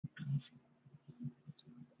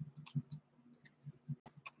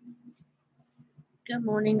Good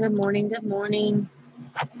morning, good morning, good morning.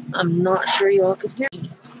 I'm not sure you all can hear me.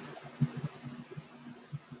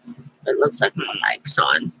 It looks like my mic's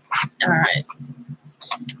on. All right.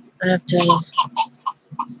 I have to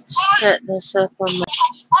set this up on my...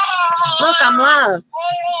 Look, I'm live.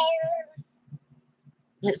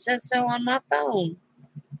 It says so on my phone.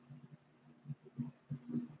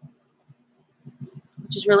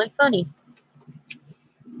 Which is really funny.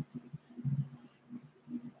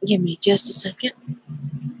 Give me just a second.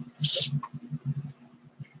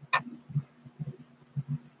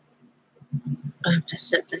 I have to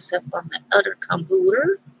set this up on the other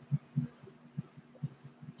computer.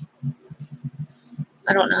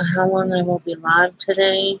 I don't know how long I will be live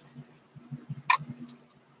today.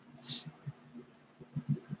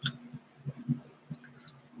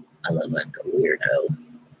 I look like a weirdo.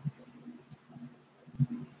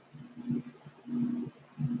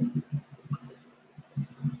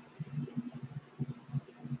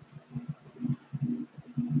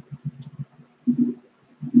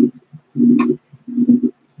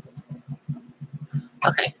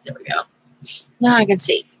 Okay, there we go. Now I can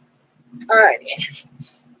see. All right.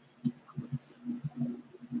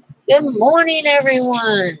 Good morning,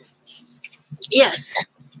 everyone. Yes,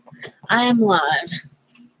 I am live.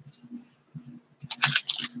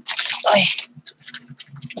 Oy.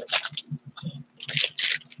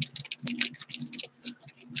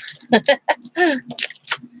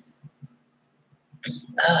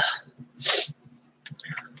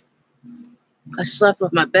 I slept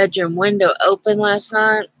with my bedroom window open last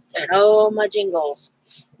night, and oh my jingles.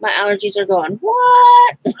 My allergies are going,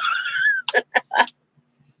 what?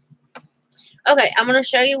 Okay, I'm going to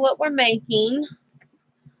show you what we're making.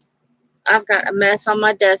 I've got a mess on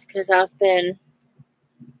my desk because I've been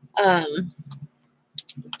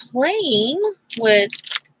playing with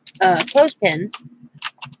clothespins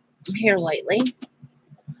here lately.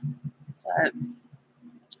 But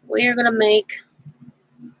we are going to make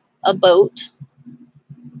a boat.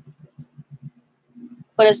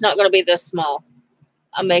 But it's not going to be this small.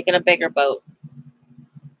 I'm making a bigger boat.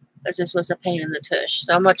 Because this was a pain in the tush.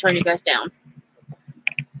 So I'm going to turn you guys down.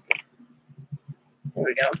 There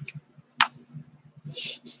we go.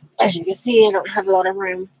 As you can see, I don't have a lot of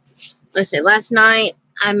room. Let's see. Last night,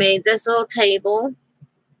 I made this little table.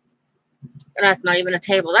 And that's not even a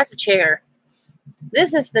table. That's a chair.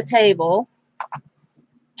 This is the table.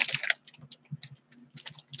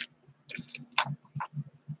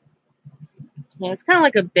 Yeah, it's kind of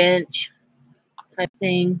like a bench type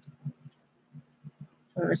thing.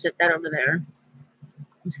 So I'm going to set that over there.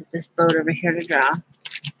 I'll set this boat over here to dry.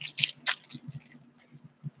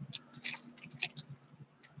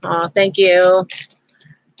 Oh, thank you.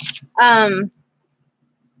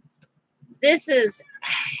 This is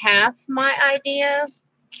half my idea.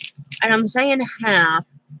 And I'm saying half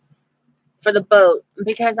for the boat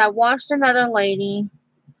because I watched another lady.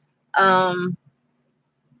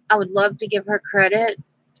 I would love to give her credit,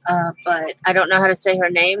 but I don't know how to say her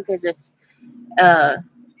name because it's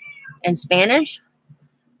in Spanish.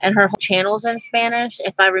 And her whole channel's in Spanish.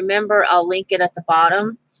 If I remember, I'll link it at the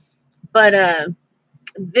bottom. But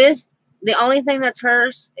the only thing that's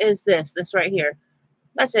hers is this right here.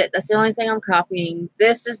 That's it. That's the only thing I'm copying.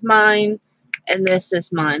 This is mine, and this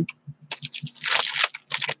is mine.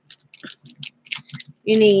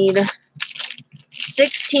 You need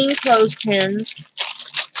 16 clothespins.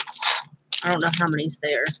 I don't know how many's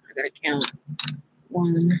there. I gotta count.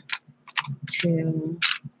 1, 2,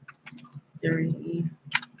 3,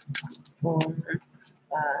 4,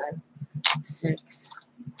 5, 6,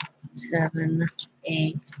 7,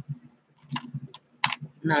 8,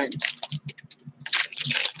 9.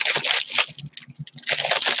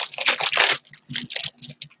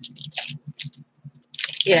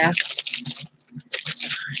 Yeah.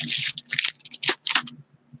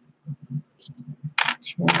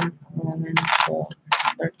 10, 11, 12,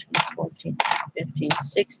 13, 14, 15,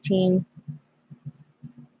 16,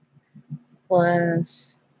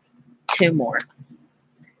 plus 2 more.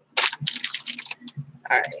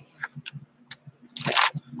 All right.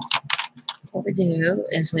 What we do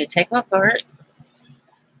is we take them apart.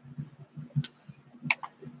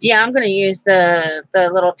 Yeah, I'm going to use the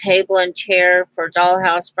little table and chair for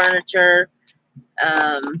dollhouse furniture.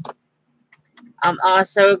 I'm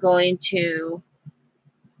also going to,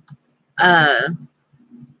 I'm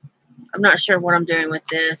not sure what I'm doing with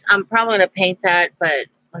this. I'm probably going to paint that, but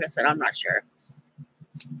like I said, I'm not sure.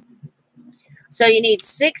 So you need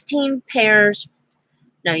 16 pairs.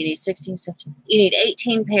 No, you need 16, 17. You need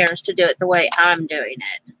 18 pairs to do it the way I'm doing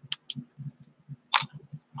it.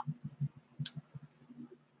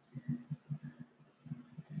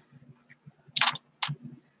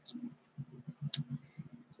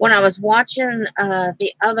 when I was watching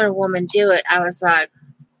the other woman do it, I was like,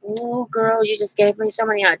 ooh, girl, you just gave me so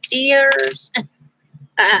many ideas.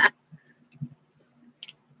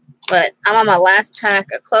 But I'm on my last pack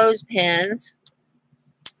of clothespins.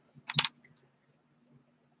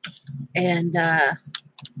 And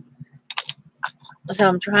so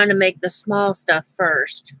I'm trying to make the small stuff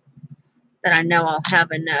first that I know I'll have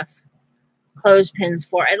enough clothespins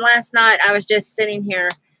for. And last night I was just sitting here.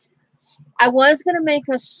 I was going to make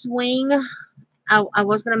a swing. I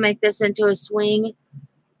was going to make this into a swing,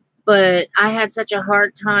 but I had such a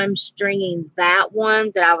hard time stringing that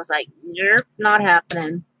one that I was like, nope, not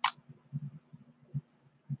happening.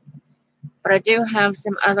 But I do have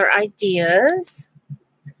some other ideas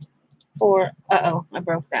for, uh-oh, I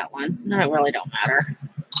broke that one. No, it really don't matter.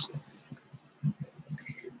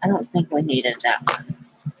 I don't think we needed that one.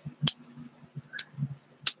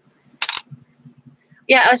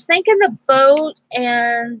 Yeah, I was thinking the boat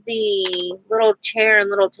and the little chair and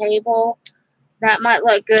little table, that might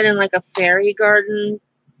look good in like a fairy garden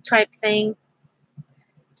type thing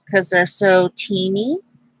because they're so teeny.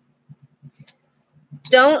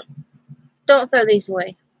 Don't throw these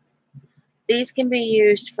away. These can be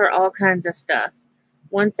used for all kinds of stuff.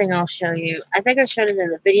 One thing I'll show you, I think I showed it in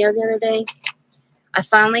the video the other day. I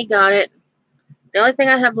finally got it. The only thing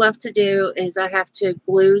I have left to do is I have to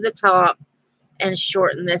glue the top and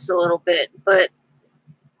shorten this a little bit. But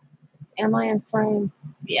am I in frame?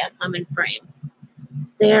 Yeah, I'm in frame.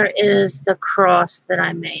 There is the cross that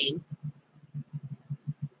I made.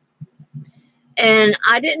 And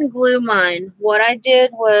I didn't glue mine. What I did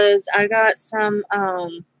was I got some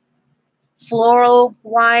floral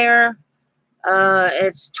wire.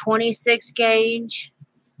 It's 26 gauge.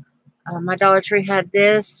 My Dollar Tree had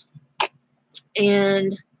this.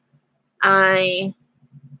 And I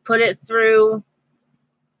put it through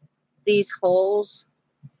these holes,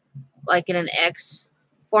 like in an X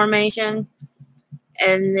formation.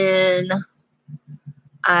 And then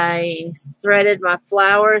I threaded my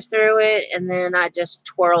flower through it, and then I just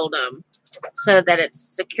twirled them so that it's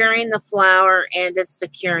securing the flower and it's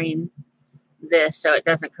securing this so it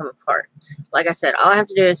doesn't come apart. Like I said, all I have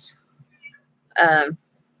to do is, I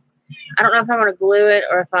don't know if I'm going to glue it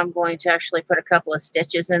or if I'm going to actually put a couple of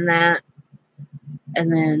stitches in that.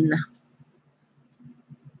 And then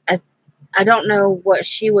I don't know what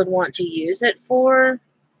she would want to use it for.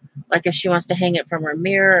 Like if she wants to hang it from her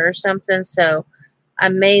mirror or something. So I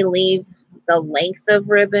may leave the length of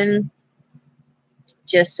ribbon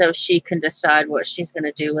just so she can decide what she's going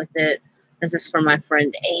to do with it. This is for my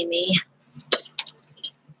friend Amy.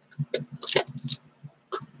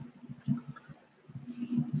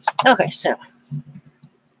 Okay, so.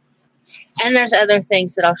 And there's other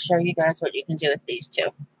things that I'll show you guys what you can do with these too.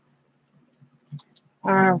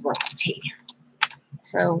 Alrighty.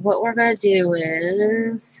 So what we're going to do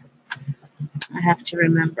is, I have to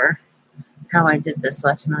remember how I did this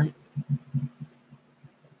last night.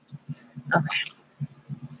 Okay.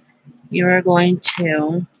 You are going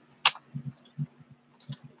to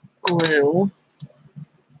glue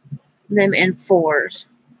them in fours.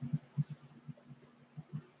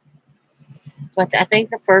 But I think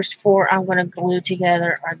the first four I'm going to glue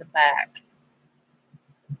together are the back.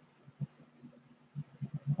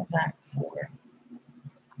 The back four.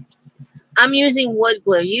 I'm using wood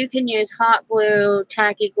glue. You can use hot glue,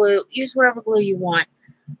 tacky glue, use whatever glue you want.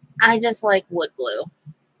 I just like wood glue.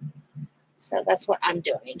 So that's what I'm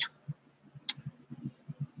doing.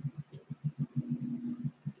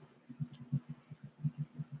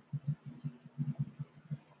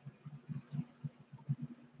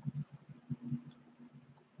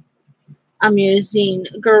 I'm using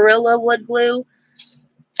Gorilla wood glue.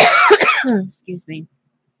 Excuse me.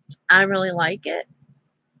 I really like it.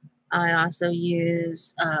 I also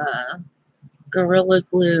use Gorilla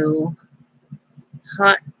Glue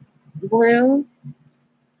hot glue.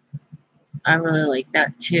 I really like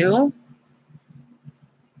that too.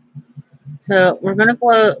 So we're going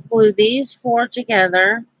to glue these four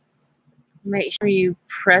together. Make sure you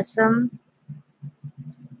press them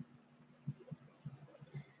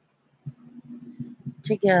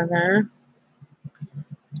together.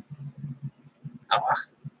 Oh.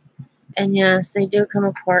 And yes, they do come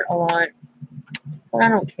apart a lot, but I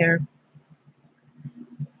don't care.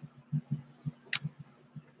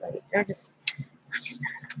 Wait, I just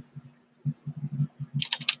that.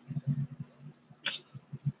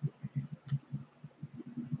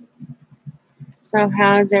 So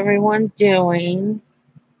how's everyone doing?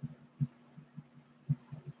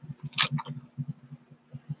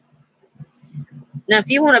 Now, if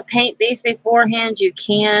you want to paint these beforehand, you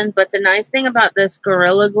can. But the nice thing about this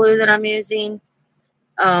Gorilla Glue that I'm using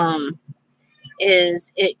um,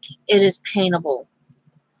 is it is paintable.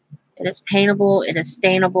 It is paintable. It is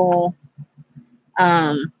stainable.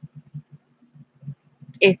 Um,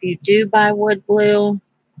 if you do buy wood glue,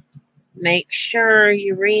 make sure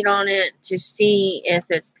you read on it to see if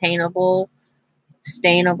it's paintable,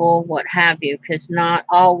 stainable, what have you, because not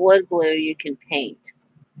all wood glue you can paint.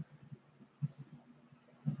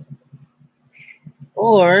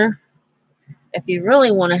 Or if you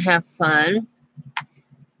really want to have fun,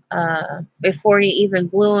 before you even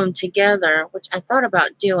glue them together, which I thought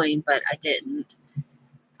about doing, but I didn't,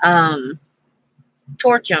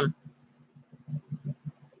 torch them.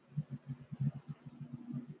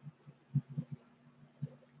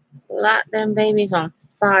 Light them babies on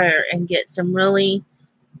fire and get some really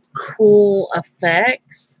cool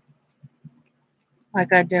effects,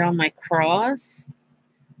 like I did on my cross.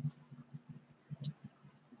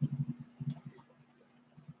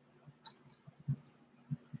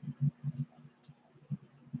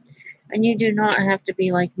 And you do not have to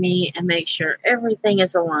be like me and make sure everything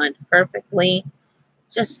is aligned perfectly.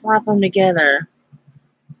 Just slap them together.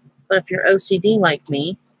 But if you're OCD like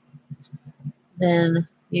me, then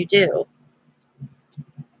you do.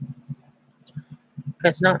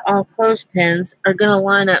 Because not all clothespins are going to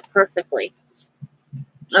line up perfectly.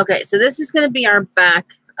 Okay, so this is going to be our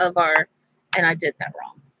back of our, and I did that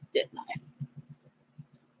wrong, didn't I?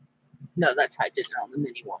 No, that's how I did it on the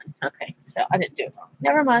mini one. Okay, so I didn't do it wrong.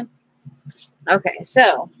 Never mind. Okay,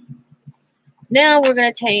 so now we're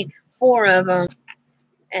going to take 4 of them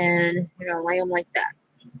and you're going to lay them like that.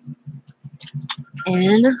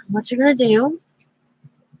 And what you're going to do,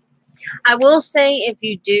 I will say if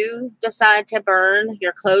you do decide to burn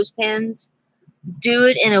your clothespins, do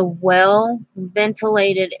it in a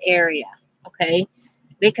well-ventilated area, okay?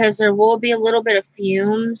 Because there will be a little bit of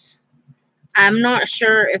fumes. I'm not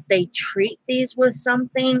sure if they treat these with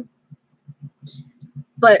something,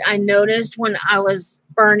 but I noticed when I was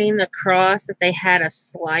burning the cross that they had a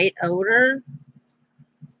slight odor.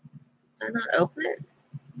 Did I not open it?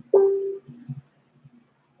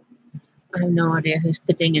 I have no idea who's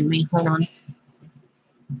putting me. Hold on.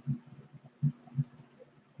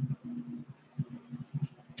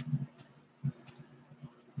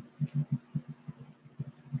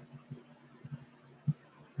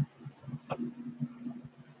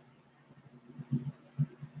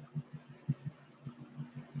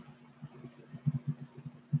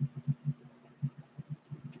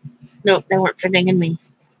 Nope, they weren't putting me.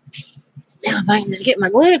 Now, if I can just get my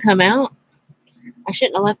glue to come out, I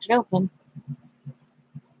shouldn't have left it open.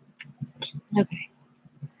 Okay.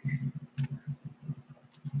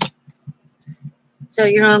 So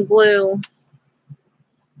you're going to glue.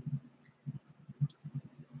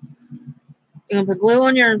 You're going to put glue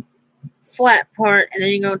on your flat part, and then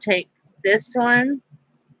you're going to take this one.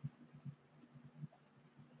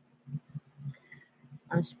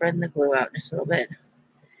 I'm spreading the glue out just a little bit.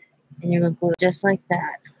 And you're going to glue it just like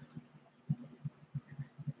that.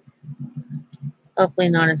 Hopefully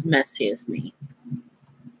not as messy as me.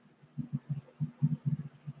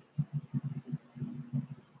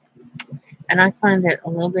 And I find it a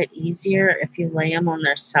little bit easier if you lay them on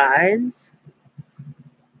their sides.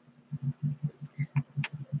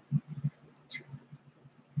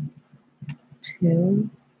 Two.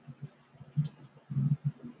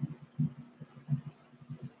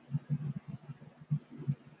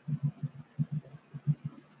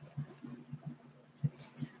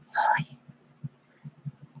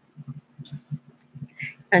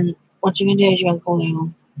 And what you're going to do is you're going to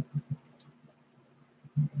glue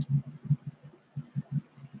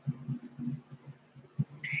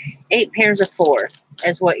 8 pairs of 4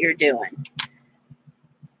 is what you're doing.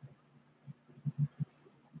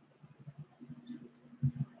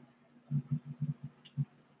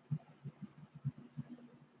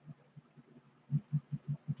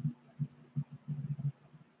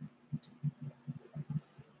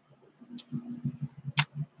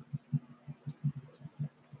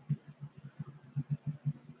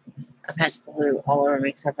 I've had glue all over me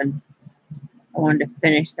except I wanted to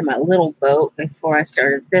finish my little boat before I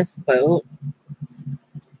started this boat.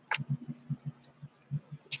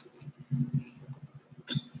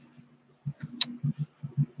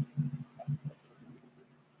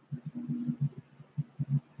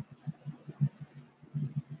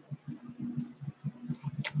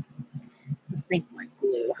 I think my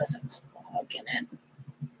glue has a clog in it.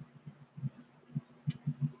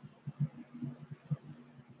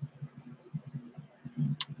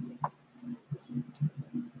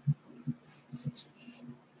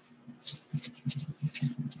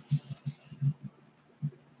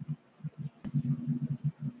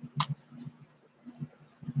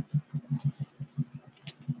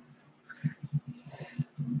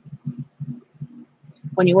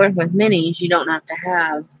 when you work with minis, you don't have to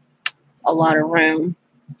have a lot of room.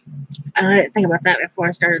 I didn't think about that before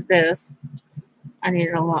I started this. I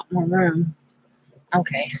needed a lot more room.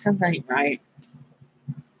 Okay, something ain't right.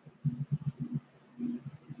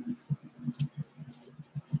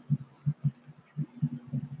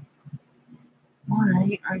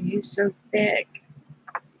 Why are you so thick?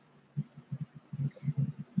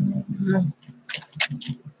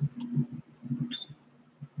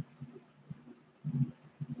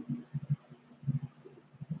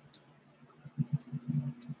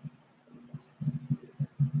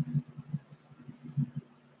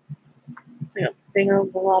 It's like a big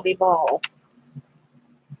old globby ball.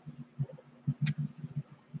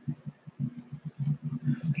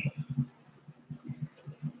 Okay.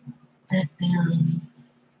 That down.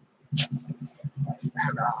 Press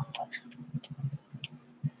that off.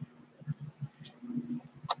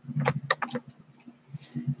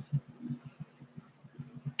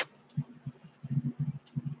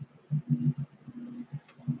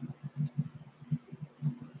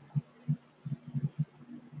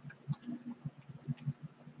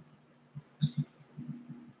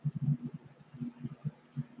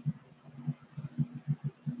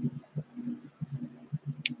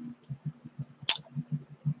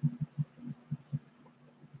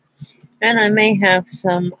 And I may have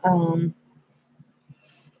some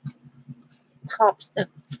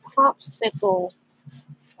popsicle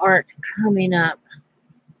art coming up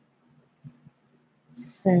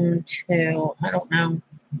soon too. I don't know,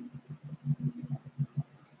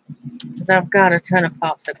 because I've got a ton of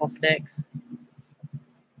popsicle sticks.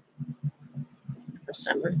 For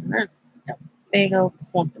some reason, there's a big old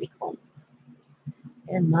clumpy clump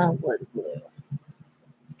in my wood glue.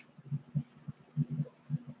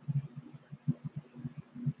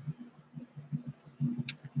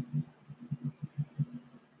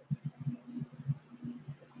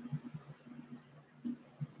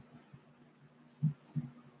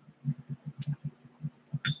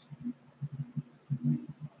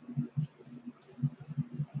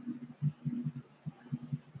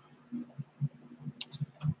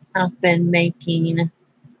 I've been making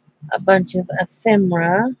a bunch of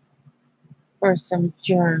ephemera for some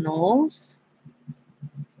journals.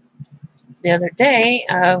 The other day,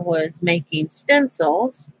 I was making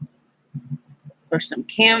stencils for some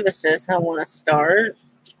canvases I want to start.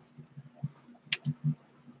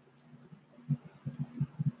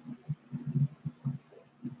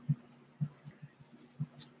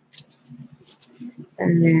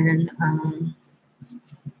 And then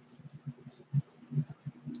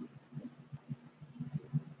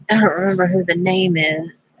I don't remember who the name is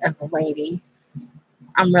of the lady.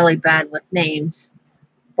 I'm really bad with names.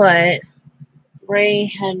 But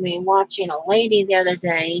Ray had me watching a lady the other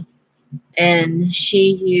day, and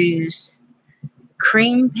she used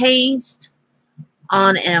cream paste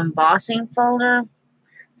on an embossing folder.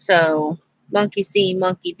 So, monkey see,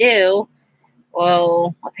 monkey do.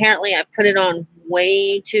 Well, apparently I put it on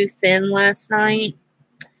way too thin last night.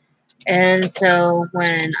 And so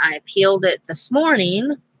when I peeled it this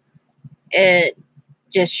morning, it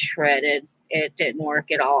just shredded. It didn't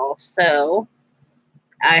work at all. So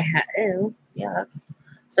I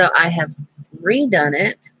So I have redone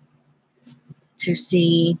it to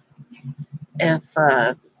see if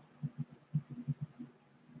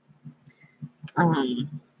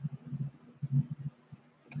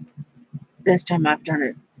this time I've done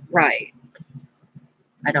it right.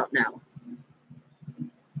 I don't know.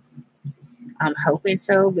 I'm hoping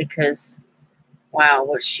so, because wow,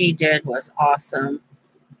 what she did was awesome.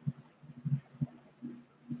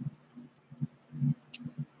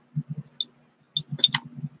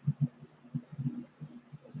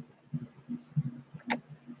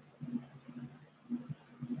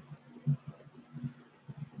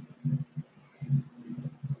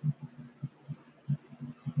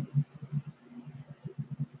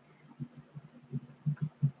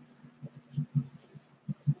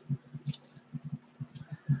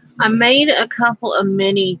 I made a couple of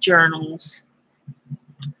mini journals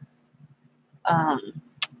to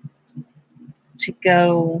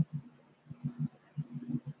go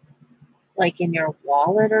like in your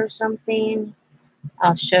wallet or something.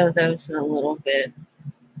 I'll show those in a little bit.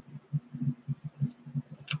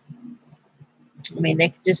 I mean, they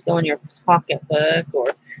could just go in your pocketbook,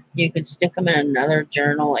 or you could stick them in another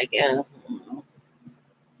journal, I guess.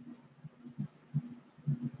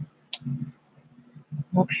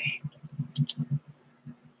 Okay.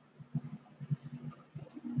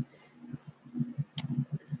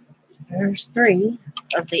 There's 3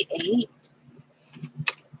 of the 8.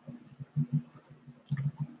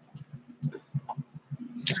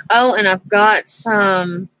 Oh, and I've got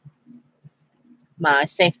my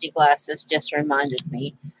safety glasses just reminded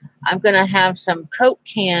me. I'm going to have some Coke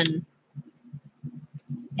can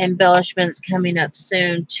embellishments coming up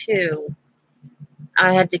soon, too.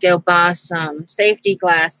 I had to go buy some safety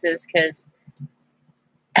glasses because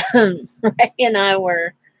Ray and I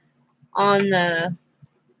were on the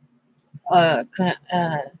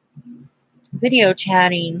video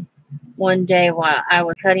chatting one day while I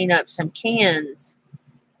was cutting up some cans,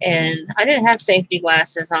 and I didn't have safety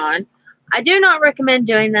glasses on. I do not recommend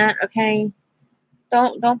doing that, okay?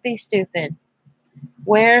 Don't be stupid.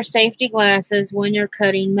 Wear safety glasses when you're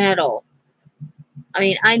cutting metal. I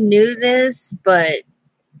mean, I knew this, but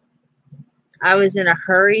I was in a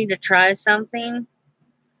hurry to try something,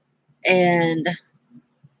 and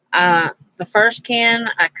the first can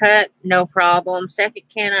I cut, no problem. Second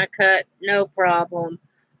can I cut, no problem.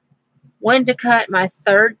 Went to cut my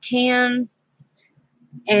third can,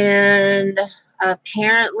 and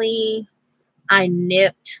apparently I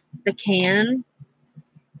nipped the can,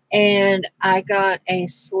 and I got a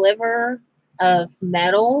sliver of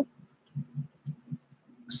metal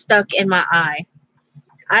stuck in my eye.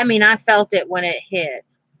 I mean, I felt it when it hit.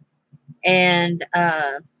 And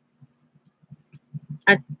I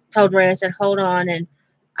told Ray, I said, hold on. And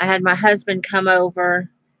I had my husband come over,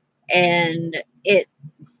 and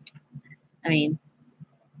I mean,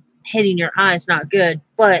 hitting your eye is not good,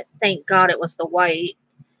 but thank God it was the white.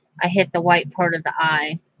 I hit the white part of the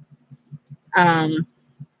eye.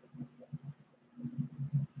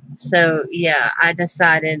 So yeah, I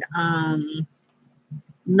decided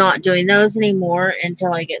not doing those anymore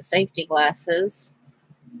until I get safety glasses.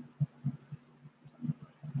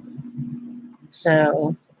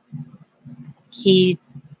 So he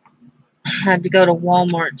had to go to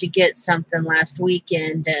Walmart to get something last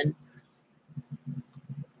weekend, and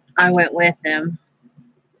I went with him.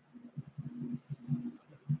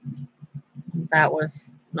 That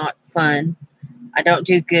was not fun. I don't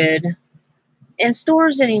do good in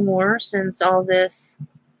stores anymore since all this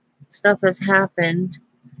stuff has happened.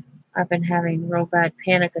 I've been having real bad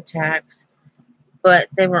panic attacks, but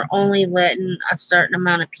they were only letting a certain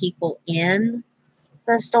amount of people in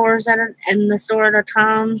the stores at a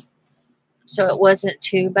time, so it wasn't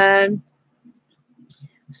too bad.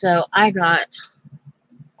 So I got,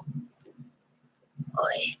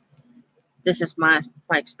 this is my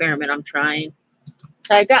experiment I'm trying.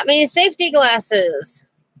 So I got me safety glasses.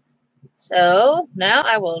 So now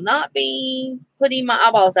I will not be putting my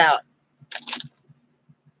eyeballs out.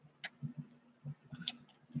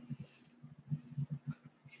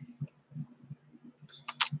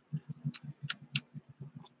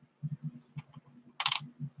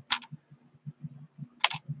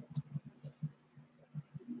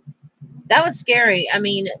 That was scary. I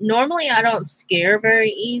mean, normally I don't scare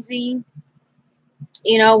very easy,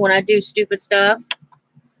 you know, when I do stupid stuff.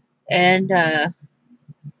 And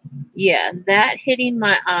yeah, that hitting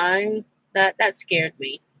my eye, that scared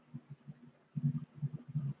me.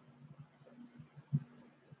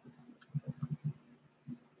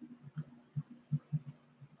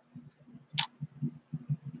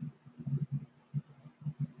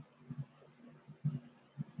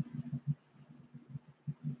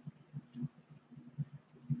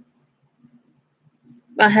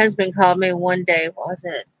 My husband called me one day, what was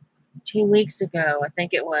it? 2 weeks ago, I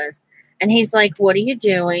think it was. And he's like, what are you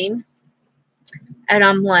doing? And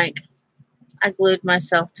I'm like, I glued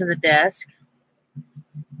myself to the desk.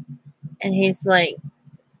 And he's like,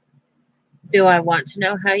 do I want to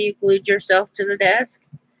know how you glued yourself to the desk?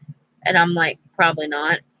 And I'm like, probably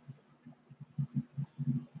not.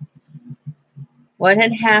 What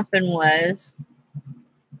had happened was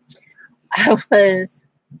I was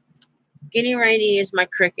getting ready to use my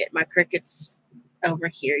Cricut. My Cricut's over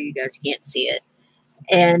here. You guys can't see it.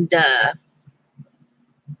 And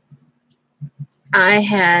I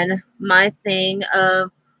had my thing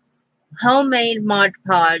of homemade Mod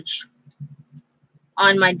Podge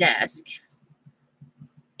on my desk.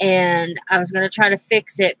 And I was going to try to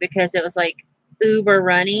fix it because it was like uber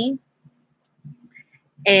runny.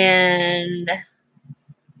 And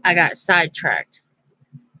I got sidetracked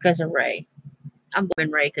because of Ray. I'm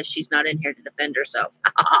blaming Ray because she's not in here to defend herself.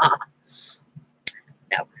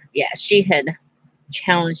 No, yeah, she had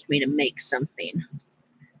challenged me to make something.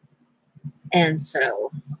 And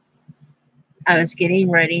so I was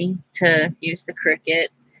getting ready to use the Cricut,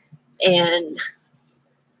 and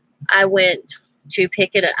I went to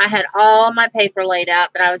pick it up. I had all my paper laid out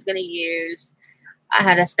that I was going to use. I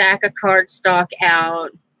had a stack of cardstock out.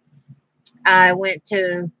 I went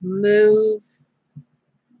to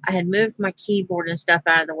I had moved my keyboard and stuff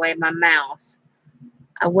out of the way, my mouse.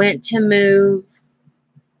 I went to move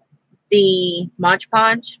the Mod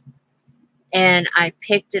Podge, and I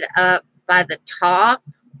picked it up by the top,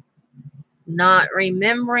 not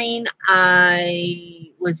remembering I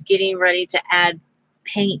was getting ready to add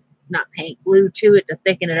glue to it to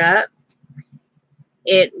thicken it up.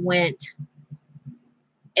 It went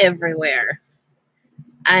everywhere.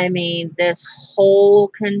 I mean, this whole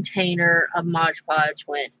container of Mod Podge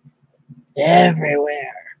went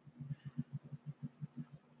everywhere.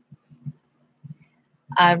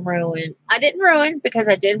 I didn't ruin because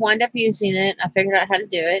I did wind up using it. I figured out how to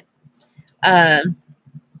do it.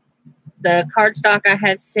 The cardstock I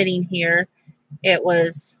had sitting here, it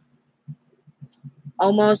was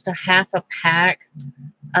almost a half a pack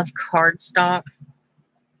of cardstock,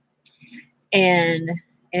 and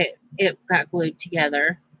it got glued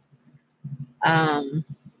together. My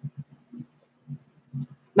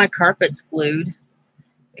carpet's glued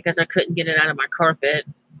because I couldn't get it out of my carpet.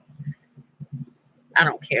 I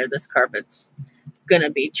don't care. This carpet's gonna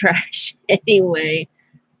be trash anyway.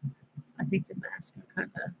 I think the mask kind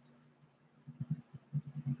of.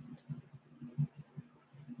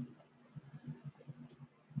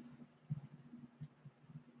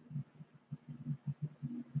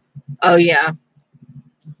 Oh yeah.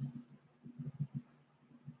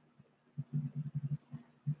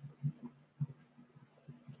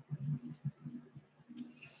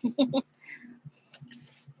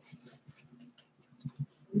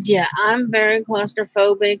 Yeah, I'm very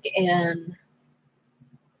claustrophobic, and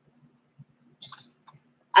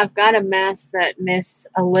I've got a mask that Miss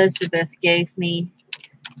Elizabeth gave me.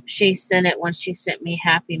 She sent it when she sent me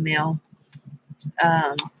Happy Mail.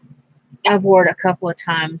 I've worn it a couple of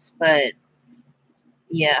times, but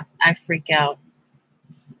yeah, I freak out.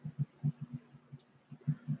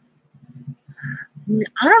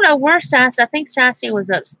 I don't know where Sassy. I think Sassy was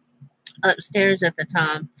upstairs at the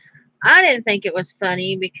time. I didn't think it was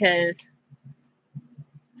funny because,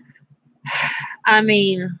 I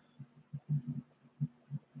mean,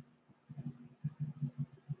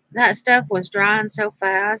 that stuff was drying so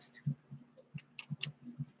fast.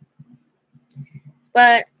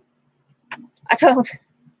 But I told,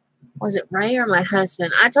 was it Ray or my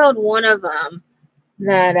husband? I told one of them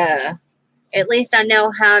that at least I know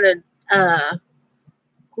how to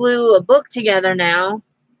glue a book together now.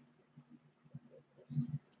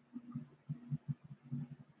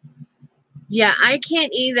 Yeah, I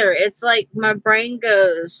can't either. It's like my brain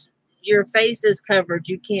goes, your face is covered,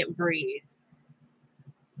 you can't breathe.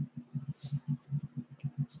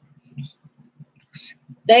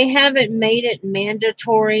 They haven't made it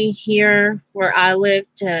mandatory here where I live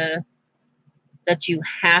that you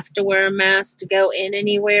have to wear a mask to go in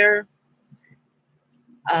anywhere.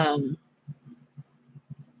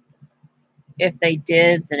 If they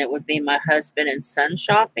did, then it would be my husband and son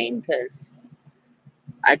shopping because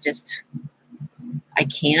I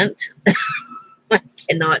can't. I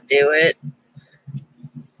cannot do it.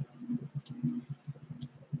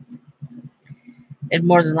 It'd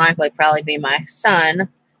more than likely probably be my son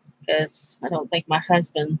because I don't think my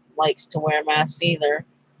husband likes to wear masks either.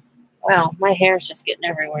 Wow, my hair's just getting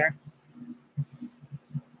everywhere.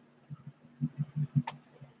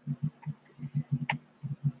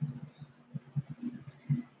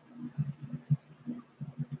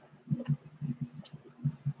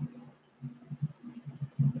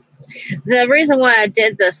 The reason why I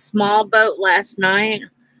did the small boat last night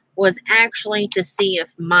was actually to see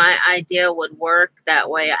if my idea would work. That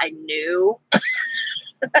way I knew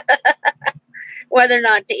whether or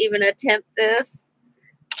not to even attempt this.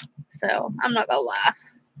 So I'm not gonna lie.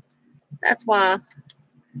 That's why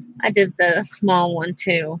I did the small one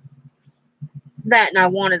too. That, and I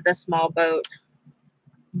wanted the small boat,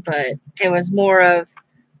 but it was more of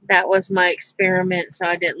that was my experiment, so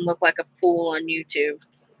I didn't look like a fool on YouTube.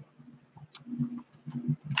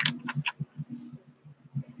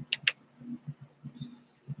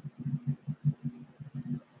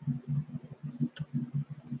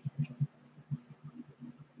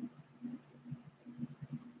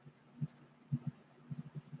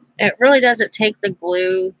 It really doesn't take the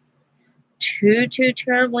glue too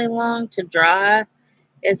terribly long to dry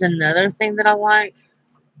is another thing that I like.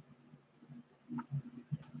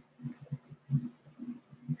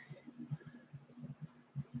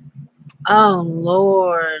 Oh,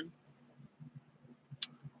 Lord.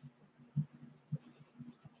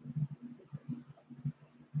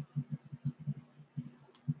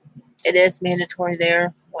 It is mandatory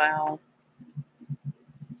there. Wow.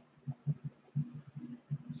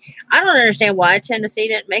 I don't understand why Tennessee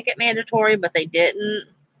didn't make it mandatory, but they didn't.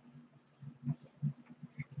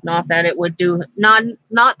 Not that it would do, not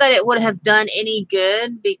that it would have done any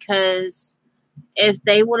good, because if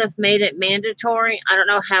they would have made it mandatory, I don't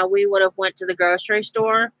know how we would have went to the grocery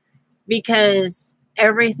store, because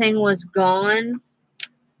everything was gone,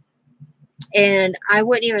 and I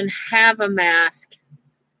wouldn't even have a mask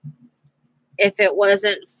if it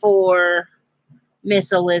wasn't for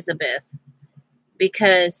Miss Elizabeth,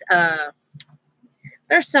 because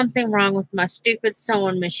there's something wrong with my stupid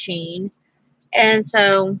sewing machine. And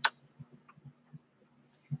so,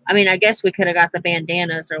 I mean, I guess we could have got the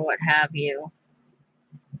bandanas or what have you,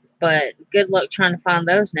 but good luck trying to find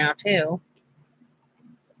those now too.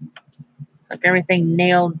 It's like everything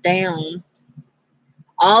nailed down.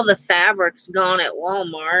 All the fabric's gone at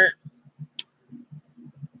Walmart.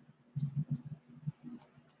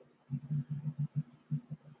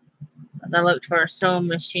 I looked for a sewing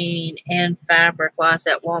machine and fabric while I was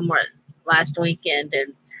at Walmart last weekend,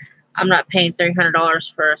 and I'm not paying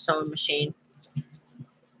 $300 for a sewing machine.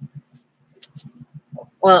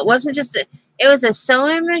 Well, it wasn't just it was a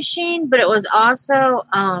sewing machine, but it was also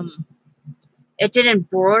it did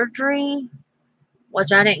embroidery,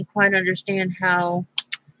 which I didn't quite understand how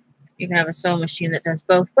you can have a sewing machine that does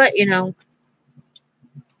both. But you know,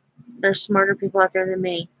 there's smarter people out there than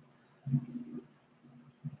me.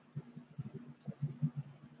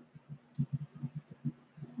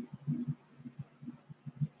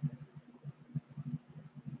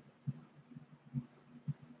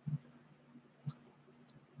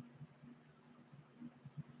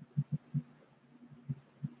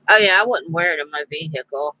 Oh yeah, I wouldn't wear it in my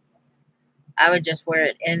vehicle. I would just wear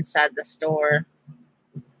it inside the store.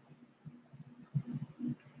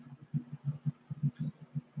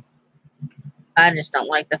 I just don't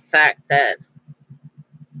like the fact that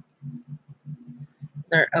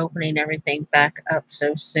they're opening everything back up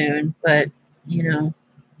so soon. But, you know,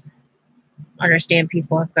 I understand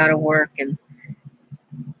people have got to work, and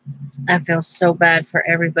I feel so bad for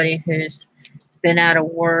everybody who's been out of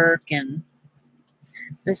work, and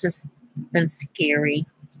this has been scary.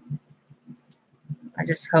 I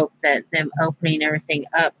just hope that them opening everything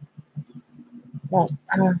up won't,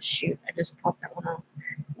 oh shoot, I just popped that one off,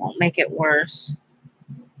 won't make it worse.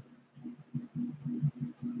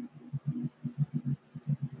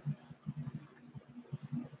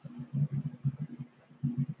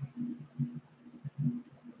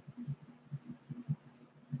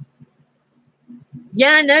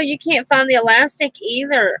 Yeah, no, you can't find the elastic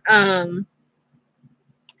either.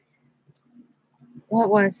 What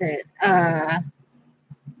was it? I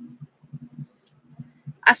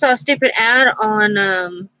saw a stupid ad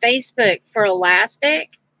on Facebook for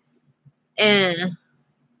elastic, and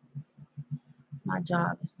my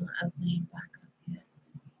job is not opening back up yet.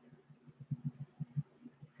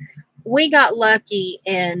 We got lucky,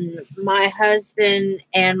 and my husband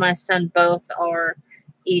and my son both are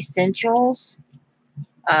essentials.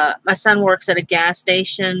 My son works at a gas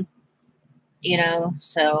station, you know,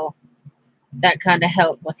 so that kind of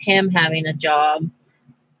helped with him having a job.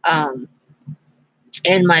 And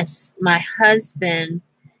my husband,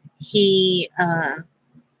 he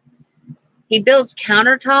builds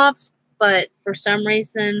countertops, but for some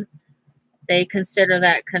reason they consider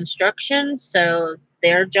that construction, so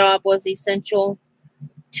their job was essential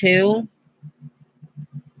too.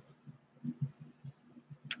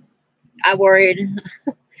 I worried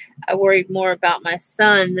more about my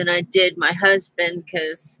son than I did my husband,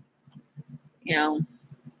 because, you know,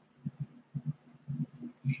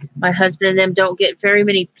 my husband and them don't get very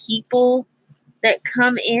many people that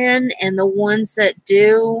come in, and the ones that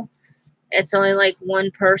do, it's only like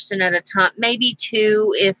one person at a time, maybe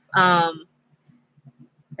two if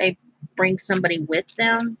they bring somebody with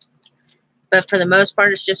them. But for the most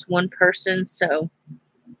part, it's just one person, so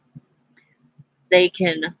they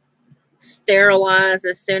can sterilize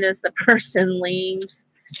as soon as the person leaves.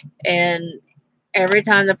 And every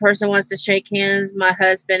time the person wants to shake hands, my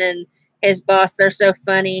husband and his boss, they're so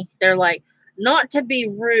funny. They're like, not to be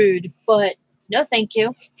rude, but no thank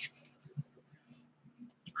you.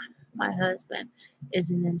 My husband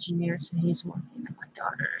is an engineer, so he's working, and my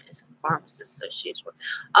daughter is a pharmacist, so she's working.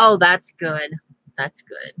 Oh, that's good. That's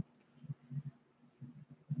good.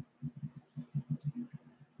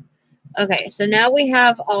 Okay, so now we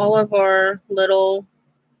have all of our little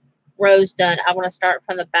rows done. I want to start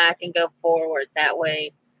from the back and go forward. That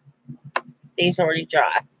way, these are already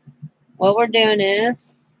dry. What we're doing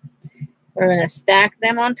is we're going to stack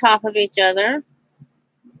them on top of each other.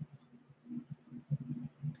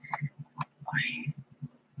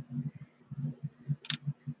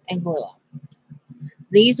 And glue them.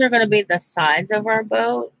 These are going to be the sides of our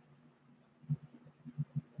boat.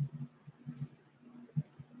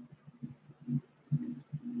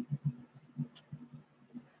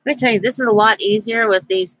 me tell you, this is a lot easier with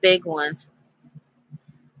these big ones.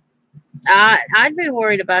 I'd be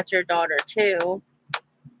worried about your daughter too.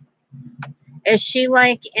 Is she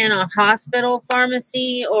like in a hospital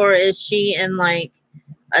pharmacy, or is she in like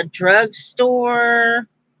a drugstore?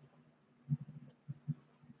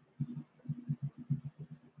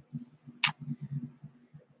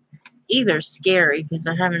 Either scary because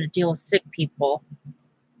they're having to deal with sick people.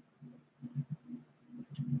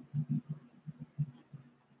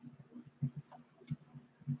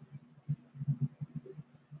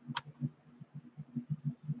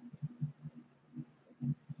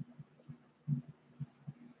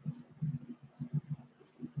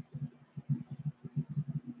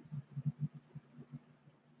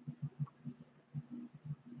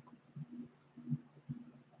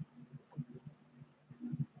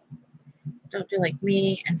 Don't do like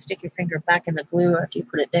me and stick your finger back in the glue after you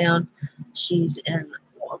put it down. She's in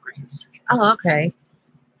Walgreens. Oh, okay.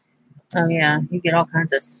 Oh, yeah. You get all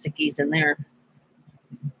kinds of sickies in there.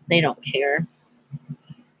 They don't care.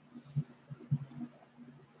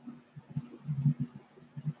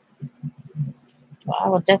 Well, I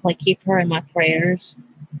will definitely keep her in my prayers.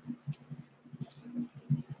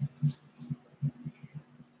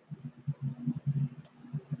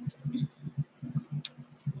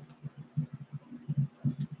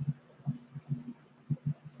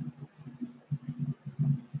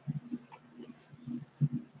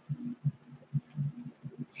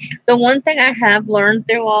 The one thing I have learned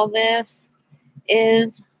through all this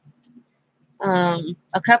is a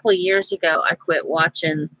couple of years ago, I quit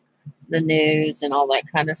watching the news and all that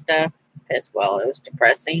kind of stuff because, well, it was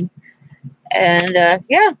depressing. And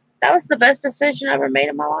yeah, that was the best decision I ever made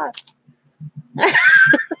in my life.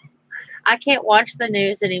 I can't watch the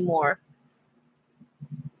news anymore.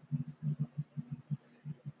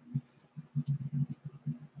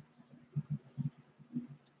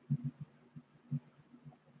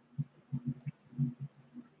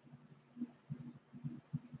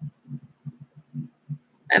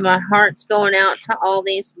 And my heart's going out to all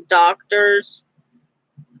these doctors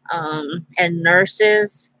and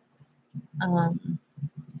nurses.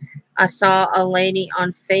 I saw a lady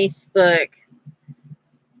on Facebook.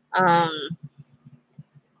 I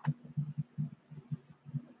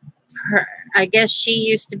guess she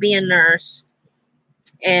used to be a nurse,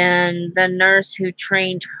 and the nurse who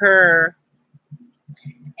trained her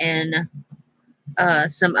and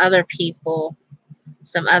some other people,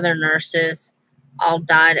 some other nurses, all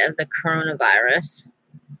died of the coronavirus.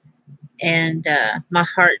 And my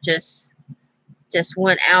heart just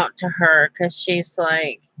went out to her because she's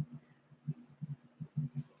like,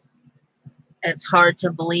 it's hard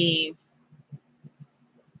to believe.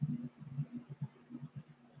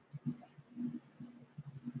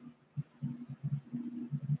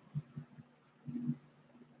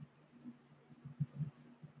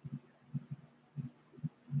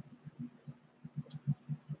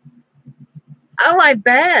 Oh, I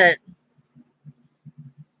bet.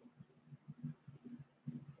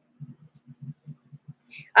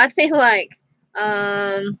 I'd be like,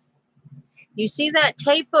 you see that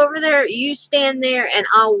tape over there? You stand there and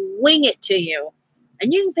I'll wing it to you.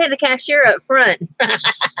 And you can pay the cashier up front.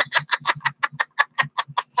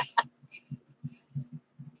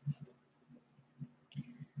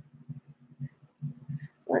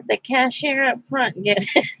 Let the cashier up front get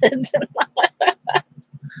it.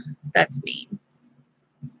 That's mean.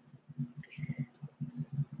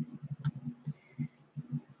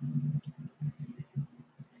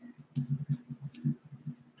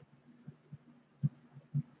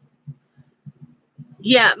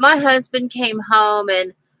 Yeah, my husband came home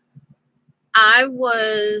and I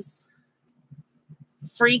was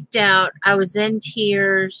freaked out. I was in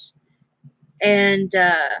tears, and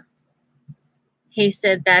he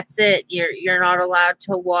said, "That's it. You're not allowed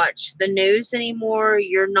to watch the news anymore.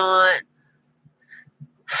 You're not."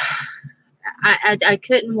 I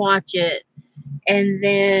couldn't watch it, and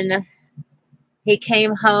then he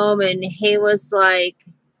came home and he was like,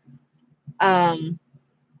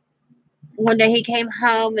 one day he came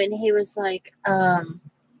home and he was like,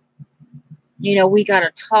 we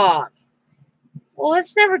gotta talk. Well,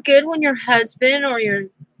 it's never good when your husband or your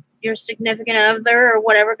significant other or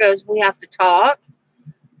whatever goes, we have to talk.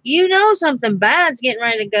 You know something bad's getting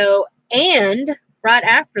ready to go, and right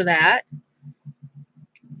after that.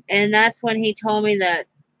 And that's when he told me that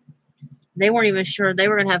they weren't even sure they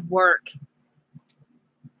were going to have work.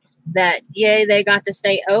 That, yay, they got to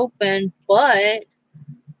stay open, but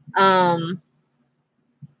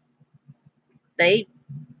they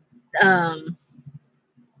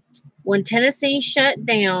when Tennessee shut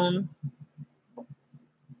down,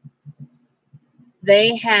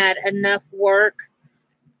 They had enough work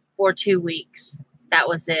for 2 weeks. That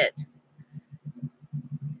was it.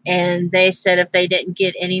 And they said if they didn't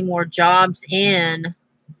get any more jobs in,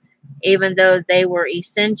 even though they were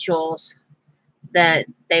essentials, that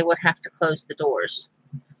they would have to close the doors.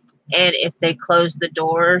 And if they closed the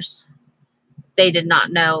doors, they did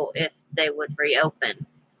not know if they would reopen,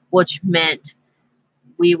 which meant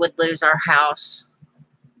we would lose our house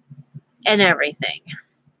and everything.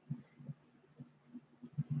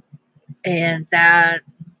 And that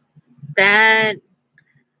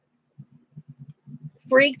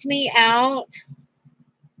freaked me out,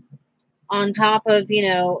 on top of,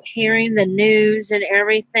 hearing the news and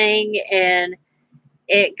everything. And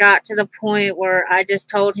it got to the point where I just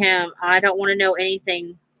told him, I don't want to know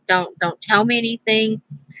anything. Don't tell me anything.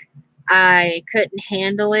 I couldn't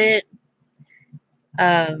handle it.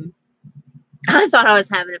 I thought I was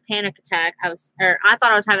having a panic attack. I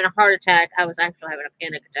thought I was having a heart attack. I was actually having a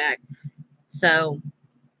panic attack. So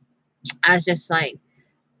I was just like,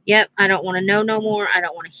 yep, I don't want to know no more. I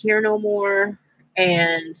don't want to hear no more.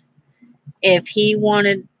 And if he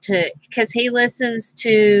wanted to, because he listens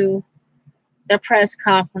to the press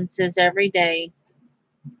conferences every day.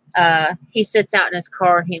 He sits out in his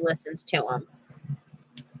car and he listens to them,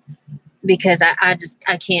 because I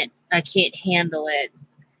can't handle it.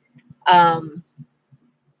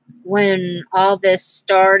 When all this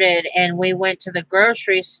started and we went to the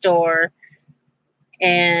grocery store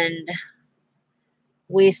and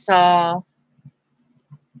we saw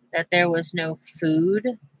that there was no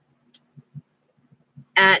food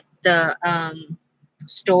at the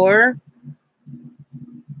store,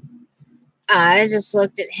 I just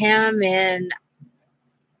looked at him and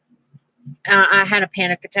I had a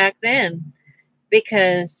panic attack then,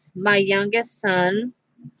 because my youngest son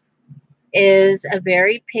is a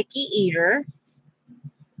very picky eater,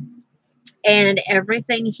 and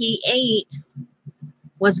everything he ate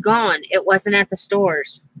was gone. It wasn't at the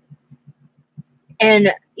stores.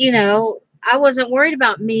 And, I wasn't worried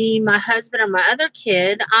about me, my husband, or my other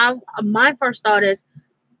kid. My first thought is,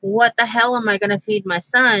 what the hell am I going to feed my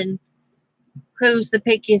son, who's the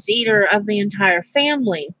pickiest eater of the entire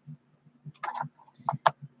family?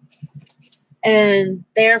 And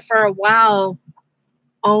there for a while,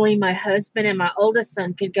 only my husband and my oldest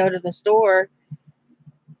son could go to the store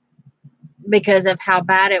because of how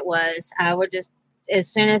bad it was. I would just, as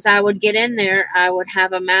soon as I would get in there, I would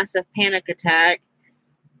have a massive panic attack.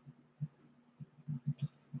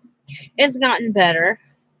 It's gotten better.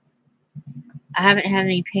 I haven't had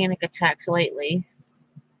any panic attacks lately,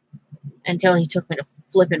 until he took me to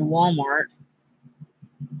flipping Walmart.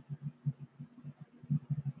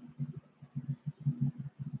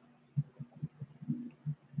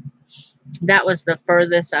 That was the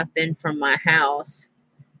furthest I've been from my house.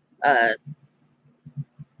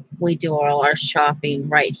 We do all our shopping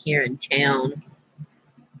right here in town.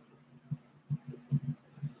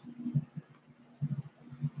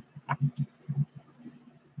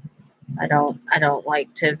 I don't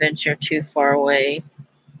like to venture too far away.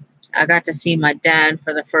 I got to see my dad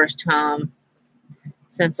for the first time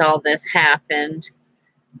since all this happened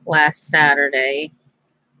last Saturday.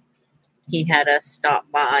 He had us stop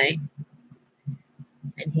by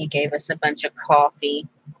and he gave us a bunch of coffee.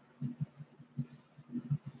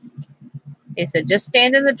 He said, just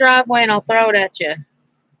stand in the driveway and I'll throw it at you.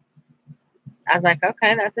 I was like,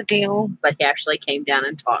 okay, that's a deal. But he actually came down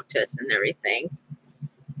and talked to us and everything.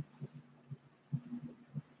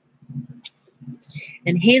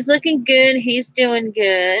 And he's looking good. He's doing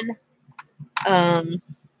good.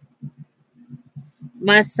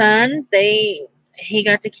 My son, he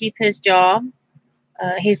got to keep his job.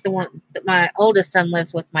 He's the one that my oldest son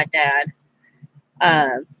lives with my dad.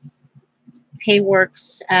 He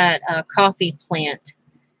works at a coffee plant,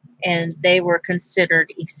 and they were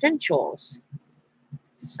considered essentials.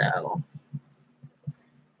 So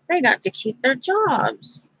they got to keep their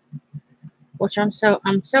jobs, which I'm so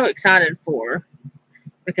excited for,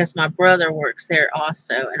 because my brother works there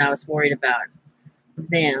also, and I was worried about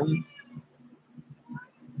them.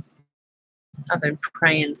 I've been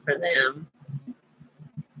praying for them.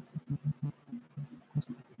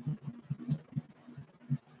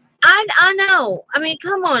 I know. I mean,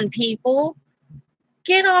 come on, people.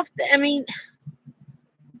 Get off the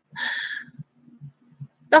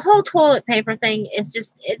whole toilet paper thing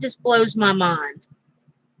is it just blows my mind.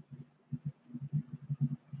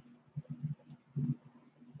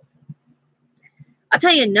 I'll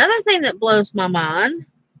tell you another thing that blows my mind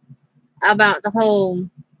about the whole,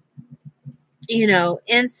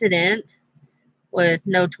 incident with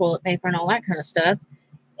no toilet paper and all that kind of stuff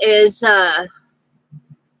is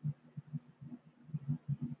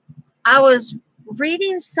I was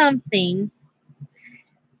reading something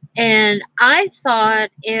and I thought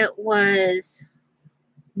it was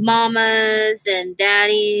mamas and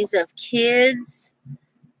daddies of kids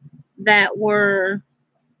that were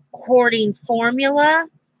hoarding formula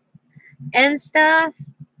and stuff,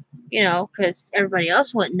 you know, because everybody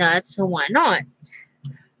else went nuts, so why not?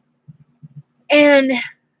 And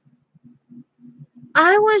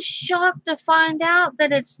I was shocked to find out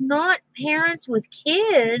that it's not parents with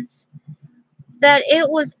kids, that it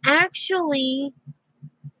was actually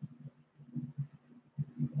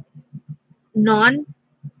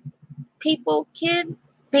non-people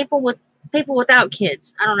people without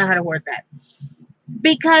kids. I don't know how to word that.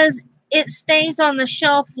 Because it stays on the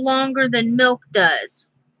shelf longer than milk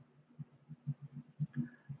does.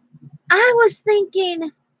 I was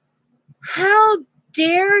thinking, how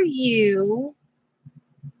dare you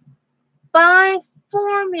buy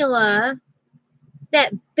formula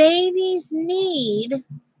that babies need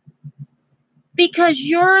because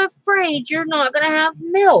you're afraid you're not going to have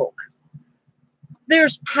milk.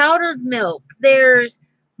 There's powdered milk. There's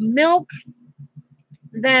milk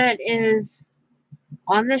that is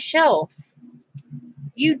on the shelf.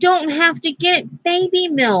 You don't have to get baby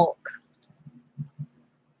milk.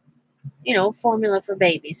 You know, formula for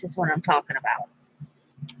babies is what I'm talking about.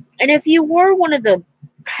 And if you were one of the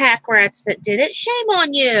pack rats that did it, shame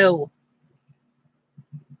on you.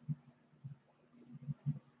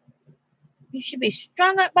 You should be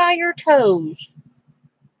strung up by your toes.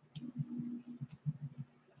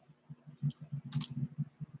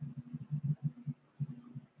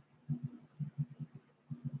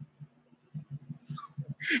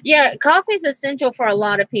 Yeah, coffee is essential for a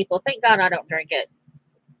lot of people. Thank God I don't drink it.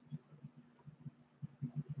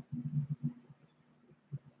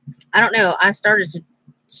 I don't know. I started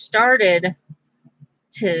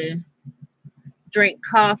to drink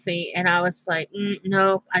coffee, and I was like,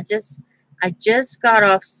 nope. I just got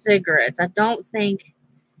off cigarettes. I don't think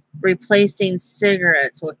replacing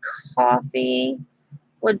cigarettes with coffee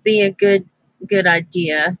would be a good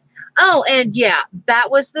idea. Oh, and yeah, that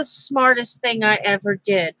was the smartest thing I ever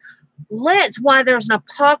did. While there's an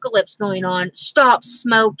apocalypse going on, stop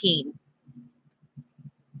smoking.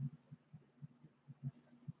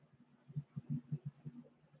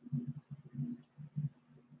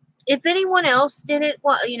 If anyone else did it,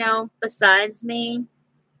 well, you know, besides me,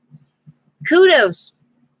 kudos.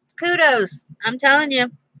 Kudos. I'm telling you,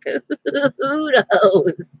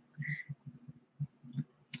 kudos.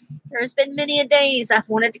 There's been many a days I've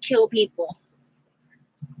wanted to kill people.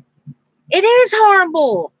 It is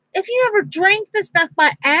horrible. If you ever drink the stuff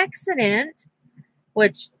by accident,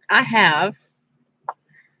 which I have,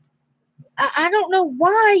 I don't know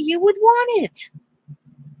why you would want it.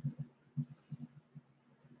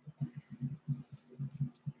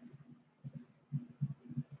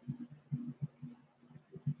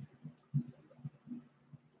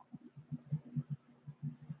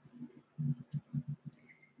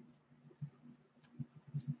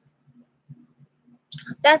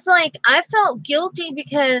 That's like, I felt guilty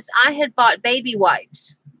because I had bought baby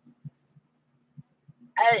wipes.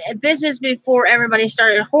 This is before everybody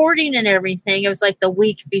started hoarding and everything. It was like the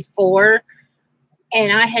week before.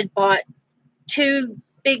 And I had bought 2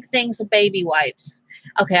 big things of baby wipes.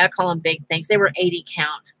 Okay, I call them big things. They were 80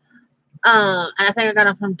 count. And I think I got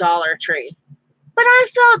them from Dollar Tree. But I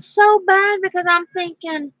felt so bad because I'm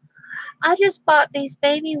thinking, I just bought these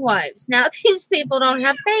baby wipes. Now these people don't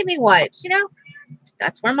have baby wipes, you know?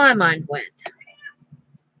 That's where my mind went.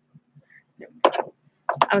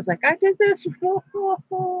 I was like, I did this wrong.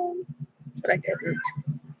 But I didn't.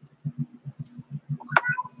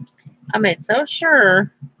 I made so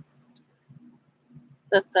sure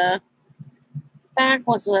that the back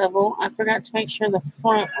was level. I forgot to make sure the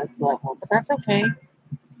front was level, but that's okay.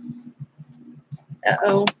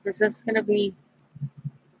 Uh-oh, is this going to be...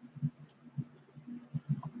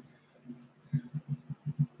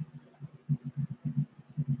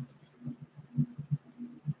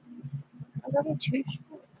 Is that too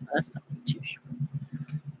short? That's not too short.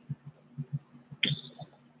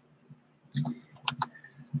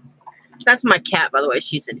 That's my cat, by the way.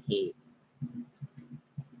 She's in heat.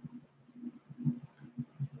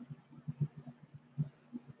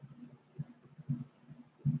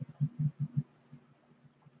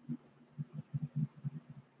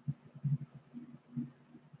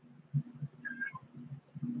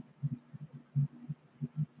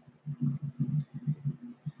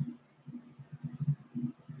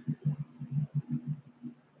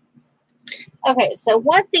 Okay, so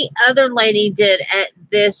what the other lady did at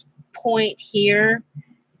this point here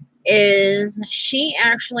is she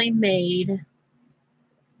actually made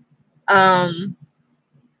um,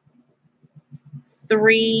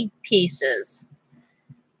 3 pieces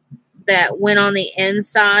that went on the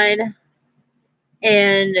inside,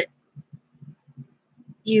 and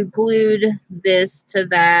you glued this to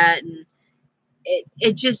that, and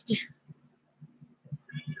it just,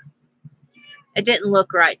 it didn't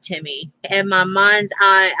look right to me. In my mind's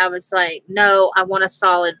eye, I was like, no, I want a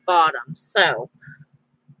solid bottom. So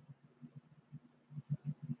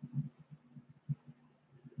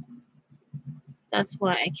that's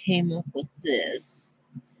why I came up with this,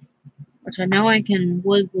 which I know I can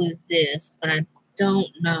wood glue this, but I don't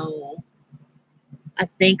know. I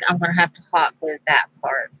think I'm going to have to hot glue that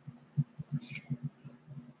part.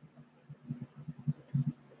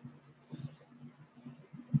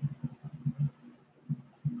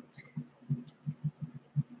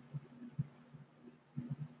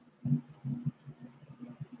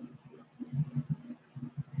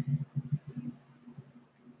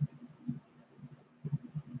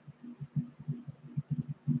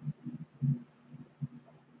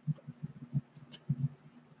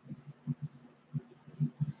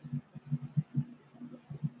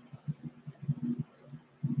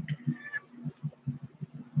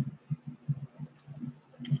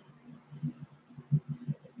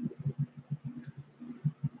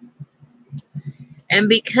 And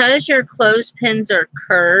because your clothespins are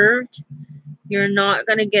curved, you're not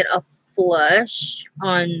going to get a flush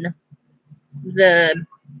on the,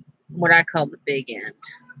 what I call the big end.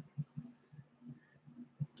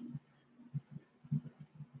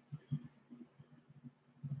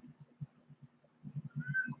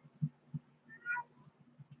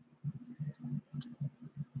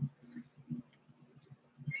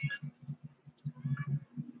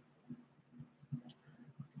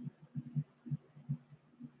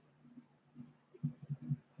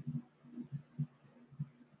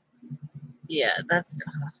 Yeah, that's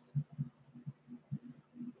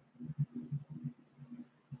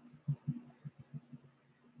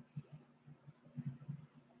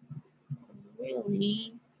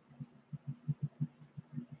really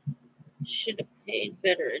should have paid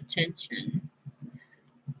better attention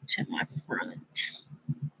to my front.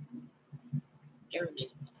 Dirty.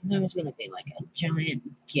 There was going to be like a giant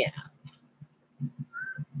gap.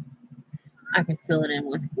 I can fill it in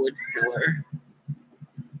with wood filler.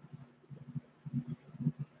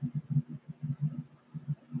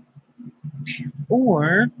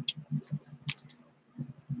 Or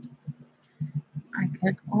I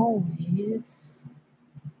could always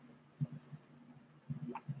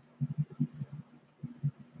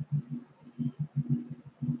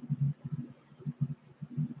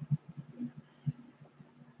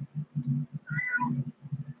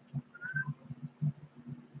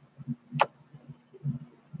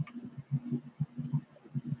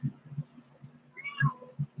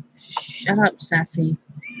shut up, sassy.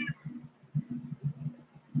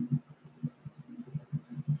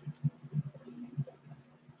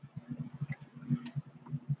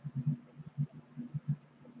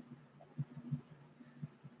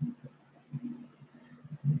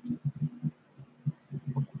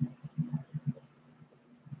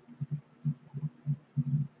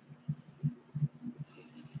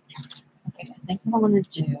 Okay, I think what I'm going to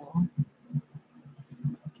do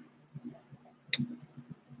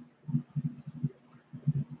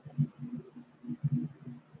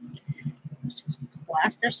is just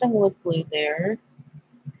plaster some wood glue there.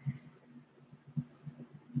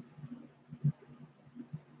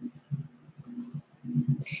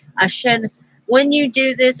 I should, when you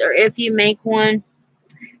do this or if you make one,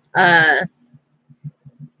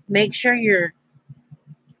 make sure you're,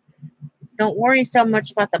 don't worry so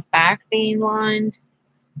much about the back being lined.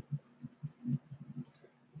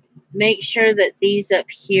 Make sure that these up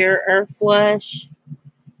here are flush.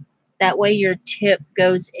 That way your tip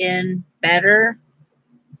goes in better.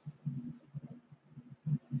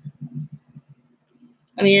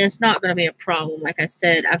 I mean, it's not going to be a problem. Like I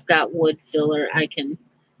said, I've got wood filler. I can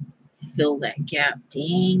fill that gap.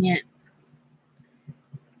 Dang it.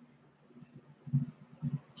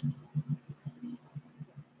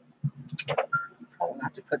 I'll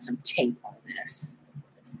have to put some tape on this.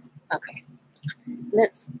 Okay.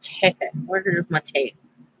 Let's tape it. Where is my tape?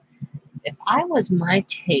 If I was my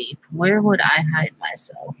tape, where would I hide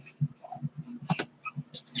myself?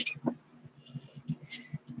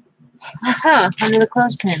 Aha, under the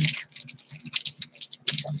clothespins.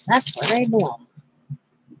 So that's where they belong.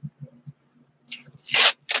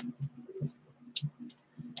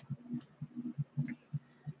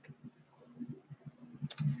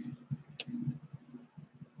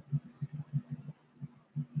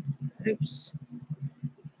 Oops.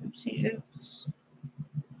 Oopsie oops.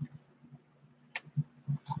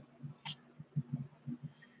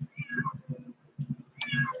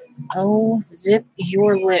 Oh, zip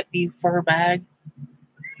your lip, you fur bag.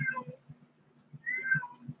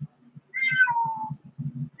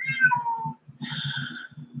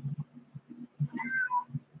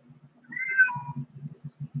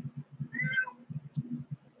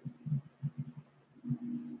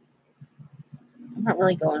 I'm not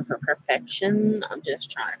really going for perfection. I'm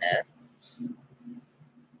just trying to,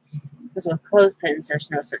 because with clothespins, there's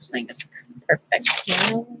no such thing as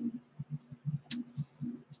perfection.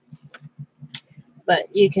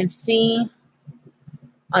 But you can see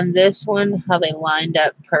on this one how they lined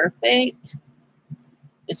up perfect.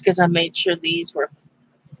 It's because I made sure these were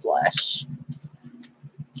flush.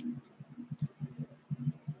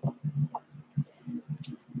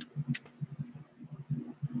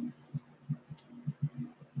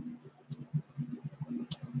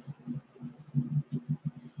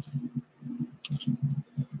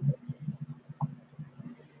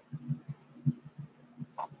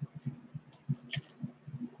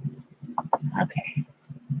 Okay.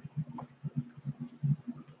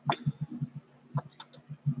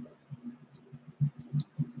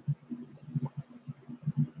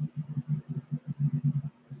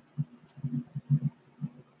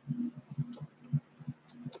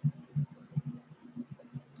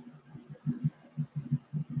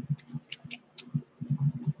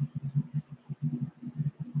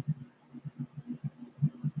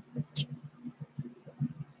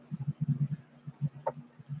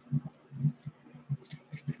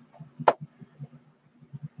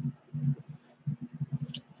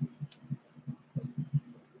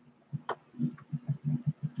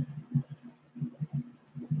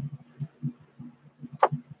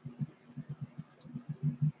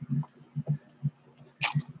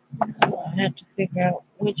 I have to figure out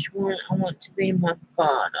which one I want to be my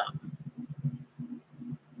bottom.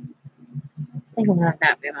 I think I'm going to have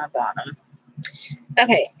that be my bottom.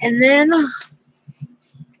 Okay, and then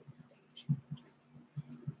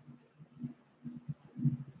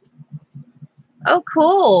oh,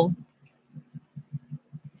 cool.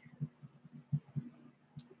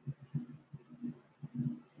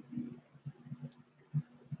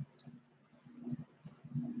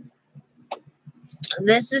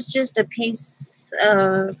 This is just a piece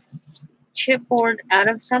of chipboard out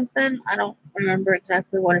of something. I don't remember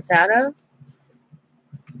exactly what it's out of.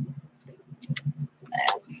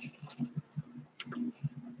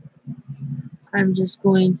 I'm just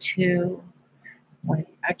going to wait.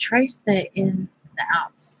 I traced the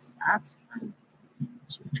outside.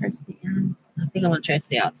 Should I trace the ends? I think I'm gonna trace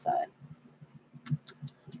the outside.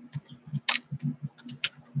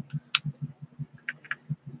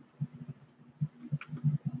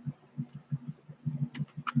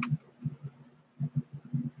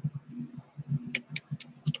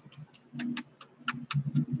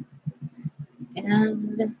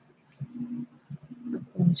 And I'm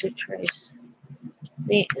going to trace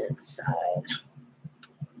the inside.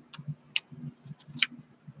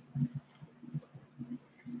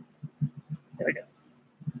 There we go.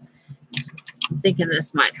 I'm thinking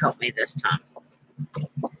this might help me this time.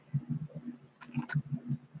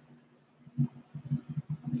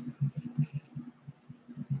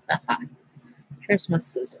 Aha. Here's my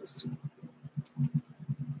scissors.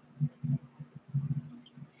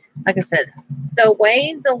 Like I said, the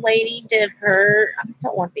way the lady did her, I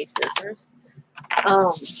don't want these scissors.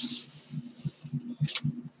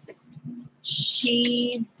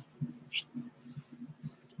 She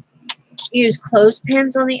used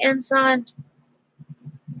clothespins on the inside.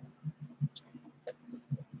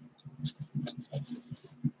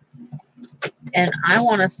 And I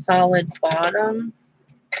want a solid bottom.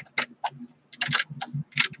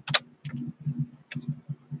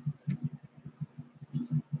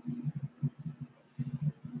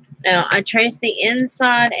 Now, I traced the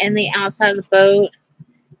inside and the outside of the boat,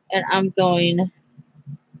 and I'm going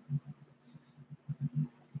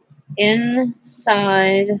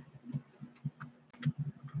inside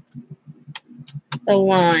the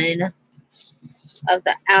line of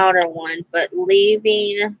the outer one, but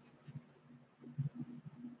leaving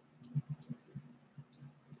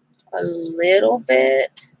a little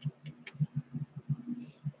bit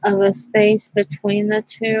of a space between the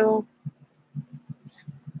two.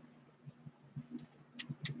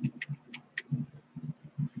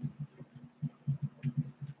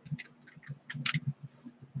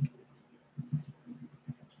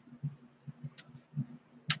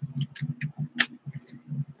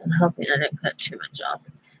 I'm hoping I didn't cut too much off,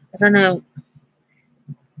 because I know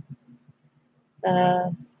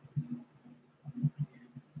the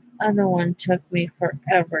other one took me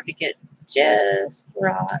forever to get just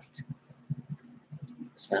right.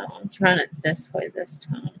 So I'm trying it this way this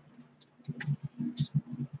time.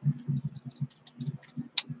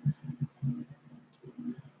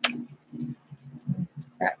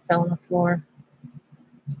 That fell on the floor.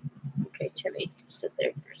 Okay, Timmy, sit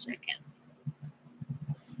there for a second.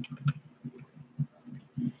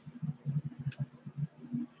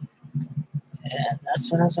 Yeah,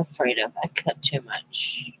 that's what I was afraid of. I cut too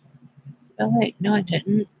much. Oh, wait, no, I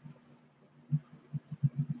didn't.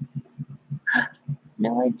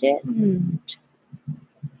 No, I didn't.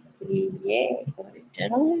 Yeah,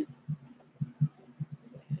 did I?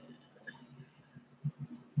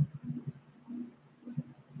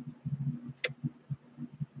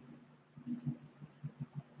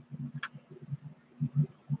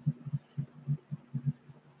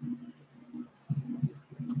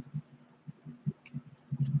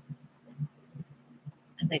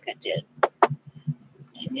 I think I did.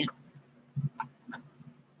 Dang it.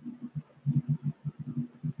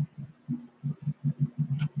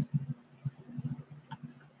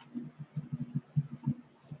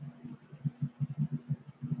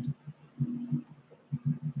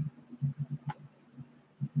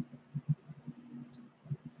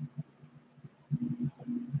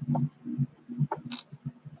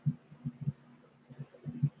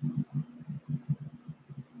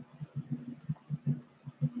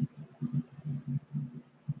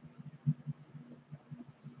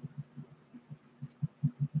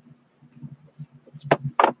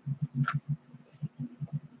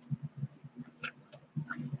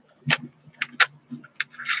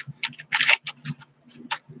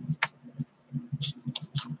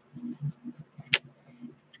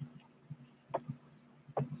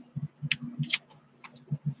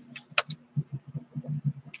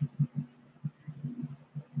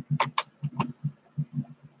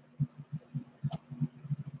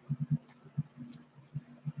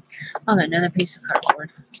 Oh, another piece of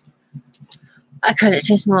cardboard. I cut it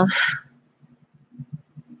too small.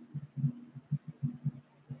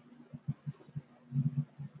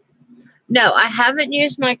 No, I haven't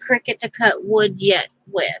used my Cricut to cut wood yet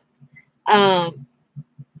with. I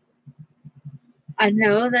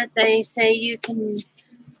know that they say you can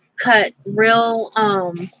cut real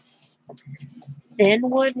thin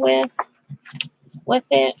wood with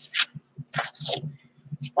it,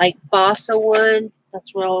 like balsa wood.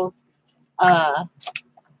 That's real.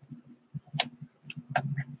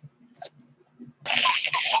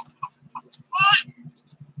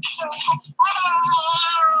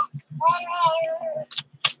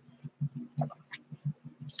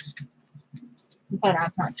 But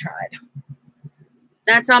I've not tried.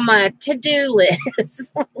 That's on my to-do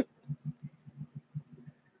list.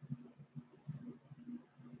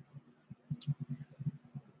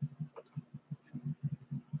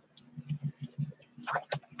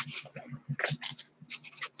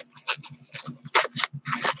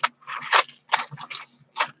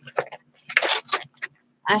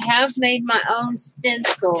 I have made my own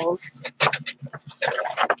stencils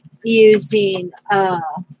using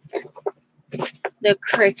the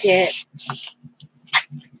Cricut,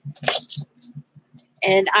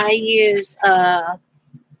 and I use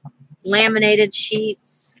laminated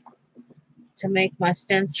sheets to make my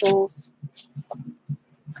stencils.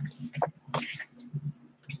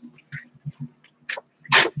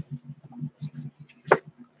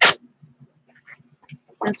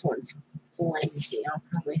 This one's flimsy. I'll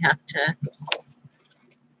probably have to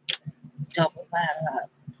double that up.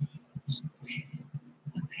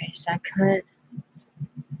 Okay, so I cut.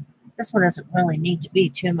 This one doesn't really need to be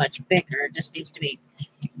too much bigger. It just needs to be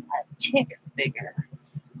a tick bigger.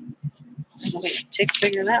 It'll be a tick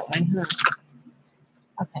bigger that way, huh?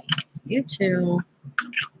 Okay, you two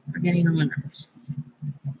are getting on my nerves.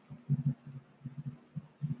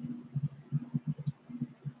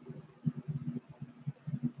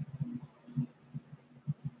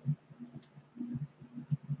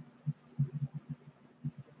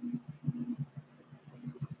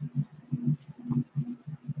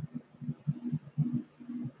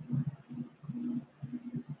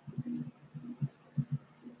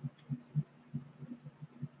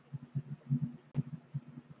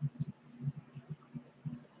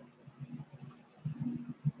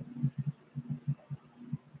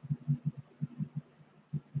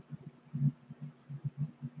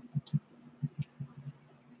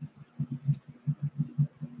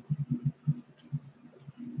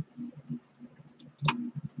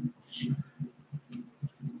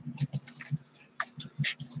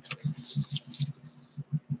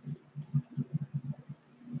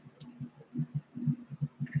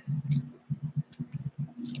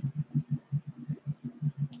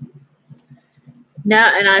 No,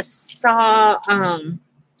 and I saw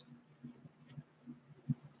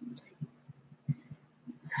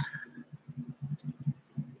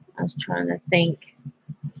I was trying to think.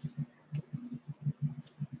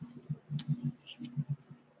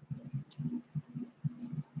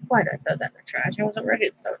 Why did I throw that in the trash? I wasn't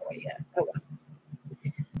ready to throw it away yet. Oh well.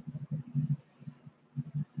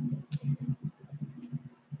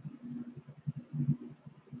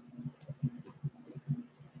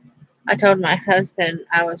 I told my husband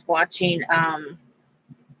I was watching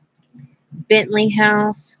Bentley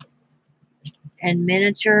House and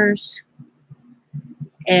Miniatures,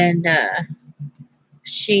 and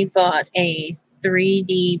she bought a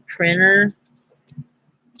 3D printer.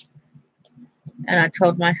 And I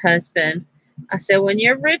told my husband, I said, when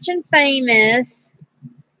you're rich and famous,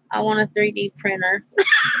 I want a 3D printer.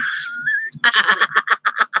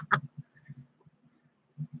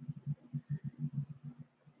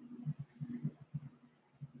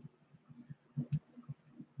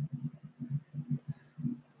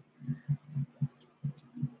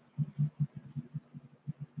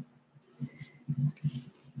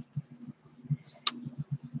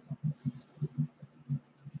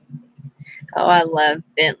 Oh, I love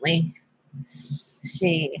Bentley.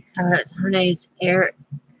 Her name's Eric.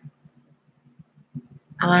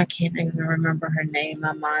 I can't even remember her name.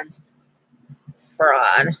 My mind's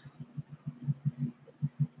fried.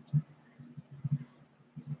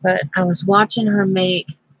 But I was watching her make,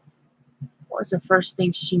 what was the first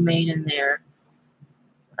thing she made in there?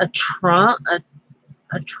 A trunk,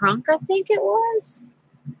 a trunk, I think it was,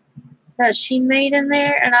 that she made in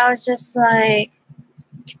there. And I was just like,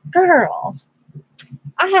 girl,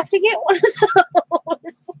 I have to get one of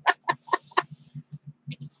those.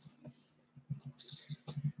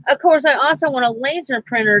 Of course, I also want a laser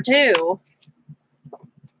printer too.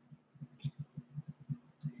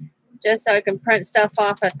 Just so I can print stuff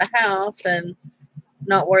off at the house and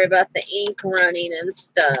not worry about the ink running and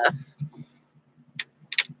stuff.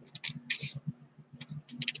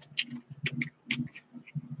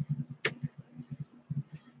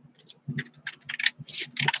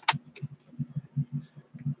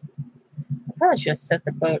 I probably should have set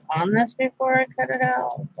the boat on this before I cut it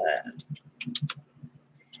out, but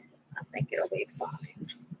I think it'll be fine.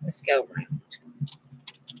 Let's go around.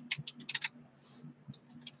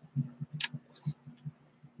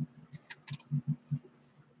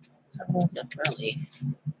 So it wasn't really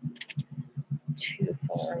too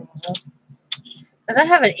far off. Because I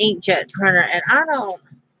have an inkjet printer and I don't.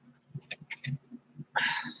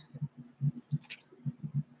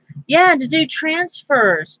 Yeah, to do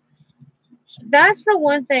transfers. That's the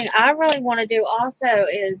one thing I really want to do also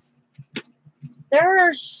is there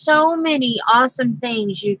are so many awesome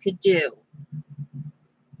things you could do.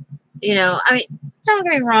 You know, I mean, don't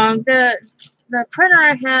get me wrong, the printer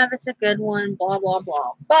I have, it's a good one, blah, blah,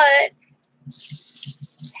 blah. But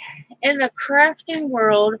in the crafting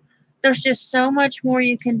world, there's just so much more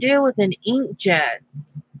you can do with an inkjet.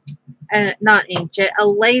 Not inkjet, a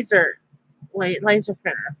laser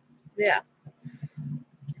printer. Yeah.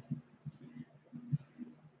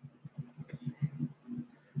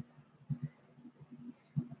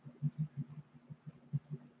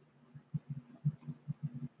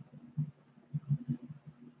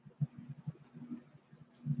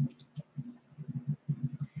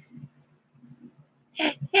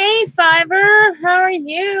 Hey, Fiber, how are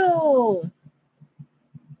you?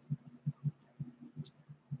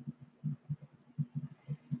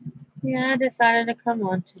 Yeah, I decided to come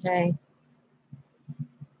on today.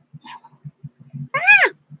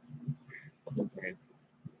 Ah! Okay.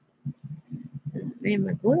 Me and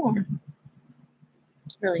my glue on.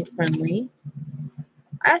 Really friendly.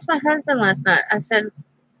 I asked my husband last night, I said,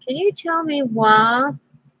 can you tell me why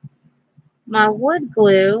my wood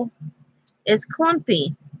glue is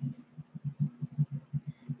clumpy?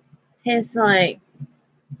 He's like,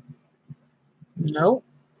 nope.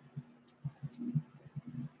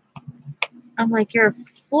 I'm like, you're a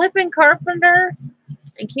flipping carpenter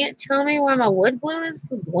and can't tell me why my wood glue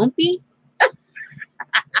is lumpy?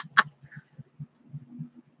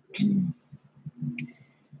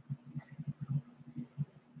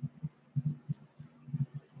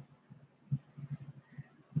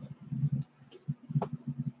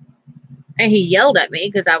 And he yelled at me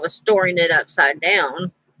because I was storing it upside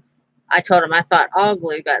down. I told him I thought all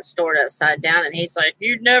glue got stored upside down. And he's like,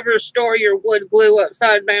 you'd never store your wood glue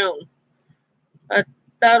upside down.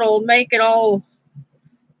 That'll make it all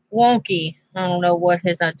wonky. I don't know what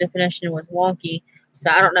his definition was wonky. So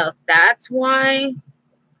I don't know if that's why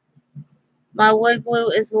my wood glue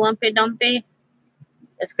is lumpy dumpy.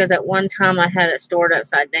 It's because at one time I had it stored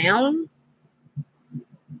upside down.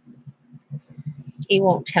 He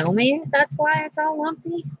won't tell me if that's why it's all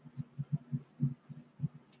lumpy.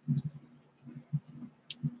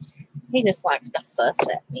 He just likes to fuss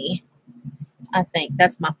at me. I think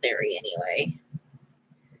that's my theory anyway.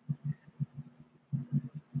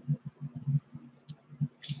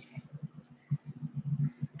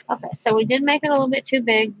 Okay, so we did make it a little bit too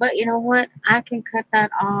big, but you know what? I can cut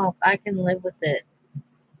that off. I can live with it.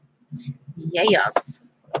 Yes.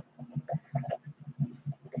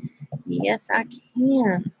 Yes, I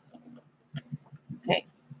can. Okay.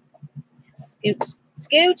 Scooch.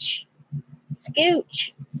 Scooch.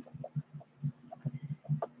 Scooch.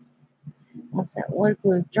 Once that wood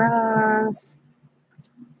glue dries,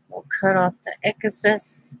 we'll cut off the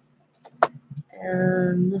excess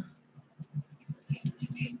and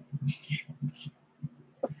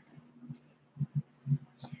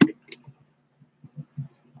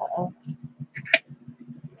uh-oh.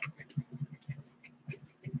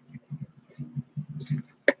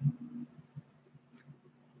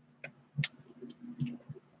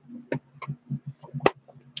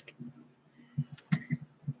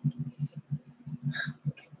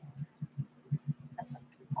 That's like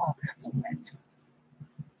all kinds of wet.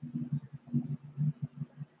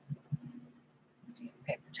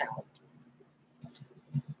 Paper towel.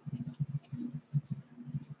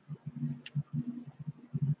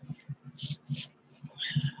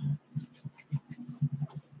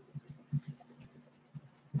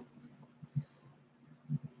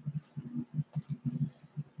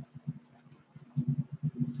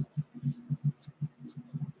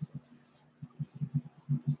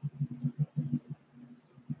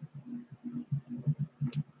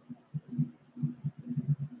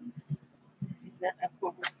 That up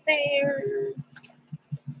over there.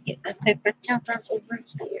 Get the paper towel over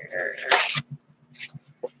here.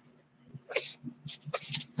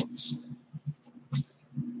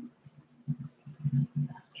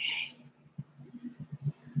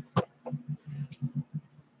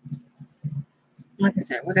 Like I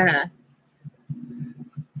said, we're gonna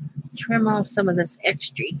trim off some of this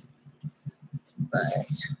extra, but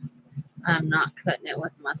I'm not cutting it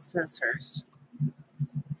with my scissors.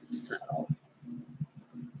 So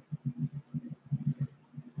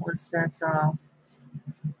once that's all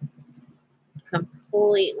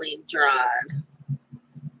completely dried,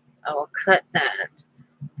 I will cut that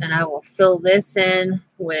and I will fill this in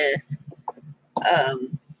with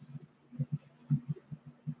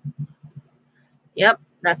yep,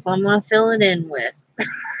 that's what I'm going to fill it in with.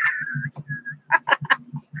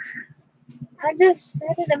 I just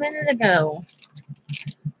said it a minute ago.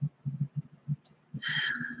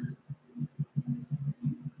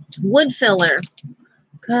 Wood filler.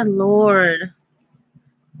 Good Lord.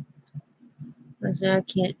 I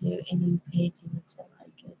can't do any painting until I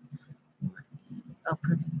get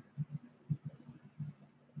printing.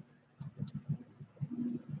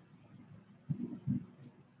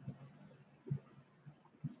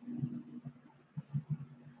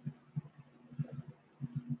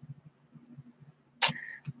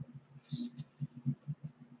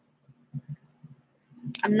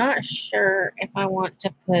 I'm not sure if I want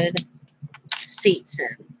to put seats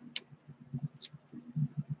in.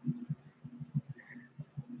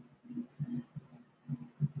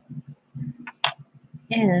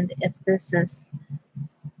 And if this is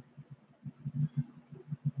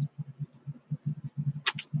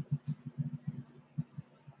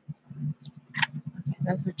okay,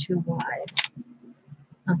 those are too wide.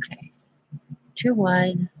 Okay, too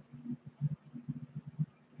wide.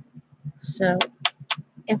 So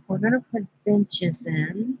if we're going to put benches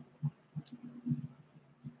in,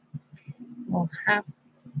 we'll have,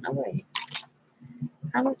 oh wait,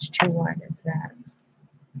 how much too wide is that?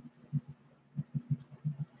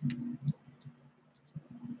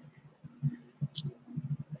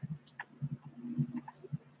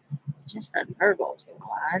 Just a nurgle too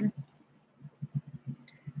wide.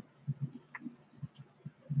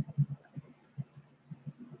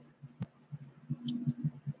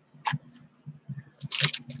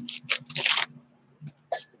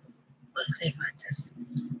 Let's see if I just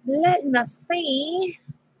let me see.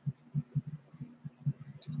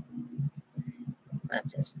 I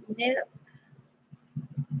just nip.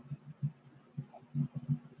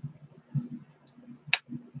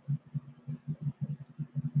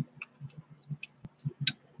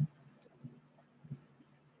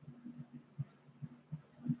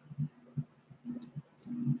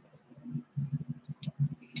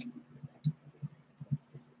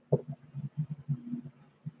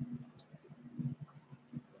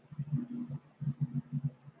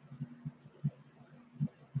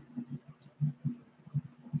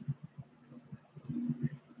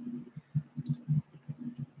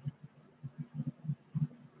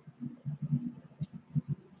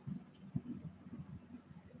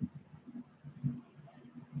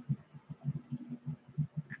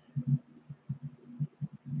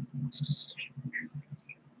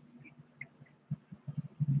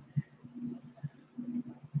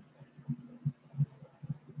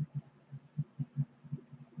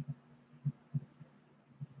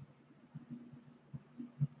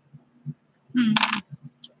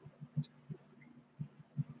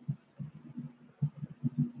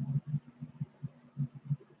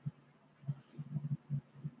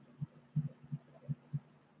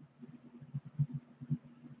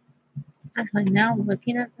 Actually, now I'm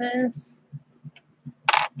looking at this.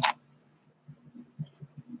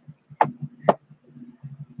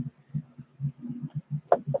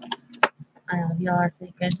 I know y'all are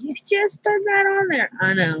thinking, you just put that on there.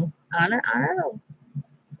 I know.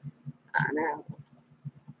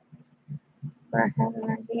 But I have an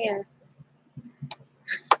idea.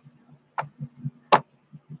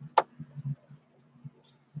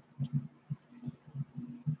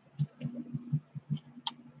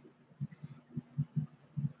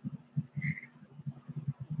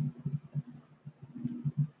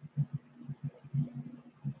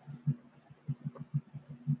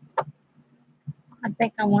 I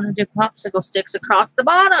think I want to do popsicle sticks across the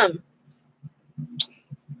bottom.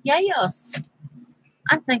 Yes.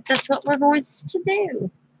 I think that's what we're going to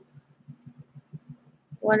do.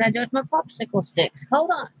 What did I do with my popsicle sticks?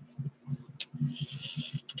 Hold on.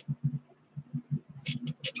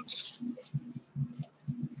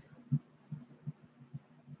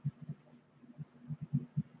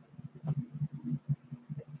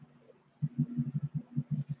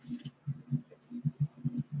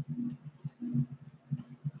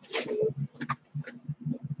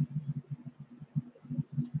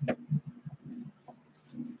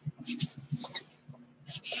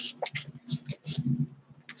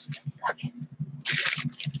 Okay.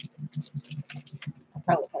 I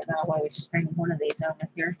probably could have got away with just bringing one of these over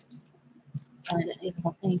here. I didn't need the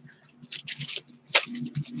whole thing.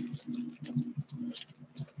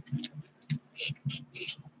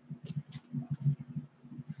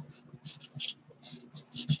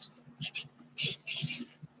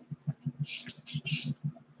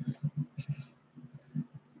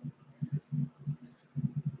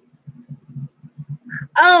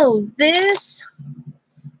 Oh, this.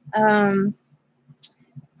 Oh.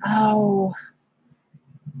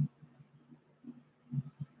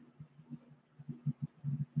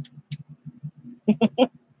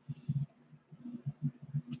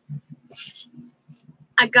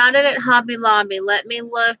 I got it at Hobby Lobby. Let me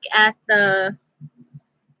look at their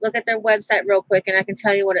website real quick, and I can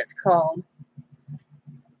tell you what it's called.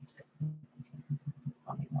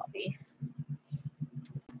 Hobby Lobby.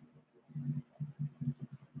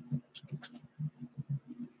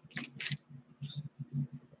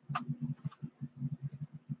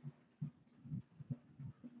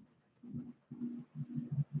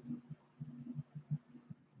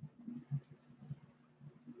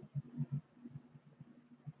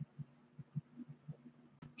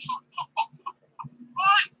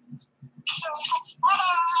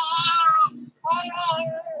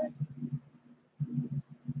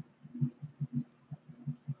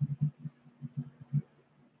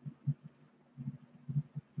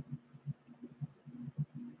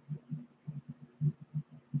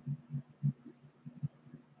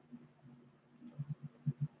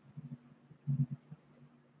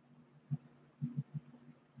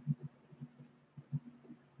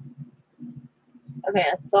 Okay,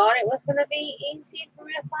 I thought it was going to be easy for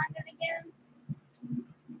me to find it again.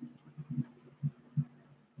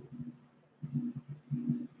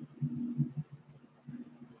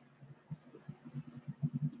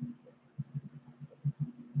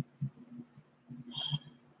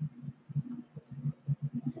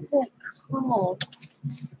 What is it called?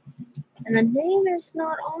 And the name is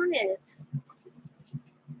not on it.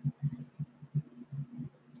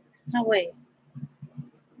 No, wait.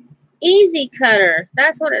 Easy Cutter.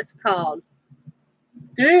 That's what it's called.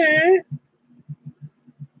 Let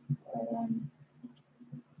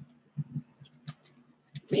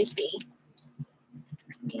me see.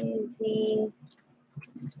 Easy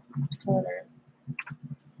Cutter.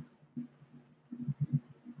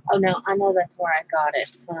 Oh, no. I know that's where I got it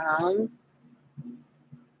from.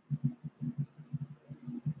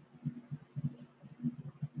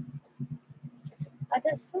 I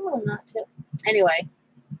just saw them not too. Anyway,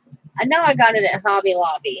 I know I got it at Hobby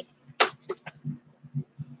Lobby.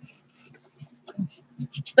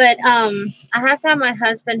 But I have to have my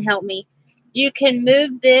husband help me. You can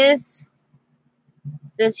move this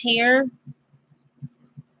here,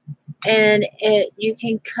 and you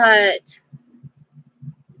can cut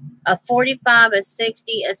a 45, a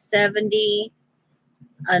 60, a 70,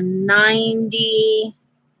 a 90,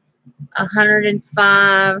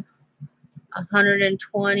 105,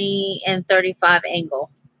 120, and 35 angle.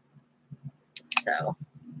 So,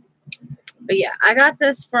 but yeah, I got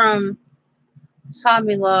this from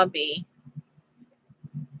Hobby Lobby.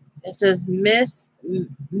 It says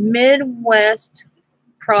Midwest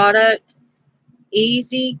product,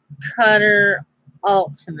 Easy Cutter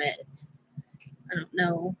Ultimate. I don't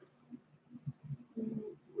know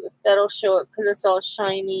if that'll show it because it's all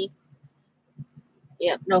shiny.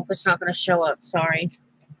 Yep, nope, it's not going to show up. Sorry.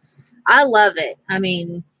 I love it. I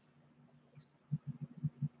mean,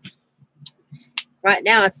 right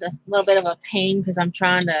now it's a little bit of a pain because I'm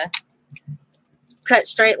trying to cut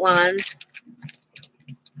straight lines.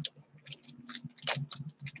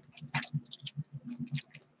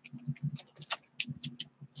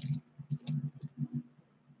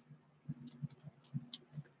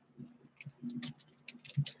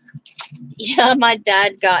 Yeah, my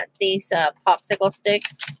dad got these popsicle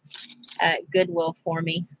sticks at Goodwill for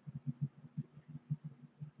me.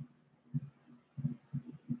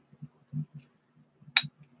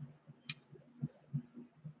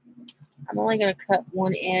 I'm only going to cut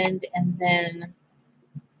one end and then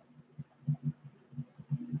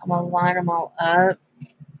I'm going to line them all up.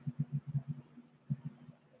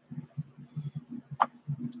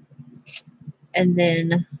 And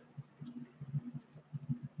then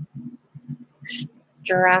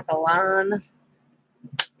strike a line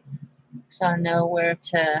so I know where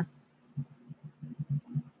to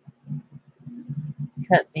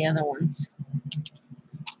cut the other ones.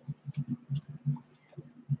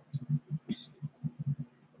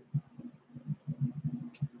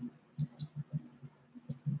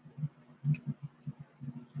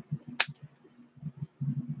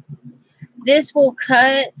 This will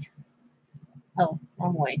cut, oh,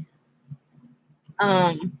 wrong way.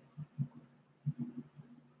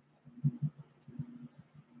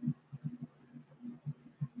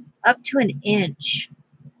 Up to an inch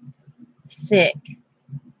thick.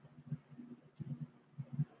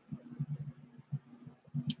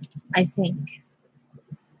 I think.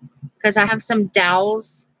 Because I have some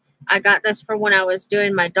dowels. I got this for when I was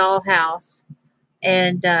doing my dollhouse.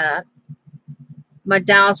 And my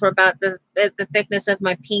dowels were about the thickness of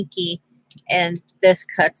my pinky. And this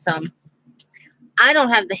cuts them. I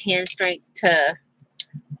don't have the hand strength to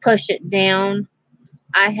push it down.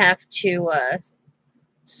 I have to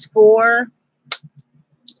score.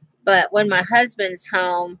 But when my husband's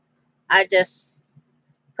home, I just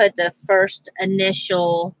put the first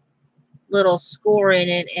initial little score in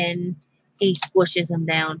it and he squishes them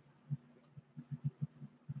down.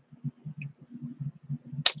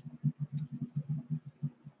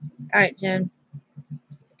 All right, Jen.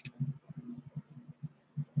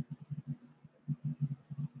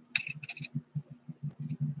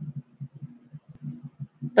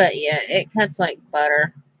 But yeah, it cuts like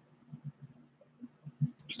butter.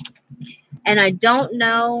 And I don't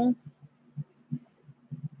know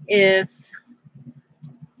if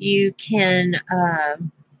you can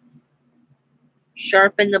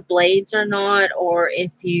sharpen the blades or not, or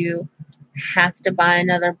if you have to buy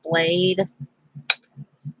another blade.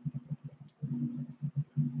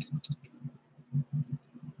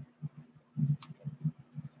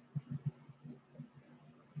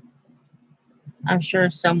 I'm sure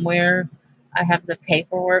somewhere I have the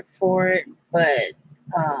paperwork for it, but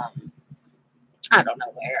I don't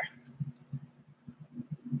know where.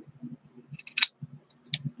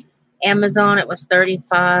 Amazon, it was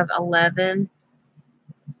 $35.11.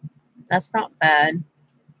 That's not bad.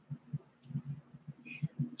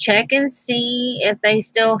 Check and see if they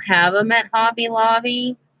still have them at Hobby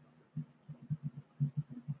Lobby.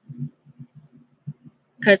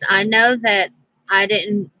 Because I know that I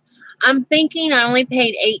didn't. I'm thinking I only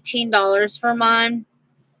paid $18 for mine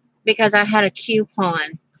because I had a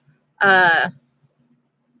coupon. I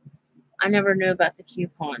never knew about the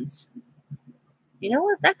coupons. You know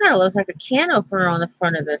what? That kind of looks like a can opener on the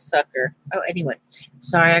front of this sucker. Oh, anyway.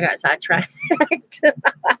 Sorry, I got sidetracked.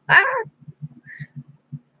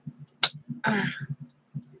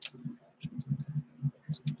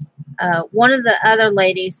 One of the other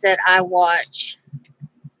ladies that I watch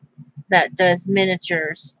that does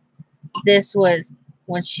miniatures, this was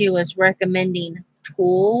when she was recommending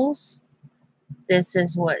tools. This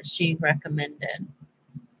is what she recommended.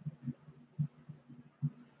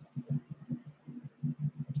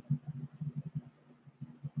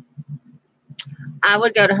 I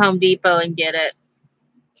would go to Home Depot and get it.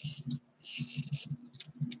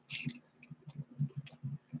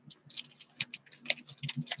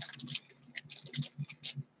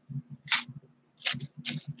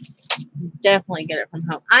 Definitely get it from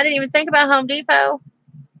home. I didn't even think about Home Depot.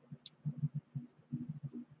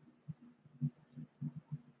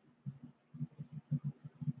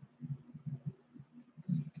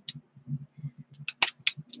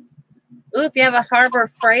 Ooh, if you have a Harbor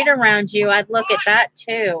Freight around you, I'd look at that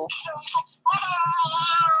too.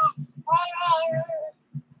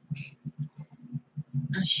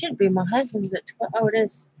 It should be my husband's at 12. Oh, it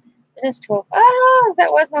is. It is 12. Oh, that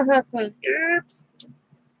was my husband. Oops.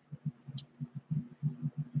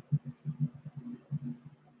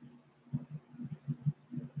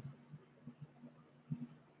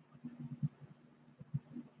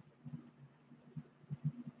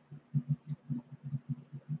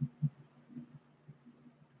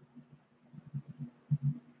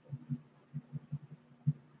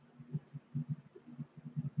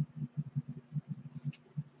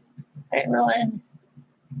 I didn't really.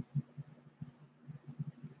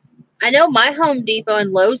 I know my Home Depot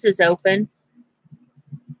and Lowe's is open,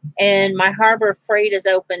 and my Harbor Freight is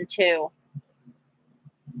open too.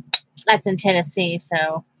 That's in Tennessee,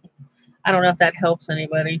 so I don't know if that helps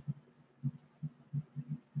anybody.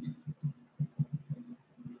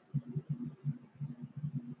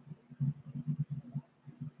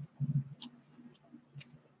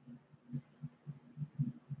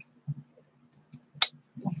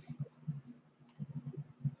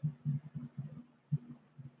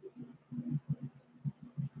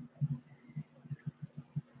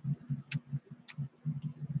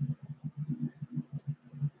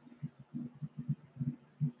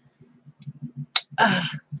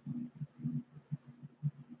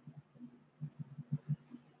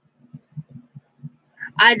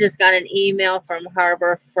 I just got an email from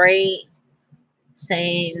Harbor Freight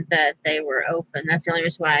saying that they were open. That's the only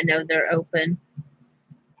reason why I know they're open.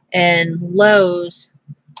 And Lowe's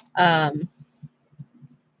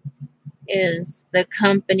is the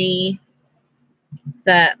company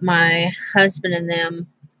that my husband and them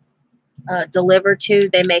deliver to.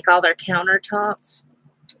 They make all their countertops.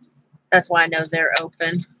 That's why I know they're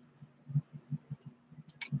open.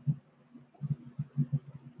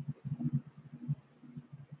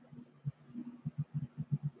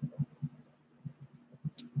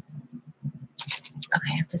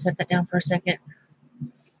 Okay, I have to set that down for a second.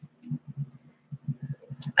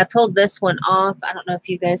 I pulled this one off. I don't know if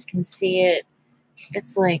you guys can see it.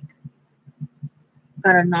 It's like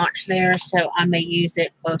got a notch there, so I may use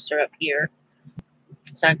it closer up here.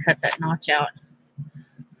 So I cut that notch out.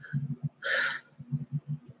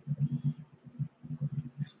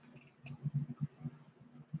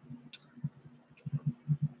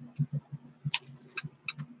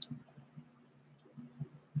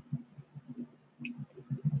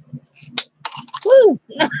 Woo!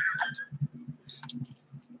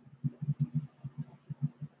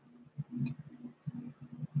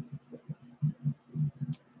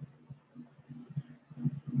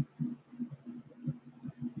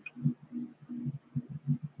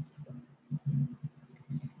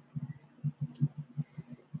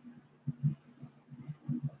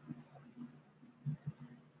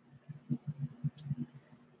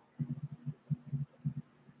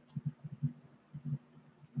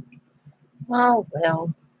 Oh,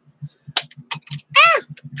 well. Ah!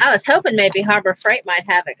 I was hoping maybe Harbor Freight might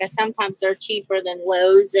have it because sometimes they're cheaper than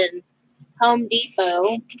Lowe's and Home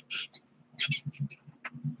Depot.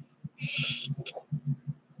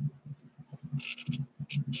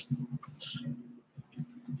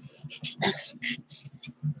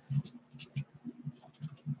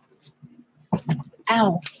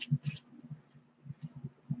 Ow.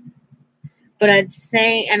 But I'd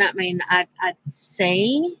say, and I mean, I'd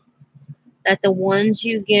say that the ones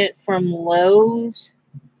you get from Lowe's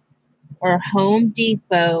or Home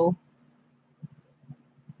Depot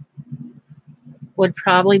would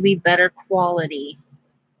probably be better quality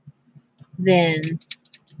than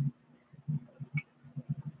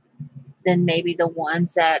maybe the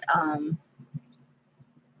ones at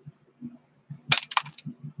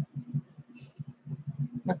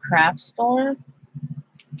the craft store.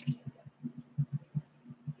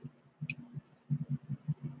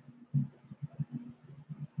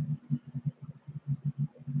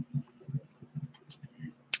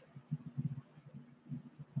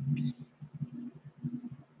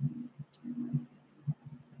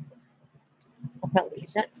 I'll probably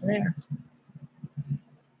use that for there.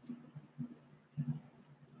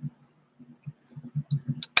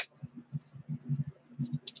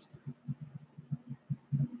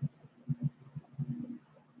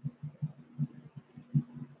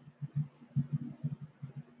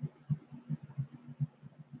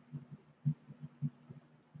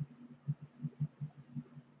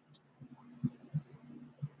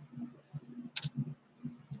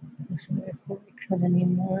 Before we cut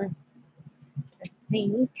anymore, I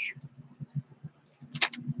think.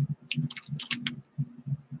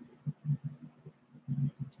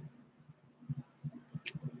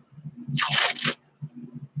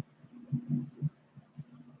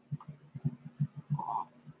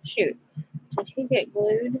 Shoot, did he get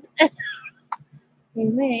glued? He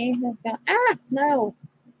may have got. Ah, no!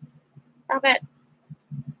 Stop it!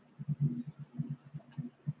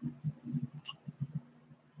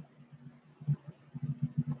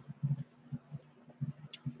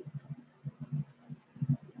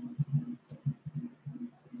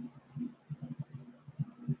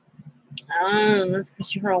 That's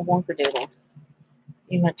because you're a wonkadoodle.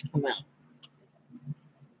 You have to come out.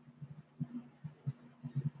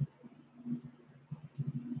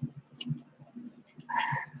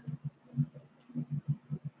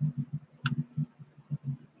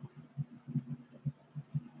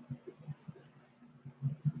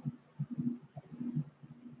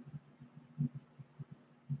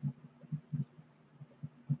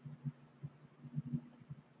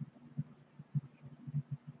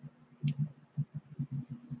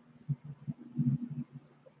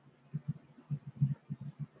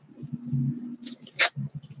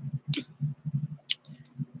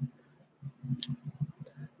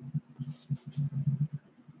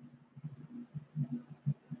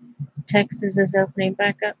 Texas is opening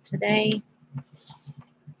back up today.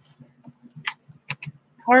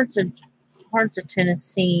 Parts of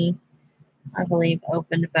Tennessee, I believe,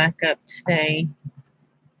 opened back up today.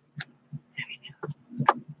 There we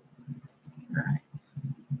go. All right.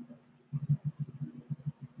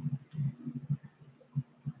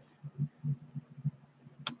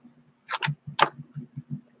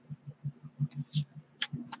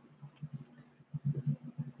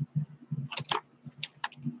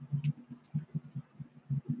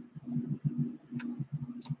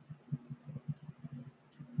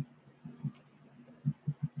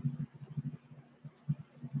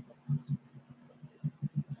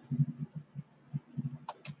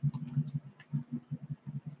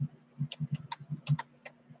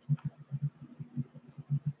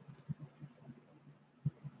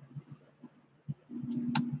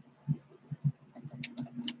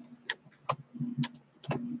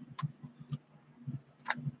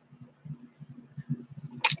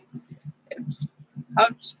 Oops.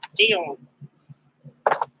 Hold still.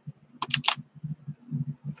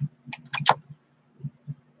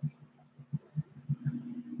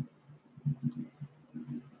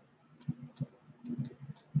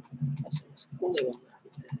 There's glue on that.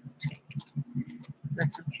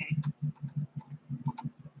 That's okay.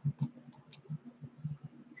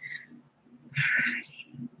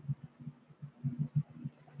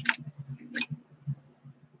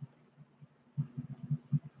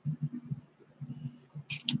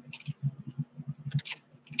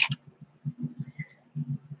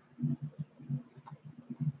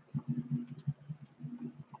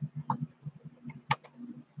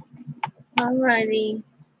 Alrighty.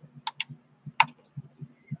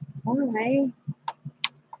 Alright.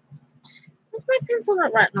 What's my pencil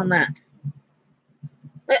not writing on that?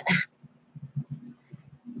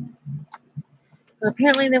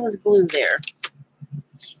 Apparently there was glue there.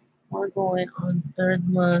 We're going on 3rd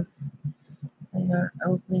month. They are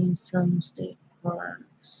opening some state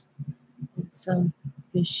parks and some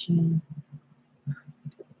fishing.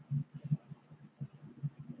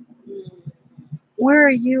 Where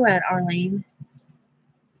are you at, Arlene?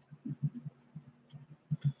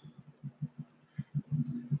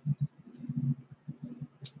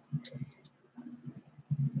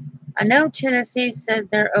 I know Tennessee said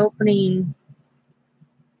they're opening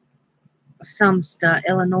some stuff.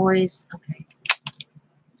 Illinois. Okay.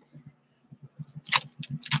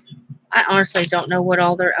 I honestly don't know what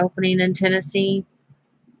all they're opening in Tennessee.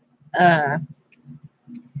 Because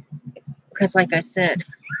like I said,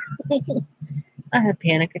 I had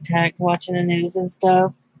panic attacks watching the news and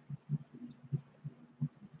stuff.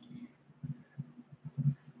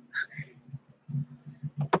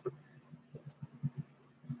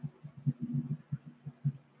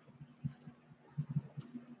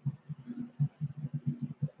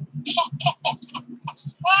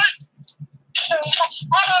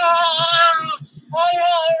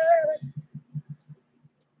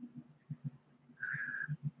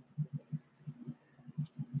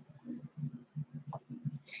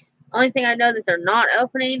 Only thing I know that they're not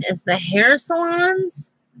opening is the hair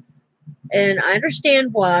salons. And I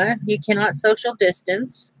understand why. You cannot social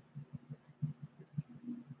distance.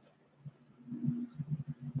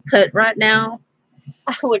 But right now,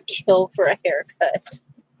 I would kill for a haircut.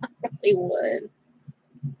 I really would.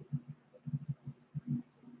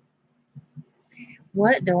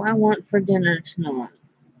 What do I want for dinner tonight?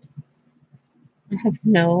 I have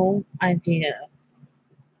no idea.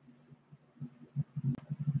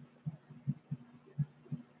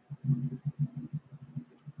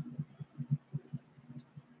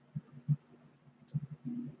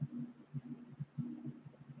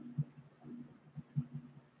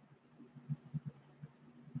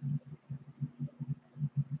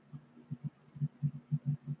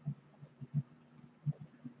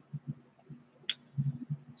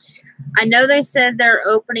 I know they said they're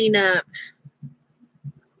opening up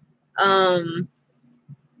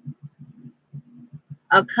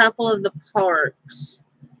a couple of the parks.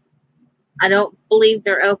 I don't believe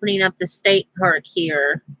they're opening up the state park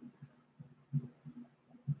here.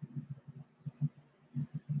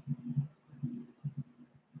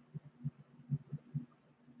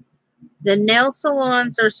 The nail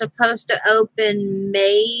salons are supposed to open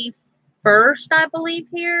May 1st, I believe,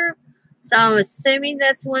 here. So I'm assuming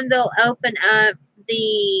that's when they'll open up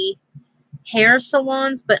the hair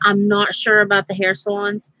salons, but I'm not sure about the hair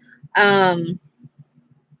salons. And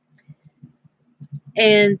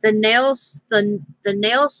the nails, the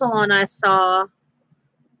nail salon I saw.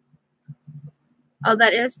 Oh,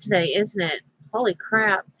 that is today, isn't it? Holy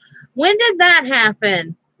crap. When did that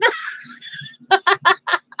happen?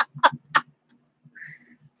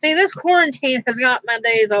 See, this quarantine has got my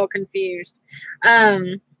days all confused.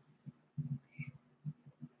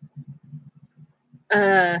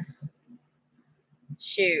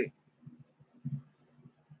 Shoot.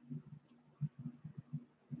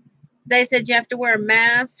 They said you have to wear a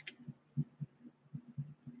mask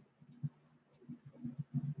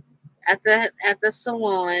at the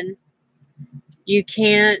salon. You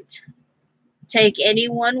can't take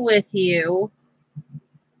anyone with you.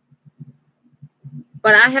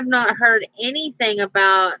 But I have not heard anything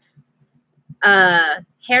about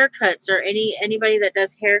haircuts or anybody that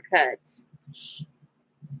does haircuts.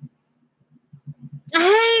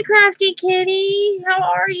 Hey, Crafty Kitty, how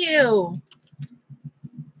are you?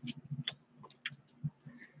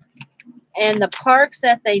 And the parks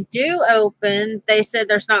that they do open, they said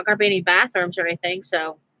there's not going to be any bathrooms or anything,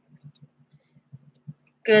 so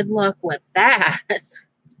good luck with that.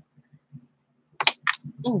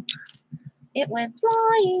 Ooh, it went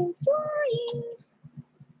flying, flying.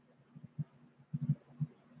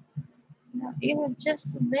 Now, you were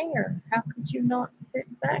just there. How could you not fit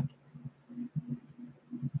back?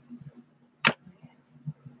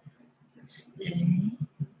 Stay.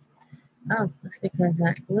 Oh, that's because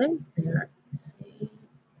that glue's there. Let's see.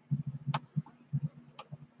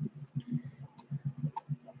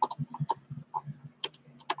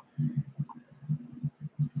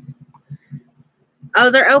 Oh,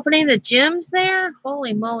 they're opening the gyms there?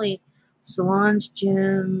 Holy moly. Salon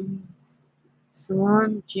gyms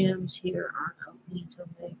here aren't opening until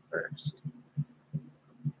May 1st.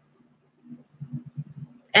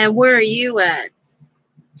 And where are you at,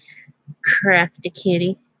 Crafty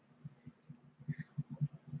Kitty?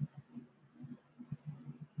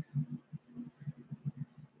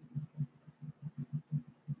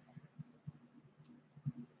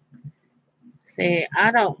 See,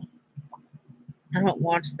 I don't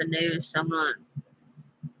watch the news, so I'm not.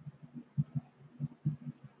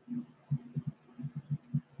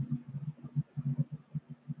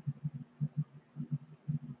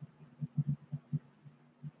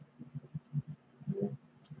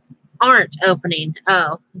 Aren't opening.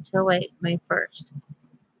 Oh, until wait, May 1st.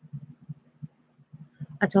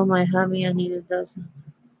 I told my hubby I needed those.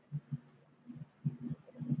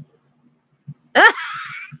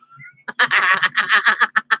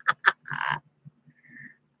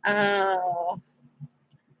 Oh.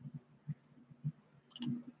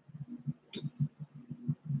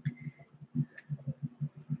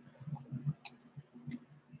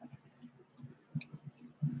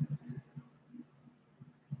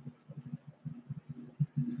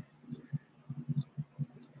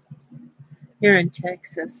 You're in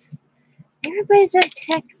Texas. Everybody's in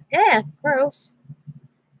Texas. Gross.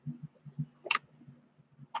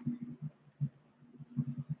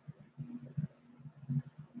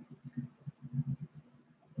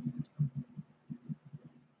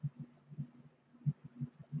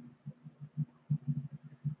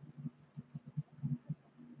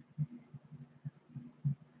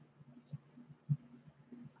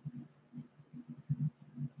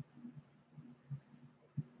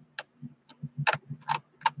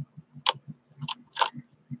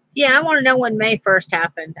 Yeah, I want to know when May 1st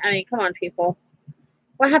happened. I mean, come on, people.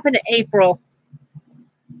 What happened to April?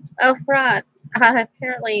 Oh, right. I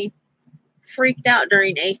apparently freaked out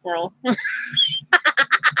during April.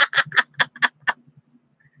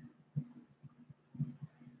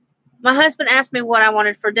 My husband asked me what I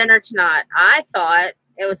wanted for dinner tonight. I thought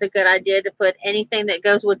it was a good idea to put anything that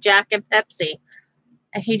goes with Jack and Pepsi.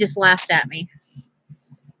 And he just laughed at me.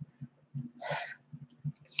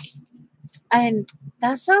 And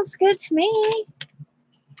that sounds good to me.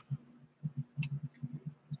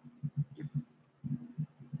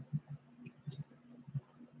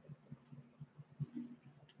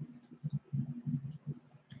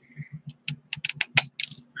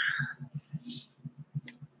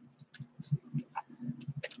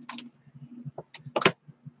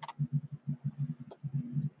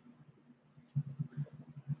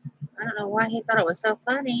 I don't know why he thought it was so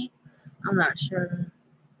funny. I'm not sure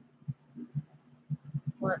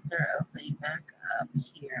what they're opening back up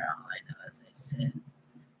here. All I know is they said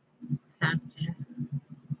have to.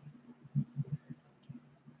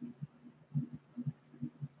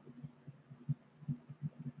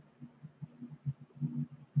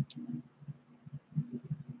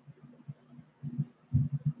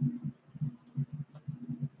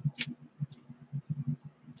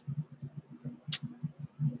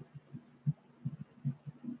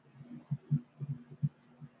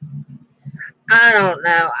 I don't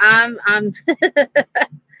know. I'm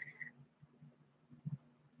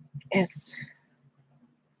it's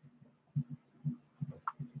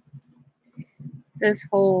This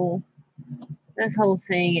whole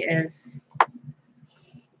thing is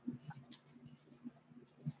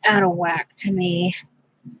out of whack to me.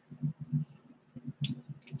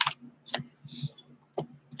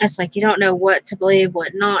 It's like you don't know what to believe,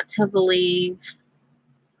 what not to believe.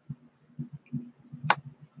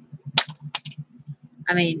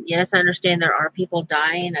 I mean, yes, I understand there are people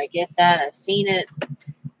dying. I get that. I've seen it.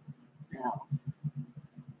 No.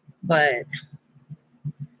 But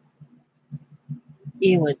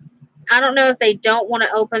you would, I don't know if they don't want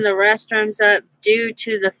to open the restrooms up due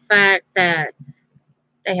to the fact that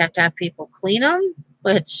they have to have people clean them,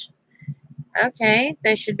 which, okay,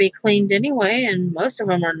 they should be cleaned anyway, and most of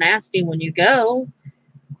them are nasty when you go.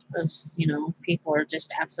 Because, you know, people are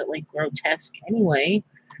just absolutely grotesque anyway.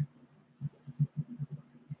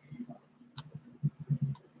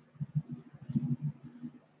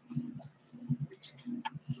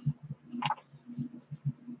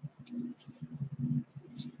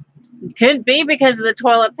 Could be because of the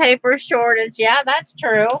toilet paper shortage. Yeah, that's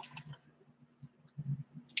true.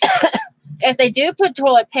 If they do put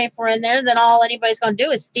toilet paper in there, then all anybody's going to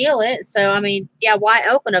do is steal it. So, I mean, yeah, why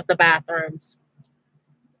open up the bathrooms?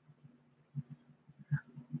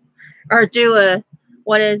 Or do a,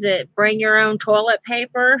 what is it, bring your own toilet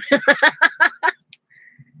paper?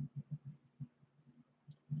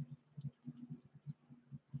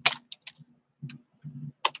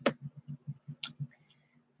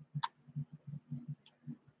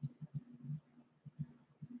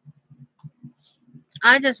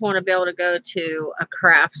 I just want to be able to go to a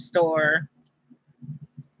craft store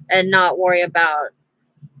and not worry about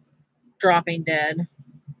dropping dead.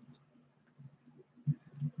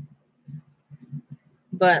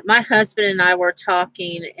 But my husband and I were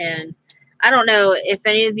talking, and I don't know if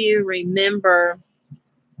any of you remember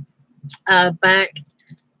back,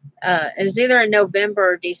 it was either in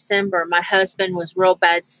November or December, my husband was real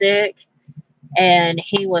bad sick, and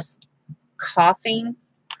he was coughing.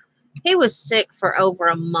 He was sick for over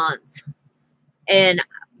a month, and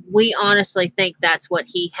we honestly think that's what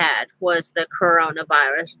he had, was the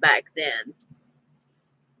coronavirus back then.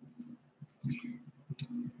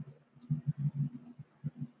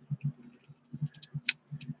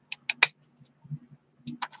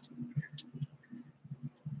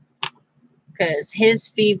 Because his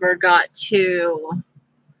fever got to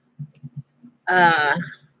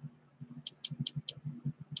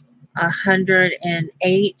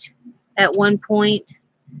 108 at one point,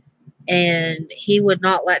 and he would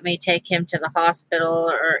not let me take him to the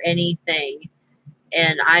hospital or anything,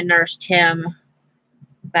 and I nursed him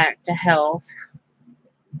back to health.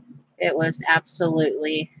 It was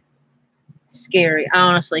absolutely scary. I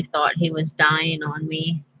honestly thought he was dying on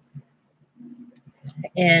me,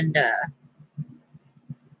 and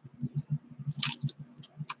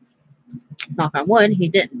knock on wood, he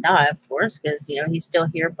didn't die, of course, because, you know, he's still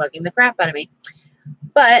here bugging the crap out of me.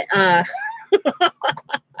 But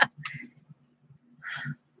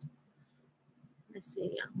let's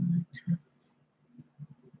see.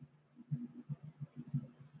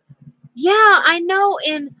 Yeah, I know.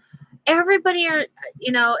 In everybody are,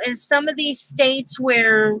 you know, in some of these states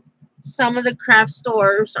where some of the craft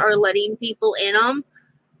stores are letting people in them,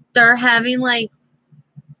 they're having like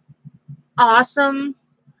awesome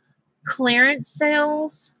clearance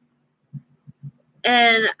sales,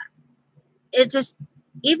 and it just,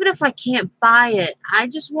 even if I can't buy it, I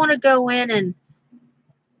just want to go in and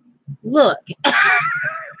look.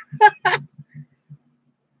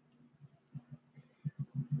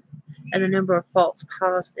 And the number of false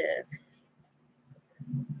positive.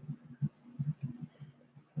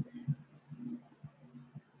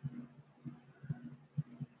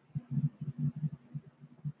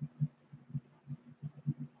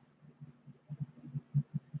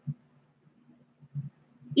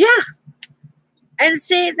 Yeah. And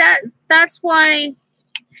see, that's why,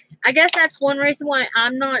 I guess that's one reason why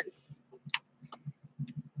I'm not,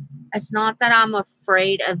 it's not that I'm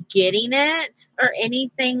afraid of getting it or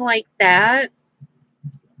anything like that.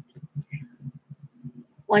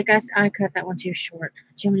 Like I cut that one too short.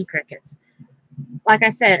 Jiminy Crickets. Like I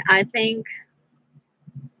said, I think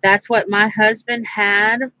that's what my husband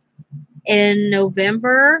had in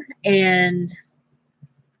November, and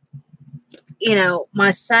you know,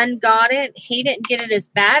 my son got it. He didn't get it as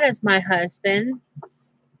bad as my husband,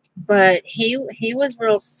 but he was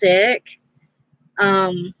real sick.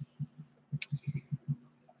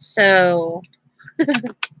 So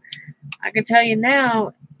I can tell you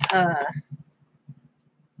now,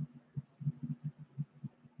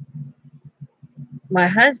 my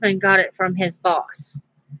husband got it from his boss,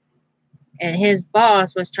 and his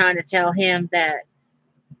boss was trying to tell him that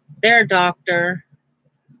their doctor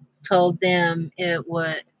told them it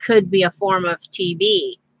could be a form of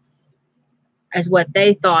TB, as what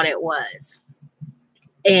they thought it was.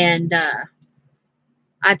 And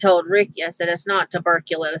I told Ricky, I said, it's not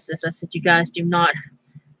tuberculosis. I said, you guys do not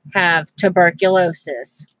have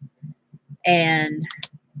tuberculosis. And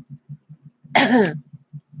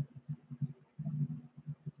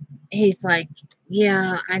he's like,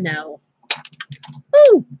 yeah, I know.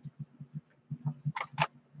 Woo!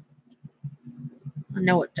 I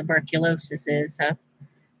know what tuberculosis is. I've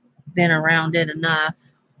been around it enough.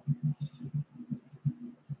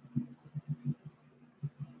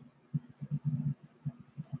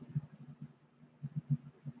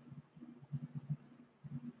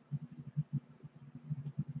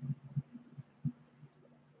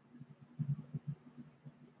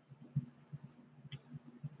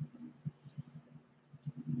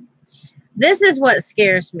 This is what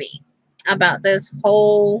scares me about this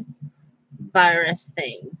whole virus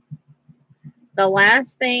thing. The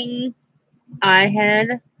last thing I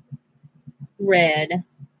had read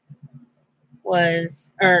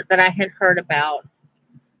was, or that I had heard about,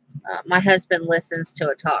 my husband listens to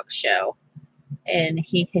a talk show, and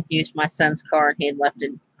he had used my son's car and he had left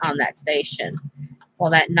it on that station. Well,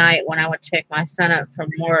 that night when I went to pick my son up from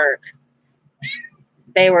work,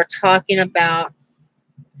 they were talking about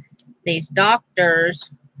these doctors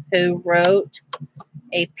who wrote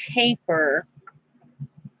a paper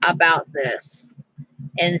about this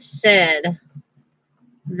and said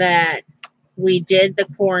that we did the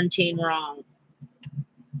quarantine wrong.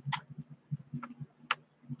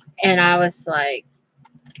 And I was like,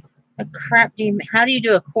 crap, how do you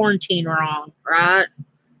do a quarantine wrong, right?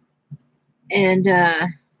 And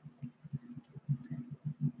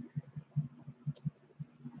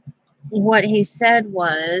what he said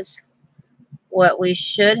was, what we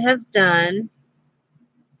should have done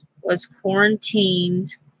was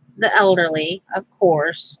quarantined the elderly, of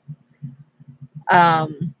course.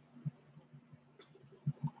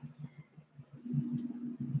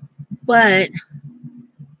 But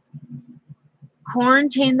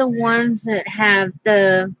quarantine the ones that have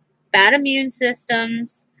the bad immune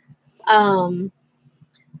systems, the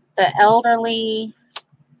elderly.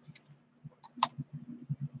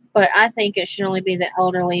 But I think it should only be the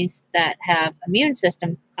elderly that have immune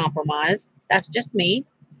system compromised. That's just me.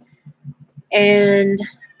 And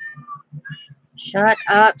shut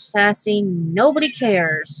up, sassy. Nobody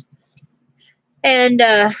cares. And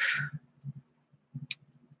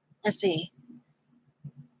let's see.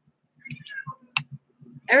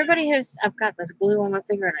 Everybody has, I've got this glue on my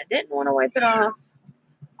finger and I didn't want to wipe it off.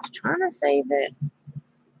 I was trying to save it.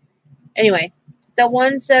 Anyway, the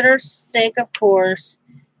ones that are sick, of course.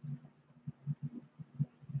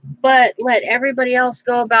 But let everybody else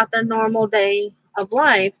go about their normal day of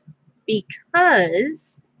life,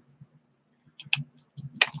 because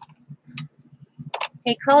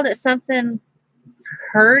he called it something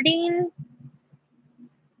herding.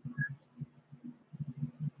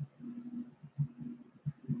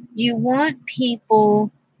 You want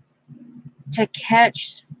people to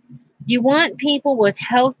catch, you want people with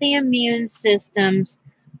healthy immune systems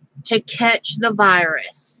to catch the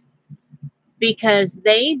virus, because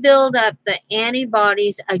they build up the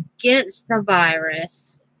antibodies against the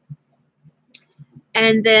virus.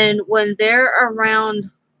 And then when they're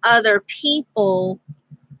around other people,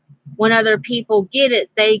 when other people get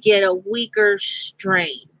it, they get a weaker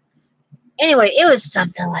strain. Anyway, it was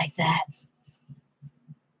something like that.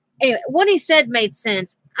 Anyway, what he said made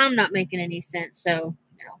sense. I'm not making any sense, so,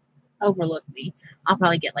 overlook me. I'll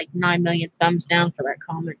probably get like 9 million thumbs down for that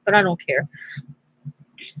comment, but I don't care.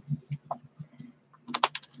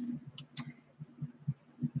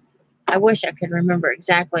 I wish I could remember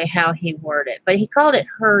exactly how he worded it, but he called it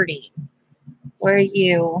herding, where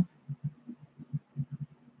you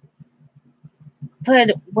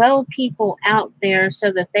put well people out there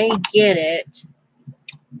so that they get it.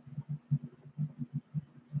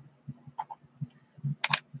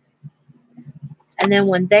 And then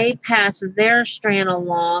when they pass their strand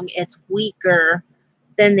along, it's weaker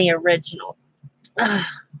than the original. Ugh.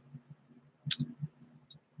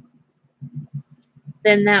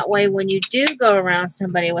 Then that way, when you do go around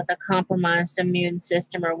somebody with a compromised immune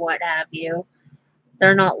system or what have you,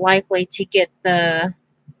 they're not likely to get the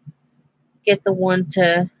one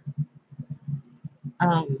to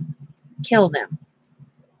kill them.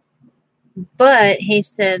 But he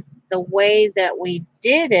said the way that we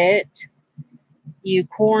did it, you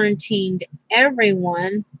quarantined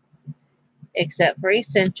everyone except for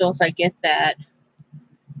essentials. I get that.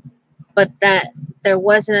 But that there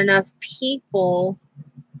wasn't enough people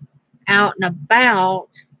out and about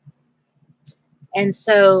And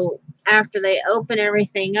so after they open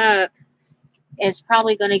everything up, it's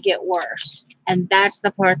probably going to get worse. And that's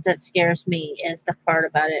the part that scares me, is the part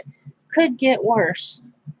about it could get worse.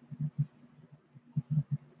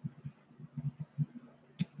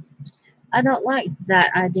 I don't like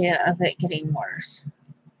that idea of it getting worse.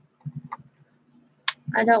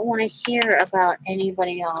 I don't want to hear about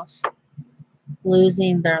anybody else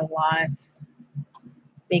losing their life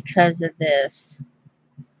because of this.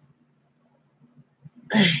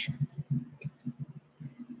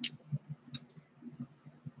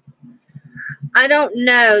 I don't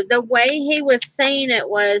know. The way he was saying it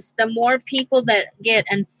was the more people that get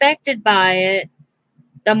infected by it,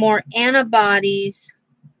 the more antibodies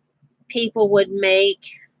people would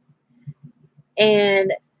make.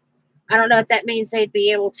 And I don't know if that means they'd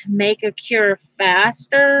be able to make a cure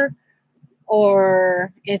faster,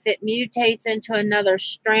 or if it mutates into another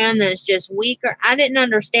strand that's just weaker. I didn't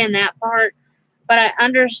understand that part, but I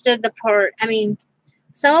understood the part. I mean,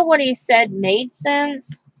 some of what he said made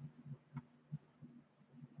sense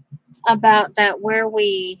about that, where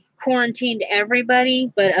we quarantined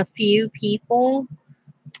everybody but a few people,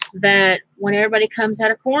 that when everybody comes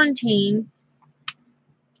out of quarantine,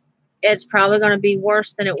 it's probably going to be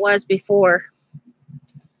worse than it was before.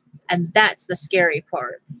 And that's the scary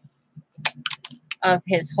part of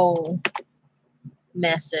his whole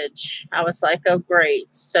message. I was like, oh, great.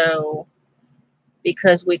 So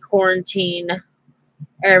because we quarantine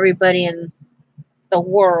everybody in the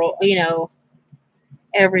world,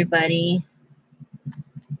 everybody,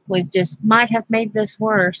 we just might have made this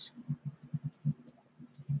worse.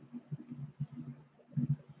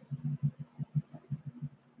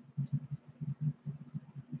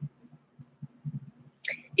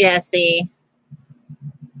 Yeah, see,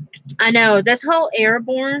 I know this whole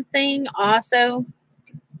airborne thing also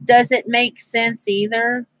doesn't make sense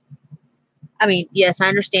either. I mean, yes, I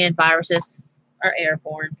understand viruses are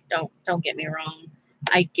airborne. Don't get me wrong.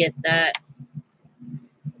 I get that.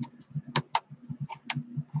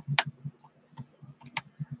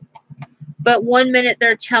 But one minute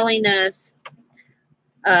they're telling us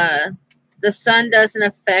the sun doesn't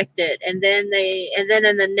affect it, and then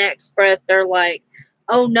in the next breath they're like,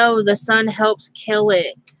 oh no, the sun helps kill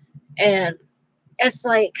it. And it's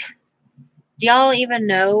like, do y'all even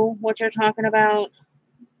know what you're talking about?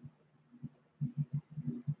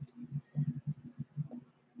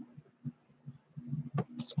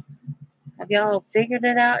 Have y'all figured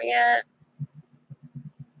it out yet?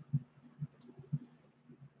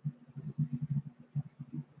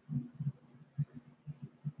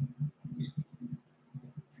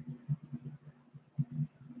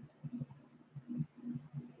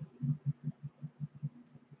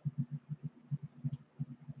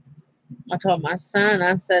 I told my son,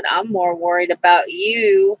 I said, I'm more worried about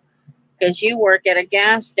you because you work at a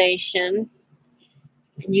gas station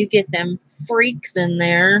and you get them freaks in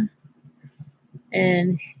there.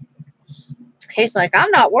 And he's like, I'm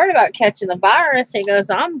not worried about catching the virus. He goes,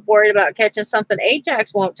 I'm worried about catching something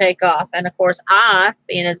Ajax won't take off. And of course,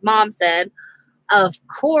 being his mom, said, of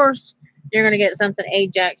course you're going to get something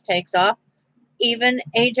Ajax takes off. Even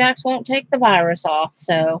Ajax won't take the virus off.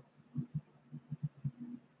 So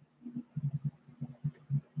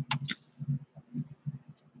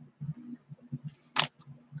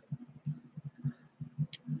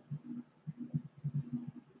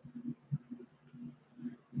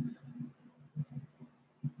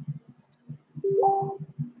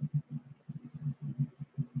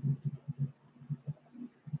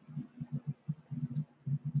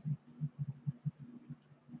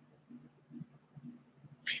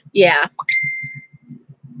yeah.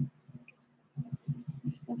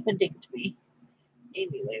 What dinged me?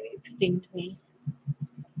 Amy, wait, dinged me.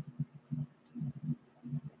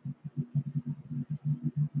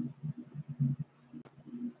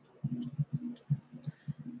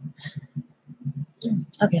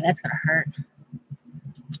 Okay, that's gonna hurt.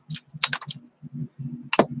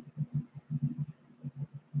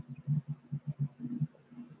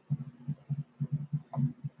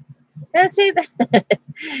 Yeah, see,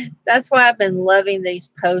 that's why I've been loving these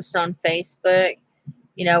posts on Facebook,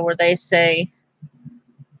 where they say,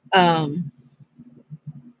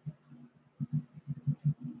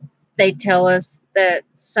 they tell us that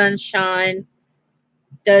sunshine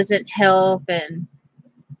doesn't help,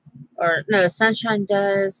 or no, sunshine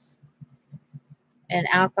does, and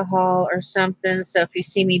alcohol or something. So if you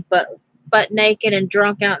see me butt naked and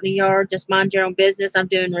drunk out in the yard, just mind your own business. I'm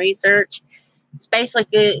doing research. It's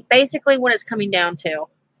basically what it's coming down to.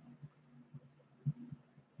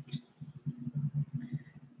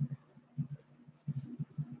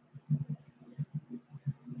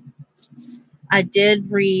 I did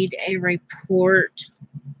read a report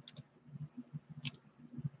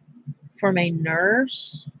from a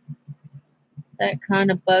nurse that kind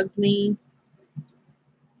of bugged me.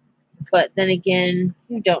 But then again,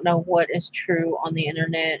 you don't know what is true on the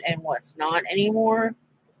internet and what's not anymore.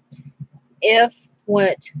 If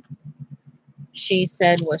what she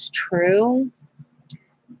said was true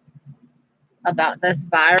about this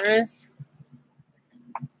virus,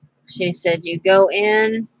 she said you go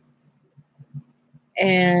in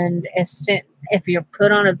and if you're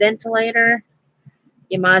put on a ventilator,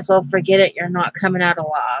 you might as well forget it. You're not coming out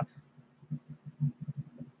alive.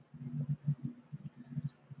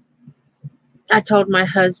 I told my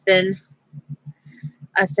husband,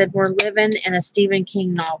 I said, we're living in a Stephen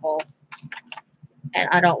King novel, and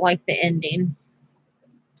I don't like the ending.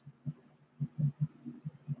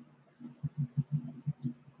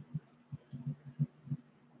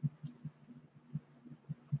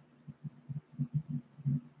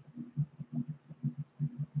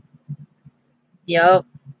 Yup.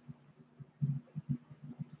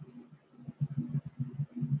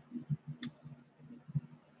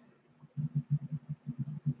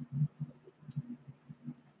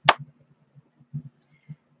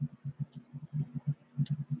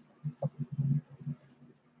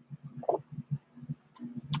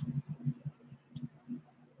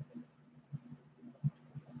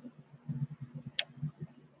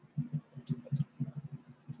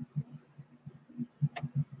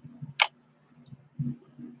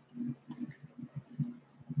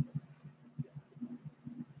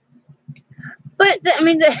 But,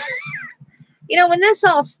 you know, when this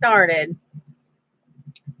all started,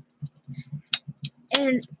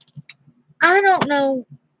 and I don't know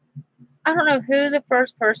who the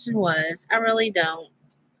first person was, I really don't,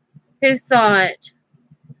 who thought,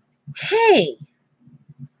 hey,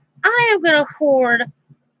 I am going to hoard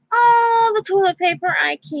all the toilet paper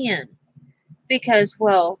I can. Because,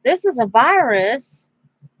 well, this is a virus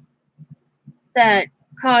that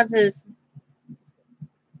causes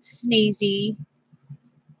sneezy,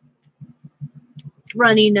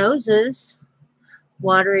 runny noses,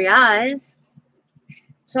 watery eyes.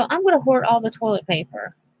 So I'm going to hoard all the toilet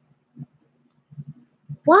paper.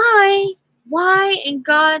 Why? Why in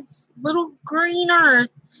God's little green earth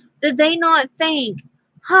did they not think,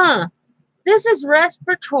 this is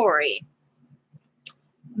respiratory.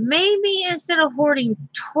 Maybe instead of hoarding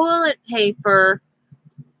toilet paper,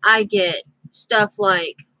 I get stuff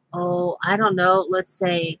like, I don't know, let's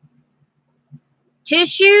say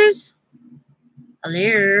tissues.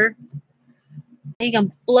 Hello. You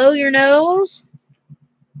can blow your nose.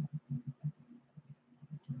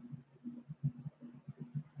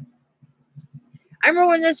 I remember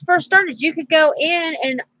when this first started, you could go in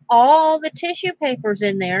and all the tissue paper's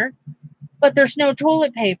in there, but there's no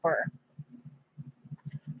toilet paper.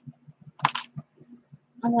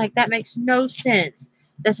 I'm like, that makes no sense.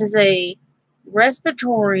 This is a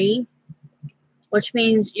respiratory, which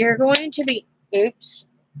means you're going to be,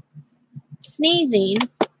 sneezing,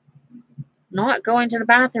 not going to the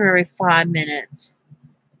bathroom every 5 minutes.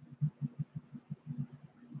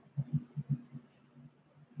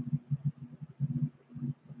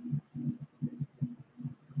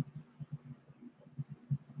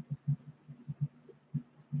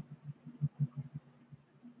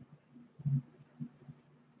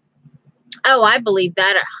 Oh, I believe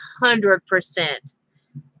that 100%.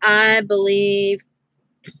 I believe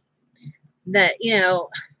that,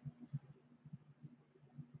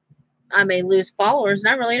 I may lose followers,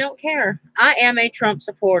 and I really don't care. I am a Trump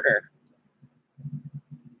supporter.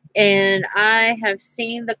 And I have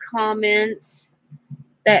seen the comments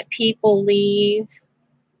that people leave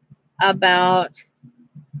about,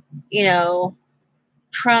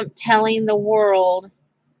 Trump telling the world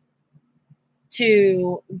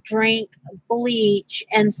to drink bleach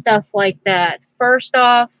and stuff like that. First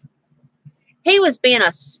off, he was being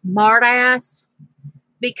a smartass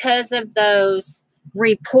because of those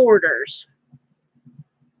reporters.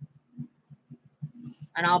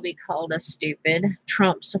 And I'll be called a stupid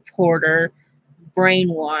Trump supporter,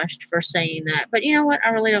 brainwashed for saying that. But you know what?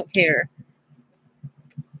 I really don't care.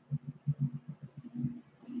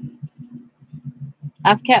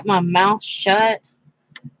 I've kept my mouth shut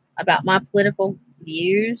about my political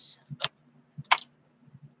views.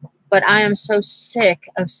 But I am so sick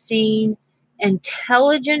of seeing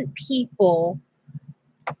intelligent people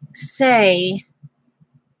say.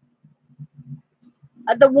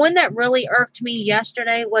 The one that really irked me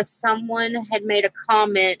yesterday was someone had made a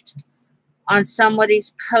comment on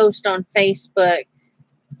somebody's post on Facebook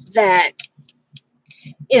that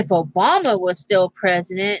if Obama was still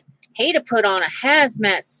president, he'd have put on a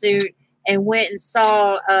hazmat suit and went and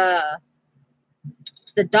saw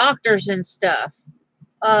the doctors and stuff.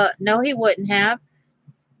 No, he wouldn't have,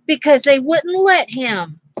 because they wouldn't let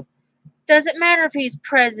him. Doesn't matter if he's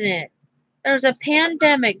president. There's a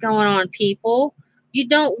pandemic going on, people. You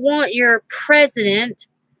don't want your president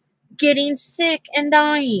getting sick and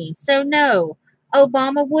dying. So no,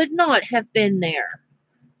 Obama would not have been there.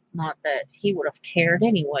 Not that he would have cared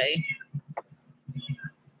anyway.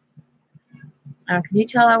 Can you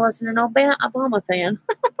tell I wasn't an Obama fan?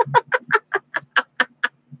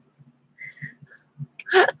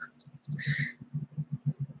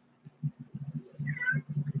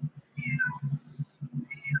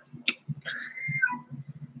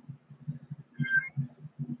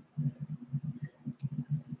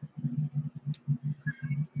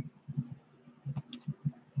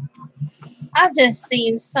 I've just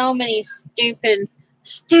seen so many stupid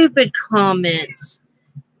comments.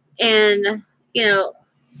 And, you know,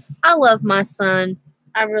 I love my son.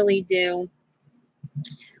 I really do.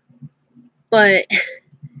 But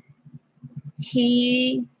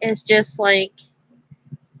he is just like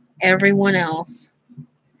everyone else.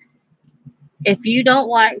 If you don't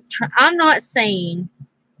like Trump, I'm not saying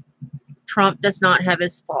Trump does not have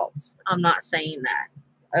his faults. I'm not saying that.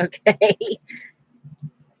 Okay?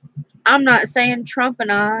 I'm not saying Trump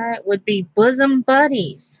and I would be bosom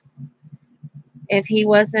buddies if he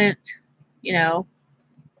wasn't, you know,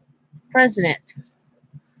 president.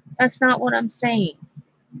 That's not what I'm saying.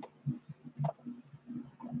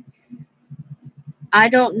 I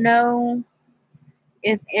don't know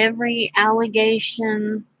if every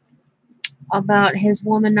allegation about his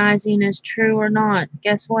womanizing is true or not.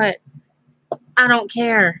 Guess what? I don't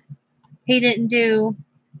care.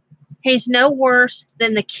 He's no worse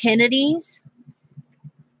than the Kennedys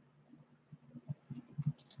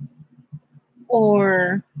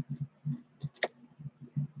or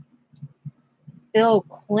Bill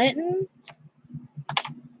Clinton.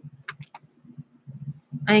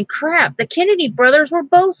 I mean, crap. The Kennedy brothers were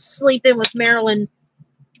both sleeping with Marilyn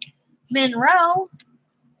Monroe.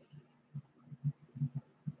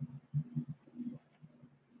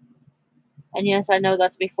 And yes, I know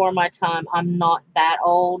that's before my time. I'm not that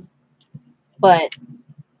old. But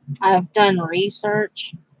I've done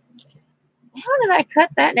research. How did I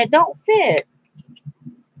cut that and it don't fit?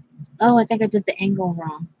 Oh, I think I did the angle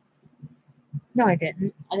wrong. No, I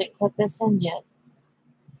didn't. I didn't cut this in yet.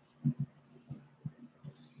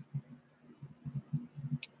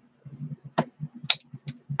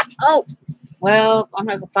 Oh, well, I'm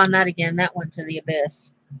not going to find that again. That went to the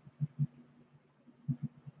abyss.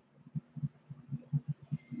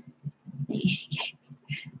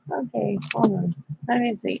 Okay, hold on. Let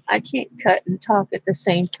me see. I can't cut and talk at the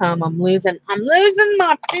same time. I'm losing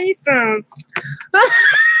my pieces.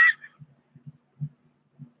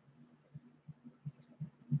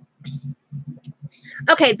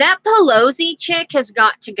 Okay, that Pelosi chick has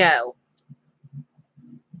got to go.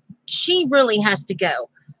 She really has to go.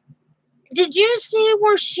 Did you see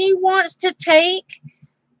where she wants to take?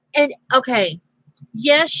 And okay,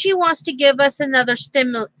 yes, she wants to give us another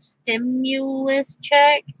stimulus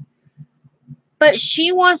check, but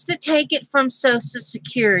she wants to take it from Social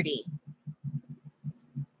Security.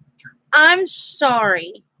 I'm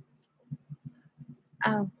sorry.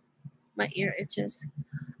 Oh, my ear itches.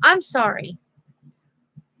 I'm sorry.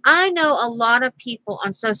 I know a lot of people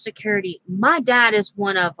on Social Security. My dad is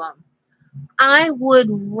one of them. I would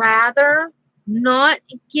rather not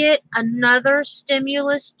get another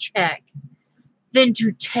stimulus check than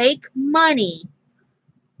to take money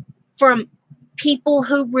from people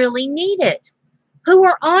who really need it, who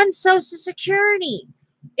are on Social Security.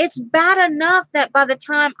 It's bad enough that by the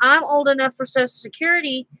time I'm old enough for Social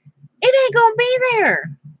Security, it ain't going to be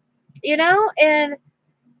there, you know? And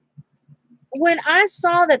when I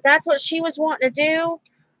saw that that's what she was wanting to do,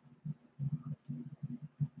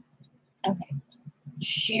 okay,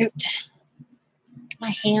 shoot.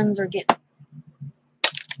 My hands are getting,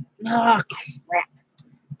 oh, crap.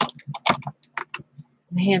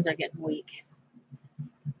 My hands are getting weak.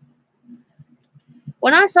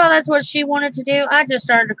 When I saw that's what she wanted to do, I just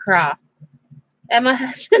started to cry. And my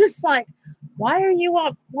husband's like, why are you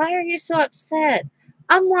so upset?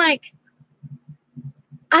 I'm like,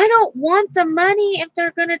 I don't want the money if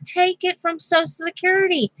they're going to take it from Social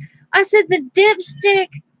Security. I said the dipstick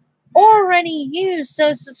already used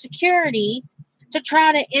Social Security to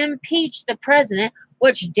try to impeach the president,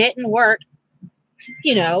 which didn't work,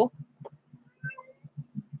 you know.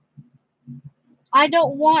 I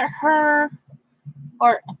don't want her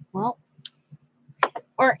or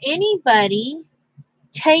anybody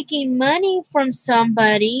taking money from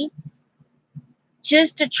somebody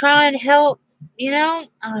just to try and help, you know.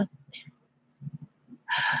 And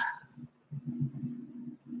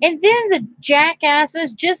then the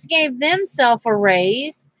jackasses just gave themselves a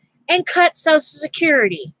raise and cut Social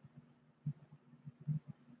Security.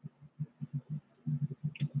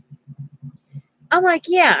 I'm like,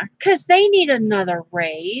 yeah, because they need another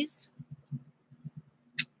raise.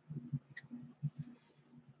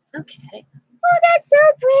 Okay. Oh, that's so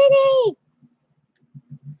pretty.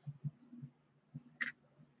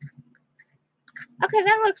 Okay,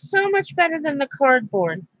 that looks so much better than the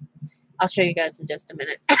cardboard. I'll show you guys in just a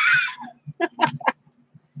minute.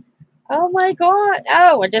 Oh my god.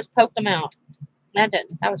 Oh, I just poked them out. That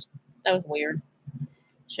didn't. That was weird.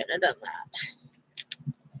 Shouldn't have done that.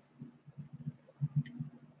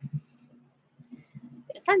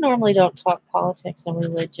 Yes, I normally don't talk politics and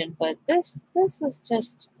religion, but this is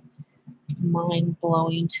just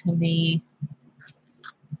mind-blowing to me.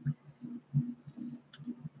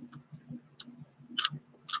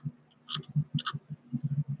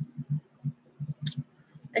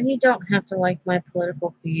 And you don't have to like my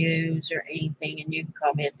political views or anything, and you can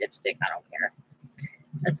call me a dipstick. I don't care.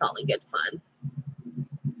 It's only good fun.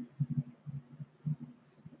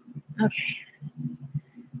 Okay.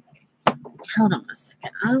 Hold on a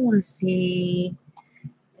second. I want to see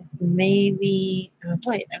if maybe... Oh,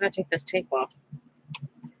 wait, I gotta take this tape off.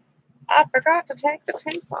 I forgot to take the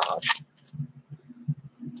tape off.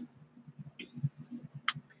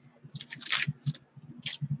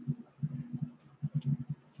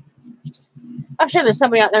 I'm sure there's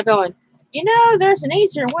somebody out there going, you know, there's an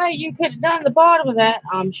easier way you could have done the bottom of that.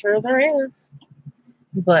 I'm sure there is.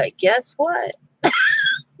 But guess what?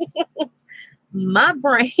 My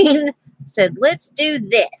brain said, let's do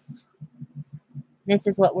this. This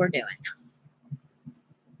is what we're doing.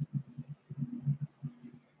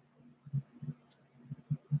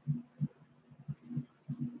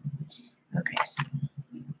 Okay, so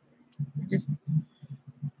just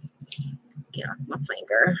get off my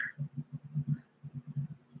finger.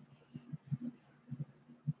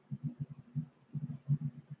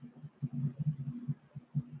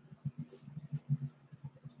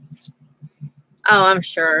 Oh, I'm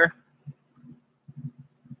sure.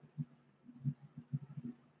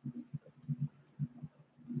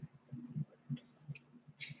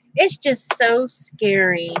 It's just so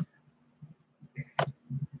scary.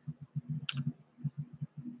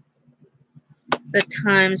 The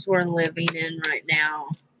times we're living in right now.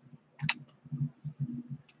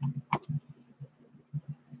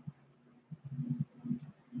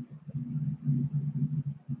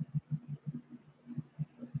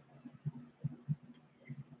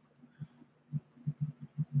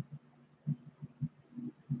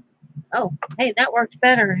 Oh, hey, that worked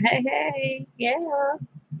better. Hey, yeah.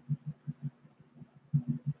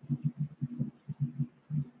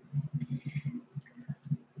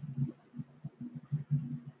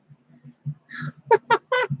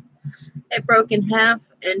 It broke in half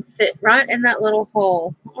and fit right in that little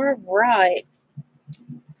hole. All right. All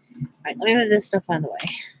right, let me move this stuff out of the way.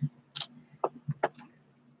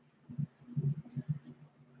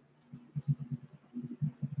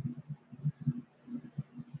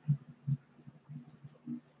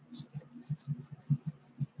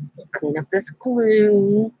 Clean up this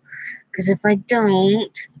glue, because if I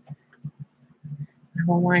don't, I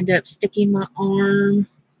will wind up sticking my arm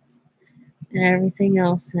and everything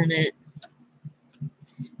else in it.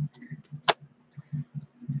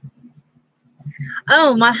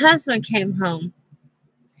 Oh, my husband came home.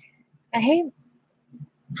 And he,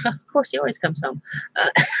 of course, he always comes home.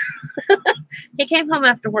 He came home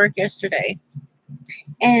after work yesterday,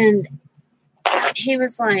 and he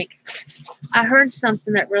was like, I heard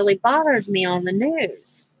something that really bothered me on the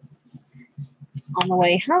news on the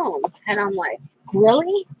way home. And I'm like,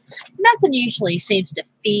 really? Nothing usually seems to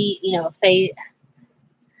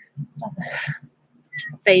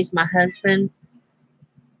phase my husband.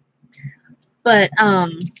 But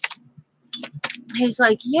he's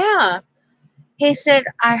like, yeah. He said,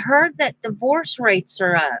 I heard that divorce rates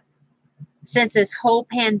are up since this whole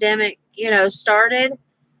pandemic, started.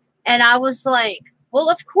 And I was like, well,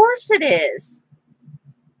 of course it is.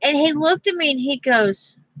 And he looked at me and he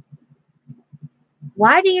goes,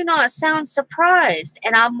 why do you not sound surprised?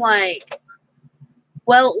 And I'm like,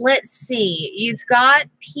 well, let's see. You've got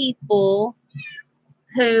people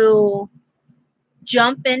who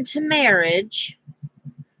jump into marriage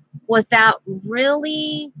without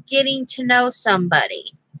really getting to know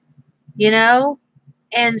somebody,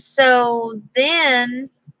 And so then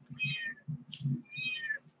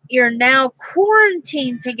you're now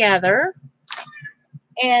quarantined together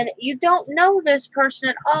and you don't know this person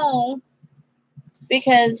at all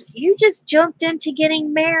because you just jumped into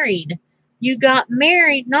getting married. You got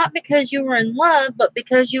married not because you were in love, but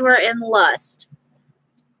because you were in lust.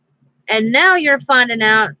 And now you're finding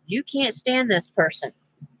out you can't stand this person.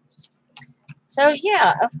 So,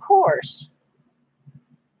 yeah, of course,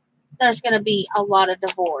 there's going to be a lot of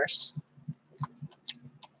divorce.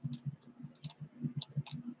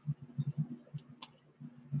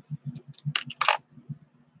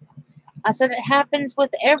 I said it happens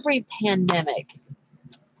with every pandemic.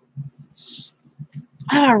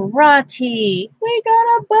 Alrighty, we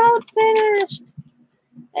got a boat finished.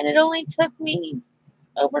 And it only took me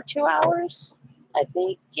over 2 hours, I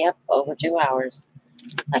think. Yep, over 2 hours.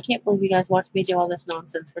 I can't believe you guys watched me do all this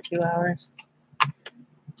nonsense for 2 hours.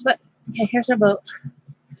 But, okay, here's our boat.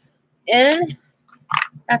 And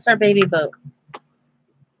that's our baby boat.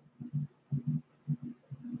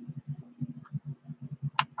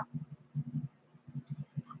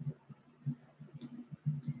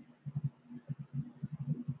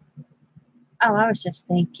 Oh, I was just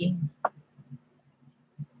thinking.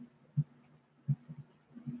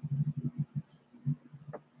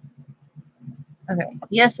 Okay,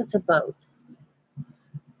 yes, it's a boat.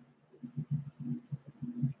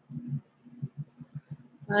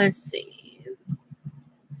 Let's see.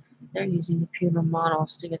 They're using computer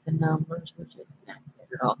models to get the numbers, which is not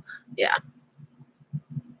good at all. Yeah.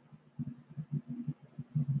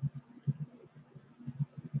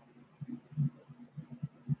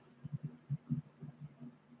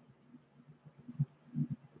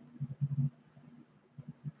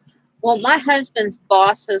 Well, my husband's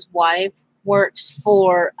boss's wife works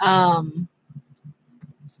for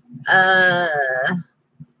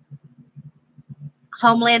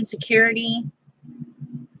Homeland Security,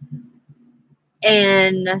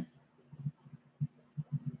 and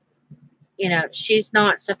you know, she's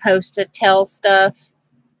not supposed to tell stuff,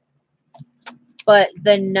 but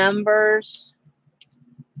the numbers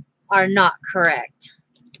are not correct.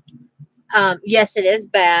 Yes, it is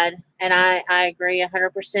bad, and I agree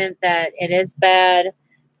 100% that it is bad.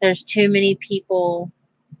 There's too many people,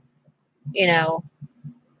 you know,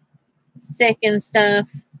 sick and stuff,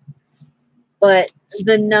 but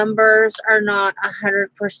the numbers are not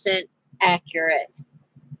 100% accurate.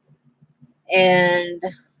 And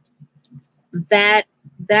that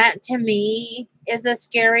to me is a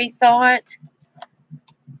scary thought,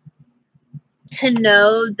 to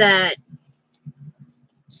know that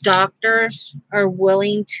doctors are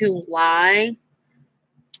willing to lie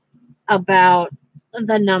about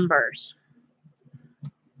the numbers.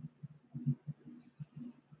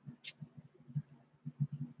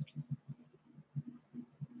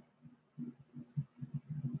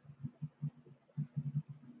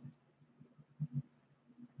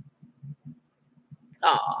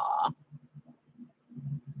 Aw.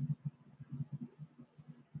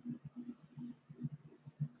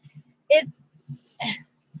 It's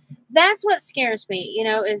that's what scares me, you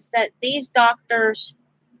know, is that these doctors,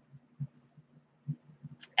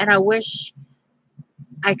 and I wish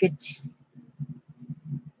I could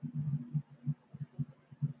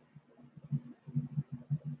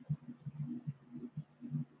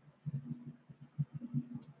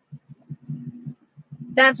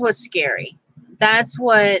that's what's scary. That's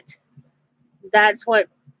what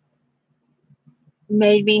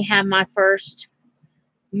made me have my first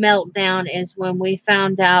meltdown, is when we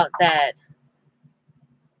found out that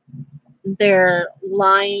they're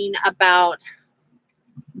lying about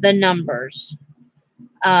the numbers.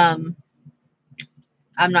 I'm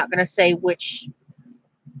not going to say which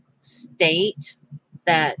state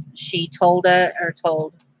that she told it or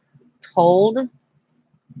told,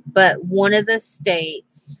 but one of the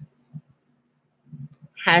states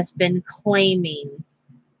has been claiming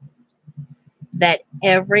that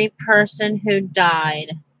every person who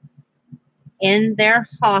died in their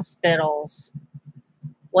hospitals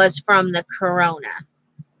was from the corona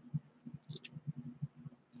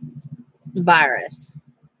virus,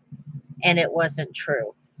 and it wasn't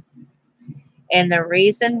true. And the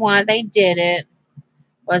reason why they did it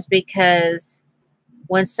was because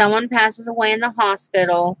when someone passes away in the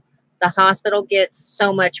hospital gets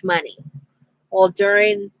so much money. Well,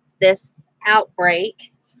 during this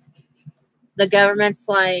outbreak, the government's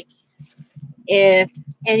like, if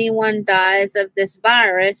anyone dies of this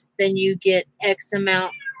virus, then you get X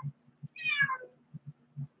amount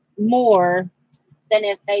more than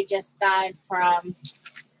if they just died from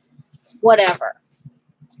whatever.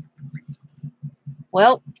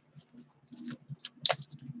 Well,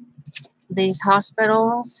 these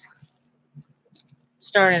hospitals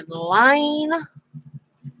started lying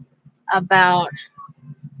about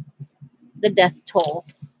the death toll.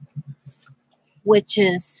 which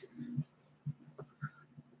is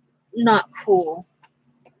not cool.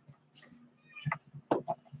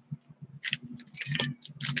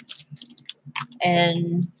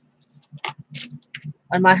 And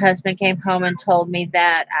when my husband came home and told me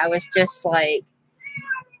that, I was just like,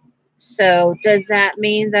 so does that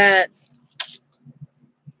mean that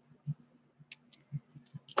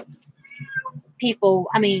people,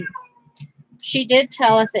 I mean, she did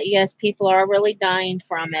tell us that yes, people are really dying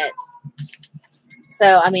from it.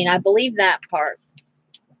 So, I mean, I believe that part.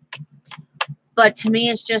 But to me,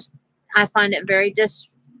 it's just, I find it very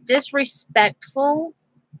disrespectful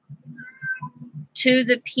to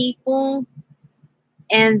the people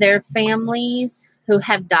and their families who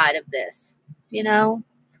have died of this. You know,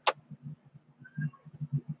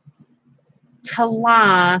 to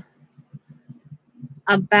lie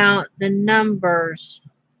about the numbers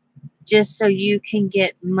just so you can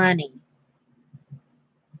get money.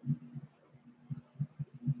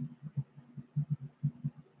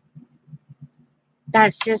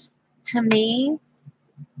 That's just, to me,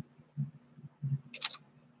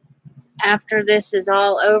 after this is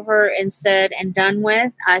all over and said and done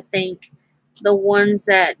with, I think the ones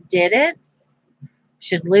that did it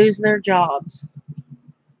should lose their jobs.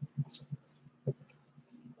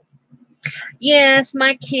 Yes,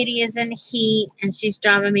 my kitty is in heat and she's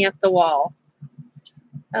driving me up the wall.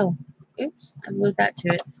 Oh, oops, I glued that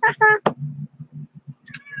to it.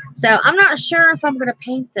 So I'm not sure if I'm going to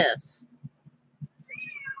paint this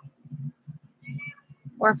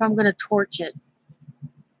or if I'm going to torch it.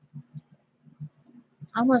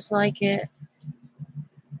 I almost like it.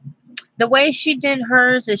 The way she did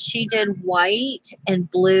hers is she did white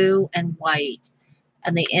and blue and white.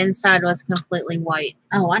 And the inside was completely white.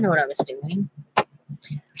 Oh, I know what I was doing.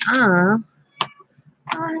 I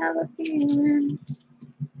have a feeling.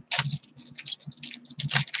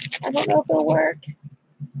 I don't know if it'll work.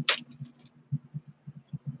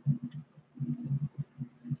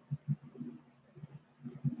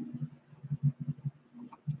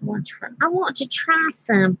 I want to try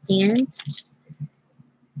something.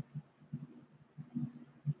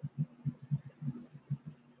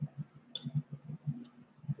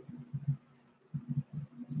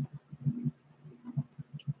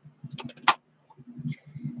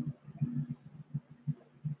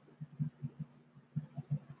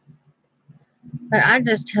 But I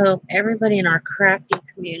just hope everybody in our crafty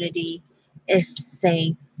community is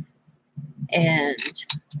safe and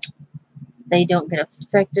they don't get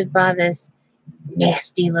affected by this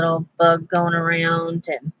nasty little bug going around,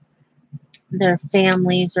 and their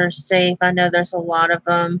families are safe. I know there's a lot of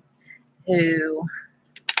them who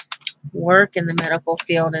work in the medical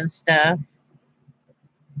field and stuff.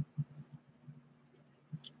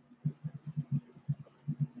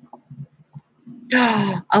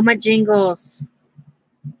 Oh, my jingles.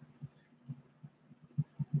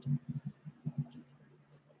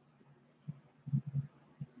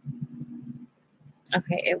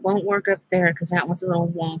 Okay, it won't work up there because that one's a little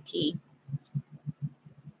wonky.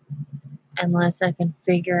 Unless I can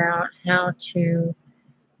figure out how to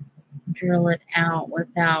drill it out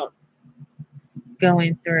without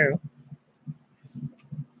going through.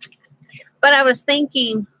 But I was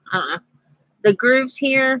thinking, the grooves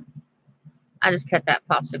here, I just cut that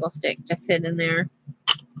popsicle stick to fit in there.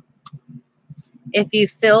 If you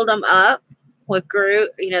filled them up with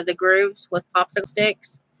the grooves with popsicle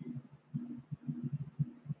sticks,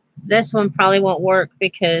 this one probably won't work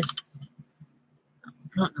because, I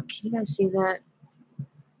don't know, can you guys see that?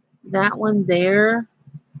 That one there,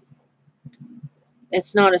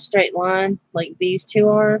 it's not a straight line like these two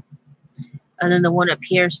are. And then the one up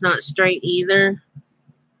here is not straight either.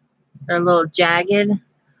 They're a little jagged.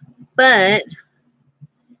 But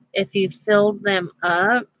if you filled them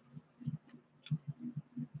up,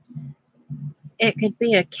 it could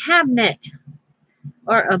be a cabinet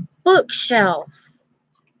or a bookshelf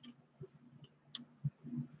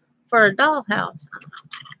for a dollhouse.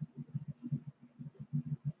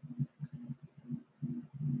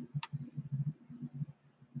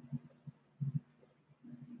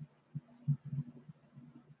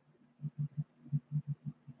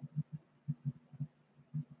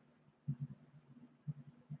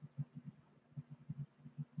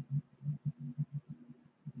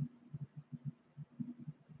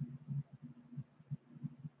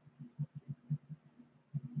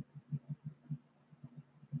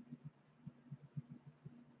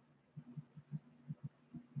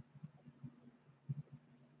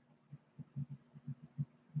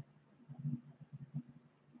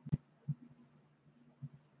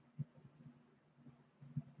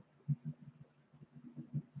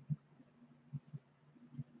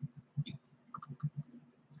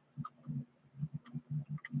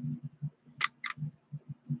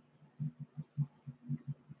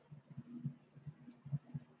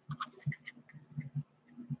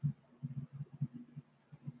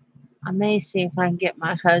 I may see if I can get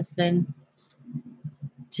my husband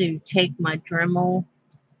to take my Dremel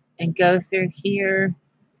and go through here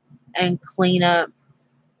and clean up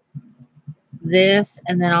this,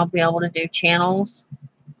 and then I'll be able to do channels.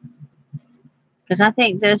 Because I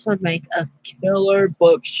think this would make a killer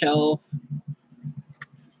bookshelf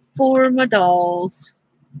for my dolls.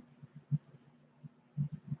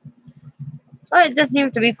 But it doesn't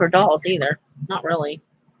have to be for dolls either. Not really.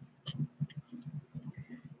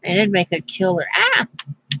 And it'd make a killer. Ah!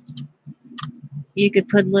 You could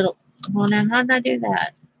put little... Well, now, how did I do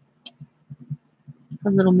that?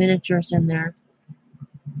 Put little miniatures in there.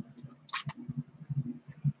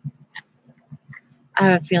 I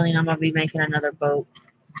have a feeling I'm going to be making another boat.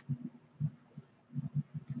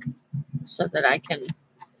 So that I can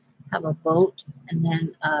have a boat. And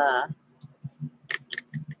then,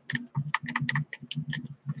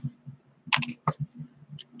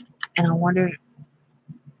 and I wonder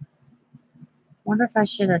if I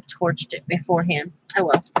should have torched it beforehand. I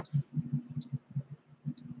will.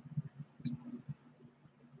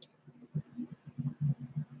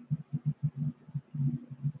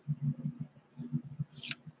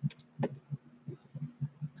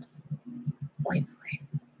 Wait.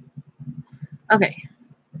 Okay.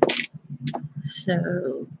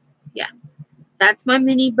 So, yeah. That's my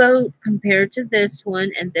mini boat compared to this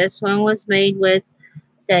one. And this one was made with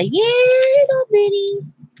the little bitty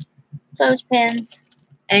clothespins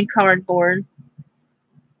and cardboard.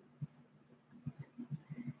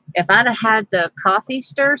 If I'd have had the coffee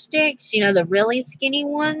stir sticks, you know, the really skinny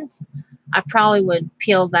ones, I probably would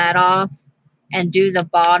peel that off and do the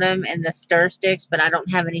bottom and the stir sticks, but I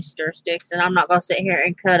don't have any stir sticks, and I'm not going to sit here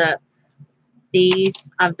and cut up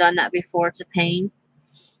these. I've done that before. It's a pain.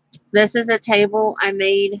 This is a table I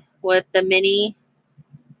made with the mini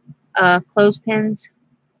clothespins,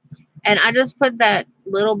 and I just put that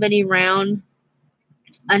little bitty round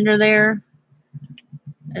under there,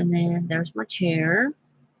 and then there's my chair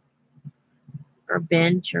or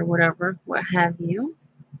bench or whatever, what have you.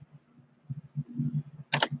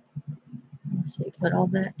 Let's see, put all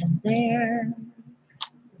that in there.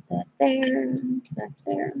 Put that there. That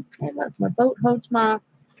there. Okay, look, my boat holds my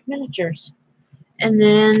miniatures. And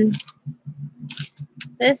then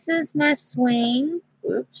this is my swing.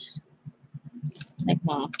 Oops. I think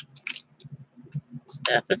my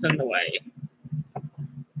stuff is in the way.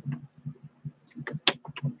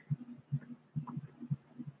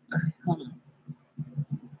 Alright, hold on.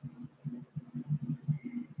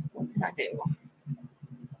 What can I do?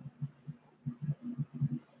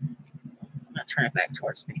 I'm going to turn it back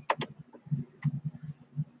towards me.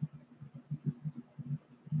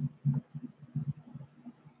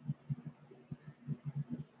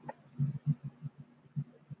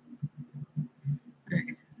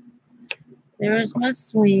 There's my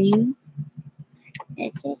swing.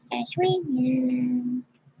 This is my swing.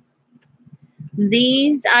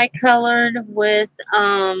 These I colored with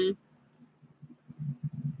the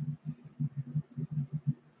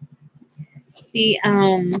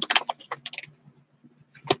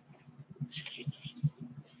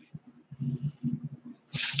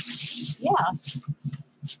yeah.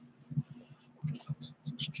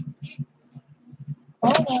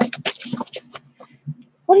 Hold on.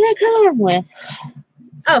 What did I color them with?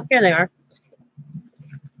 Oh, here they are.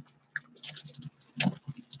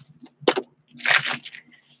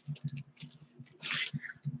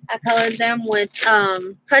 I colored them with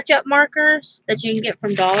touch-up markers that you can get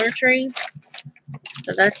from Dollar Tree.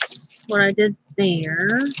 So that's what I did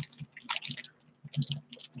there.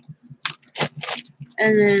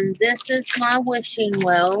 And then this is my wishing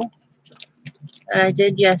well that I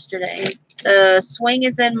did yesterday. The swing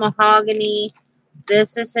is in mahogany.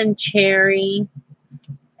 This is in cherry.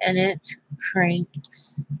 And it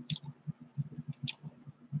cranks.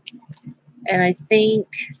 And I think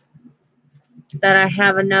that I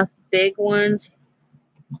have enough big ones.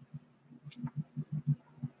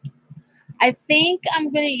 I think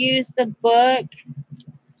I'm going to use the book,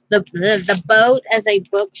 the boat as a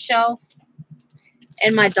bookshelf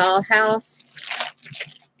in my dollhouse.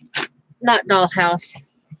 Not dollhouse.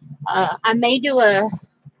 I may do like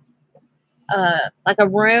a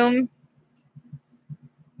room.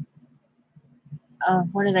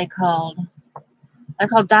 What are they called? They're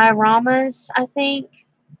called dioramas, I think.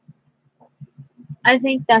 I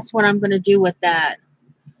think that's what I'm going to do with that.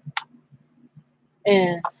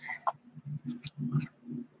 Is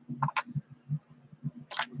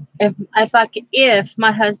if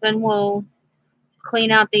my husband will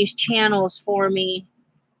clean out these channels for me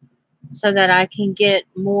so that I can get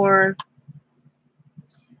more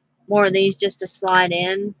of these just to slide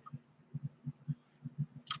in.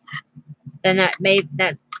 then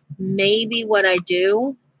that may be what I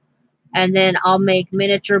do. And then I'll make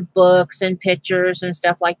miniature books and pictures and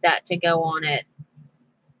stuff like that to go on it.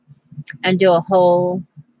 And do a whole,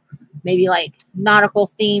 maybe like nautical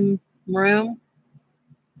theme room.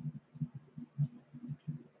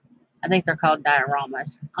 I think they're called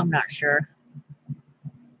dioramas. I'm not sure.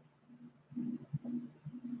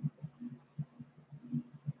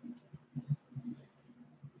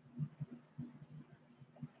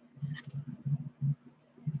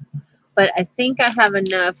 But I think I have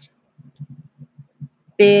enough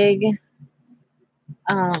big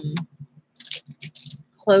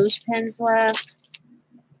clothespins left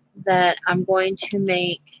that I'm going to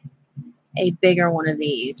make a bigger one of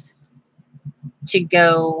these to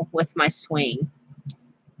go with my swing.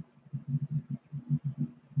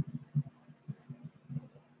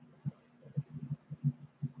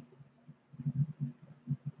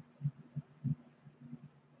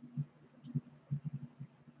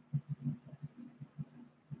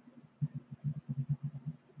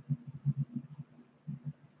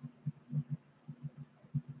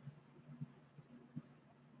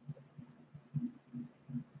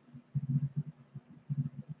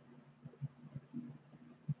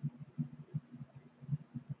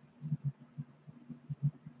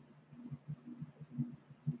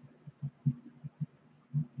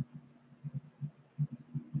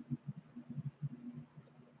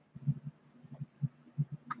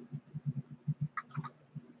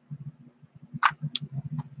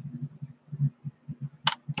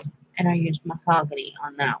 And I used mahogany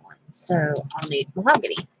on that one. So I'll need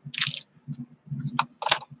mahogany.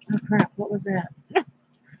 Oh crap, what was that? Did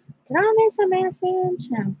I miss a message?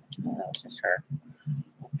 No, that was just her.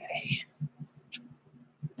 Okay.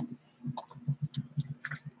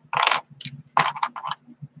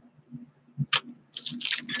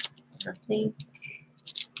 I think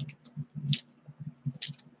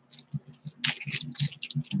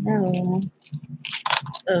no,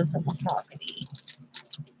 those are mahogany.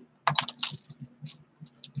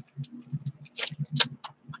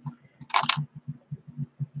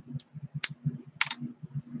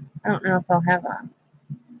 I don't know if I'll have a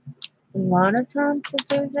lot of time to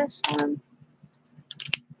do this one.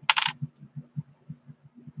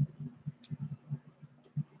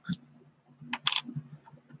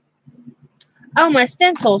 Oh, my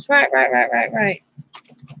stencils. Right.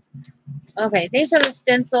 Okay, these are the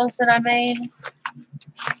stencils that I made.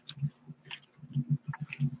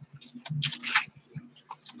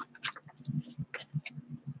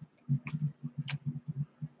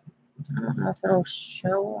 I don't know if it'll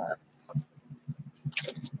show up.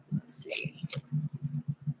 Let's see.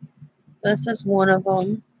 This is one of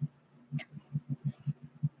them.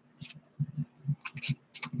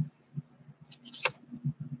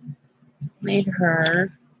 Made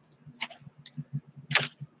her.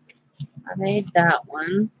 I made that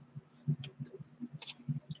one.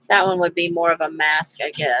 That one would be more of a mask,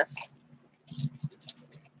 I guess.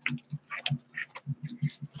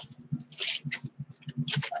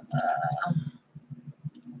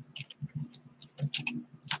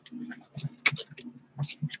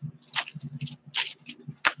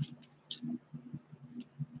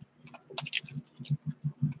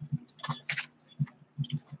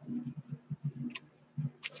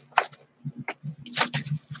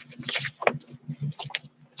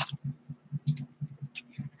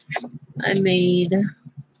 I made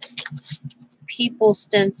people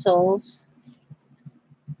stencils.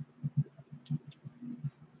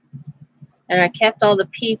 And I kept all the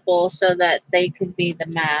people so that they could be the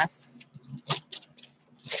masks.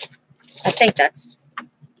 I think that's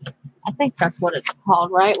what it's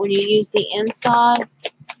called, right? When you use the inside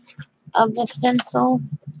of the stencil.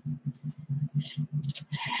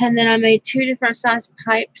 And then I made 2 different size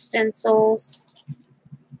pipe stencils.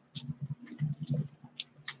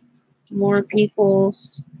 More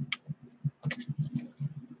people's.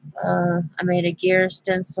 I made a gear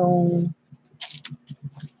stencil.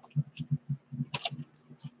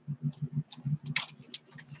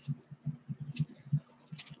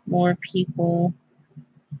 More people.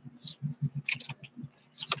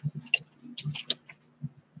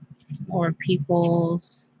 More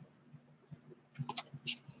people's.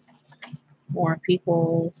 More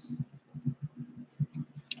people's.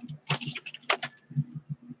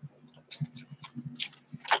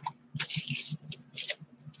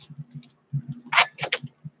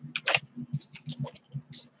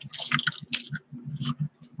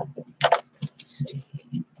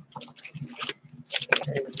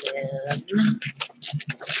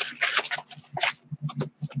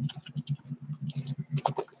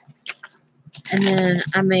 And then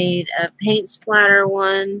I made a paint splatter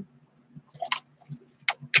one.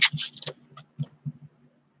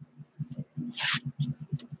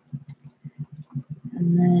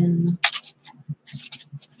 And then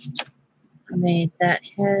I made that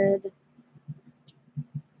head.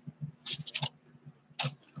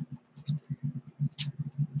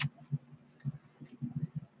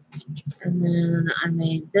 And then I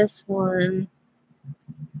made this one.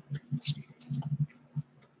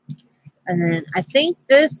 And then I think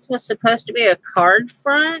this was supposed to be a card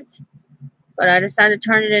front, but I decided to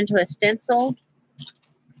turn it into a stencil.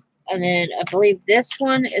 And then I believe this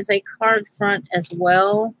one is a card front as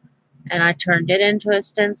well, and I turned it into a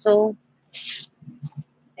stencil.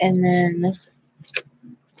 And then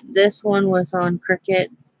this one was on Cricut,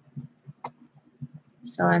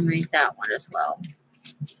 so I made that one as well.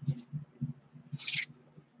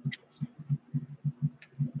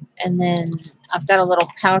 And then I've got a little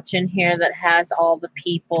pouch in here that has all the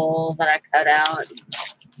people that I cut out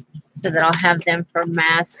so that I'll have them for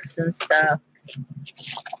masks and stuff.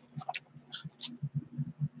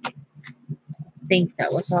 I think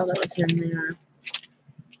that was all that was in there.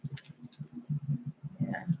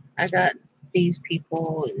 Yeah, I got these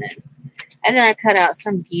people, and then I cut out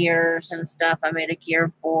some gears and stuff. I made a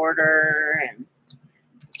gear border, and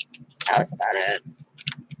that was about it.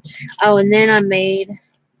 Oh, and then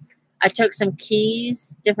I took some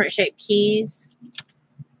keys, different shaped keys,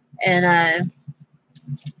 and I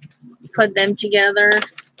put them together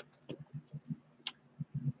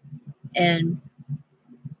and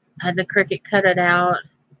had the Cricut cut it out.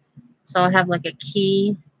 So I have like a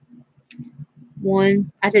key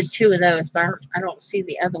one. I did 2 of those, but I don't see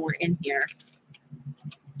the other one in here.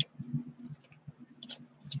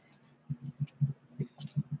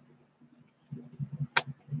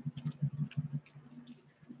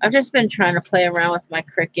 I've just been trying to play around with my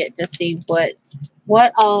Cricut to see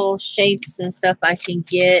what all shapes and stuff I can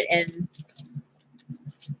get. And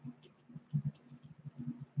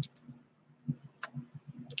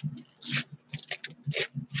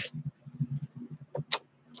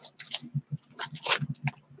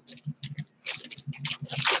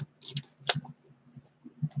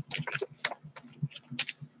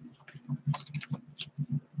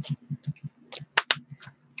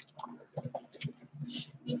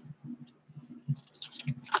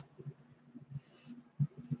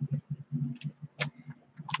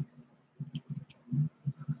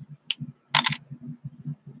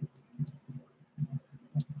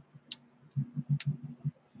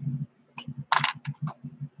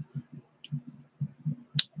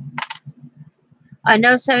I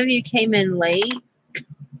know some of you came in late,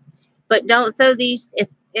 but don't throw these,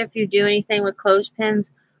 if you do anything with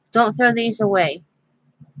clothespins, don't throw these away.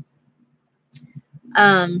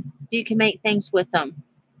 You can make things with them.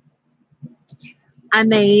 I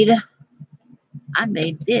made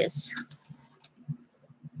this.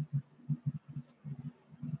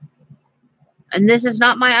 And this is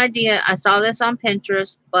not my idea. I saw this on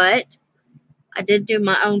Pinterest, but I did do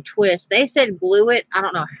my own twist. They said glue it. I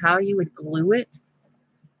don't know how you would glue it.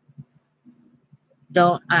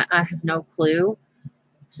 I have no clue.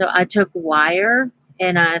 So I took wire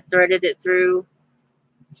and I threaded it through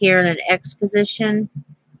here in an X position.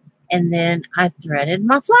 And then I threaded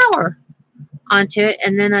my flower onto it.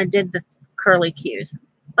 And then I did the curly cues.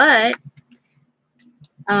 But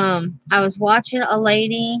I was watching a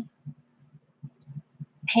lady,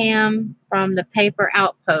 Pam, from the Paper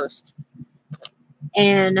Outpost.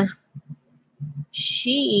 And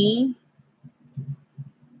she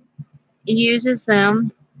uses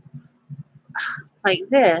them like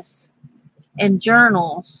this in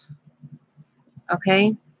journals.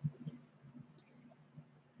 Okay?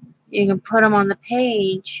 You can put them on the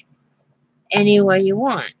page any way you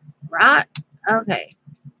want, right? Okay.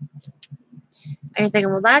 And you're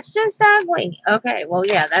thinking, well, that's just ugly. Okay, well,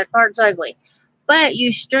 yeah, that part's ugly. But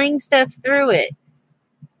you string stuff through it.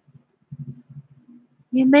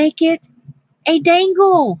 You make it a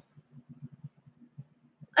dangle.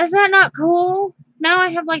 Is that not cool? Now I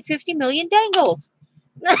have like 50 million dangles.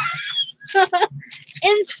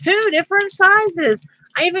 In 2 different sizes.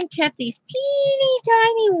 I even kept these teeny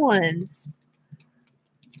tiny ones.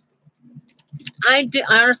 I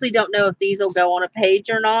honestly don't know if these will go on a page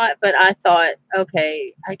or not, but I thought,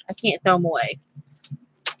 okay, I can't throw them away.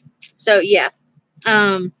 So, yeah.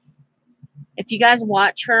 If you guys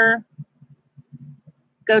watch her,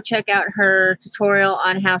 go check out her tutorial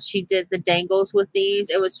on how she did the dangles with these.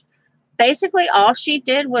 It was basically all she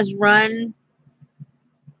did was run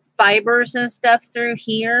fibers and stuff through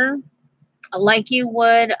here like you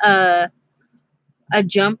would a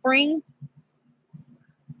jump ring.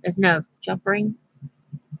 There's no jump ring.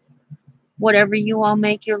 Whatever you all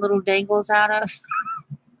make your little dangles out of.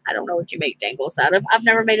 I don't know what you make dangles out of. I've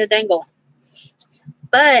never made a dangle.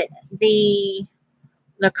 But the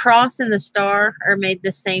cross and the star are made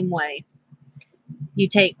the same way. You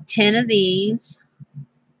take 10 of these.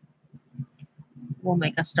 We'll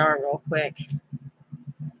make a star real quick.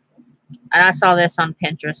 And I saw this on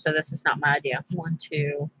Pinterest, so this is not my idea. 1,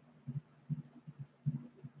 2.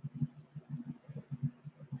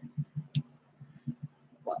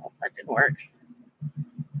 Well, that didn't work.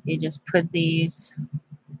 You just put these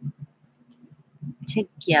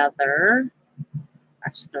together.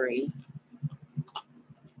 That's 3,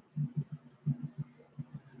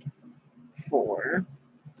 4,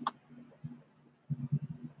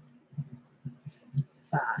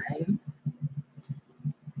 5,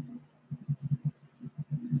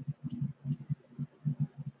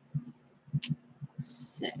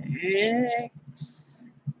 6.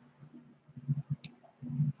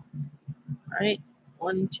 All right.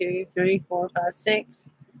 1, 2, 3, 4, 5, 6.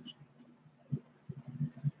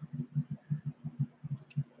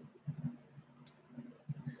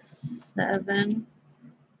 7.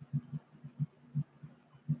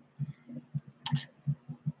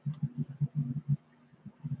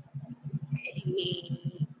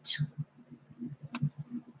 8.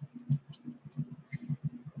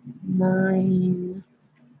 9. 10.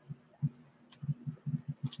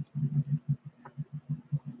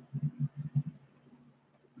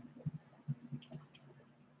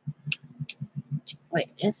 Wait,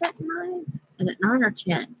 is it 9? Is it 9 or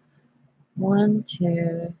 10? 1,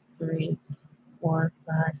 2, 3, 4,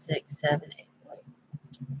 5, 6, 7, 8. Wait,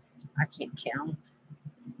 I can't count.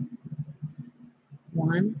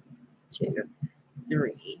 1, 2,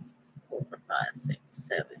 3, 4, 5, 6,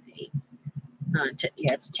 7, 8, 9, 10.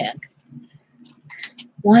 Yeah, it's 10.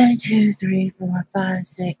 1, 2, 3, 4, 5,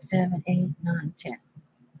 6, 7, 8, 9, 10.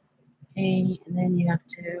 Okay, and then you have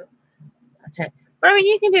to attack. But I mean,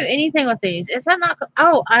 you can do anything with these. Is that not?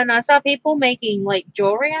 Oh, and I saw people making like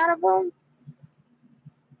jewelry out of them.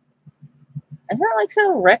 Is that like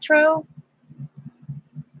so retro?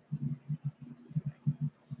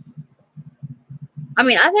 I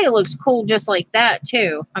mean, I think it looks cool just like that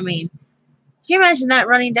too. I mean, can you imagine that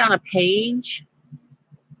running down a page?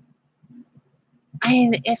 I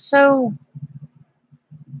mean, it's so,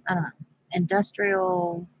 I don't know,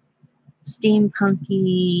 industrial,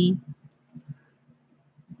 steampunky,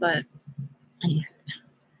 but anyway.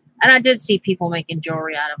 And I did see people making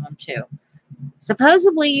jewelry out of them too.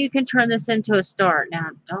 Supposedly you can turn this into a star.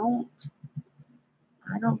 Now, I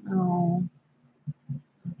don't know.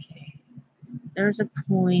 Okay. There's a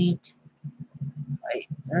point. Wait,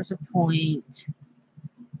 there's a point.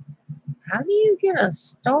 How do you get a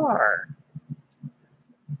star?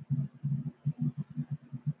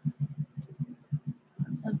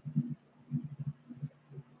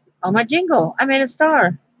 Oh, my jingle. I made a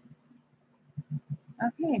star.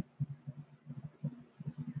 Okay.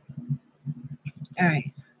 All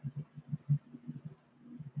right.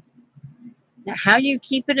 Now, how you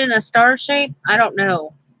keep it in a star shape, I don't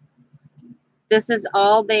know. This is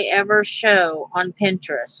all they ever show on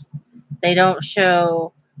Pinterest. They don't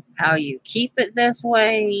show how you keep it this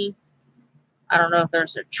way. I don't know if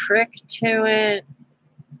there's a trick to it.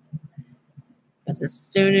 Because as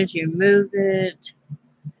soon as you move it,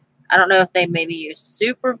 I don't know if they maybe use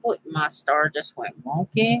super glue. My star just went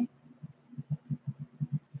wonky.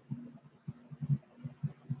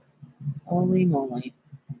 Holy moly.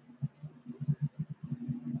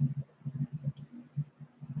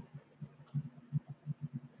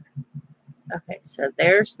 Okay, so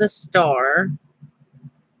there's the star.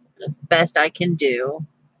 That's the best I can do.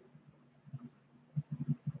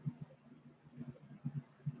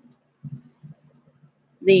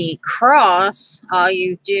 The cross, all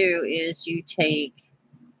you do is you take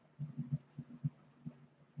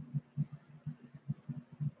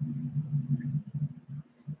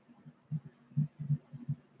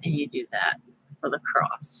and you do that for the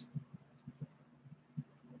cross.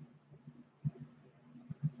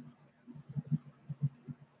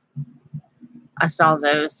 I saw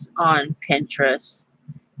those on Pinterest.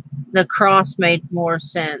 The cross made more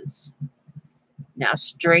sense. Now,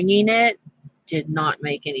 stringing it did not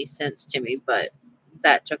make any sense to me, but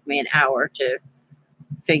that took me an hour to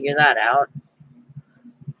figure that out.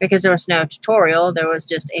 Because there was no tutorial, there was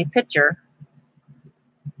just a picture.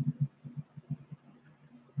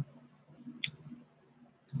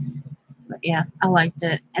 But yeah, I liked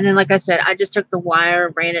it. And then, like I said, I just took the wire,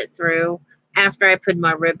 ran it through after I put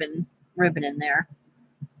my ribbon in there.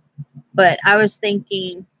 But I was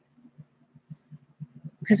thinking,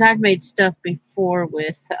 because I've made stuff before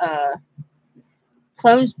with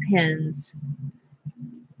clothespins,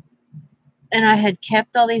 And I had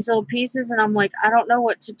kept all these little pieces, and I'm like, I don't know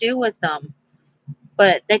what to do with them.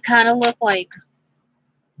 But they kind of look like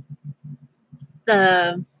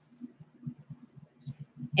the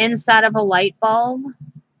inside of a light bulb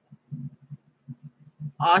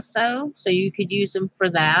also. So you could use them for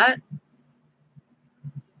that.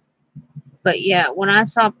 But yeah, when I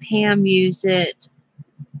saw Pam use it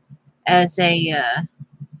as a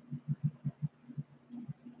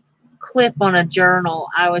clip on a journal,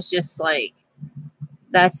 I was just like,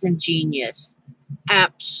 that's ingenious.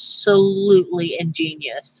 Absolutely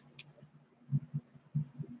ingenious.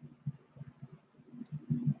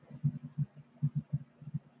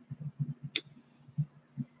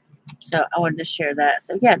 So I wanted to share that.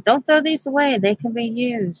 So yeah, don't throw these away. They can be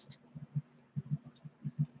used.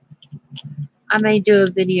 I may do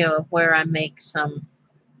a video of where I make some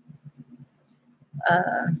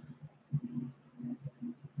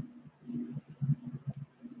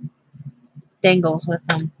dangles with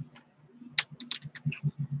them.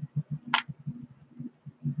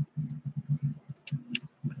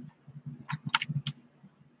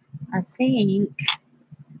 I think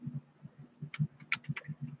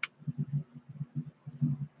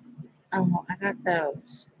oh, I got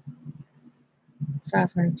those. So I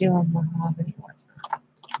was going to do a mahogany, wasn't I?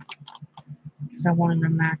 Because I wanted to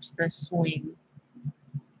match the swing.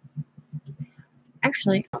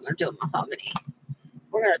 Actually, I'm going to do a mahogany.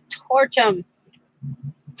 We're going to torch them.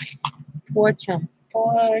 Torch them.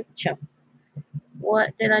 Torch them.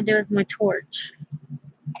 What did I do with my torch?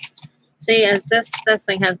 See, as this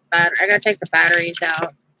thing has battery, I got to take the batteries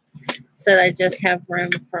out so that I just have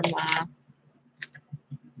room for my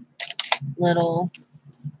little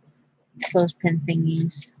clothespin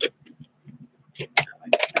thingies. Put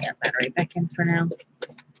that battery back in for now.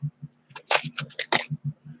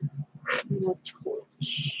 My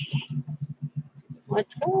torch. My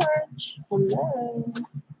torch. Hello.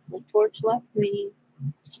 My torch left me.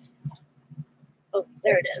 Oh,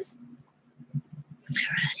 there it is.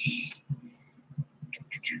 Alrighty.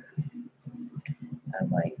 Oh,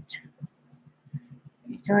 wait.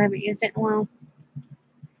 You still haven't used it in a while?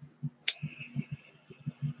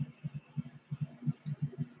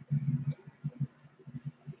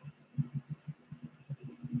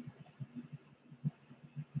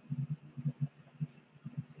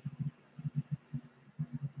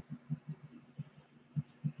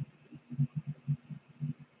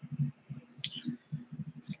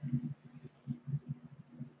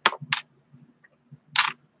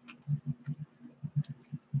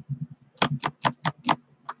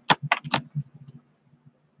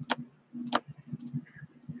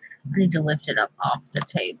 I need to lift it up off the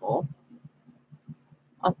table,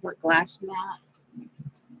 off my glass mat.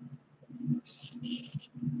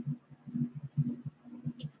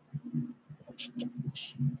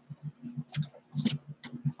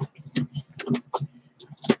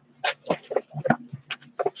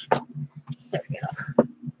 There we go.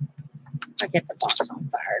 I get the box on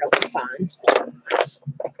fire, it'll be fine.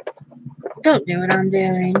 Don't do what I'm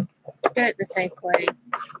doing. Do it the safe way.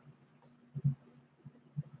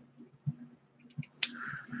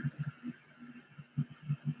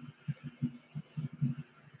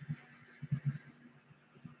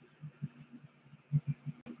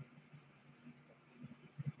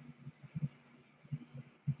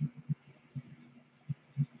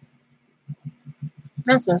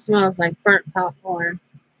 That's what smells like, burnt popcorn.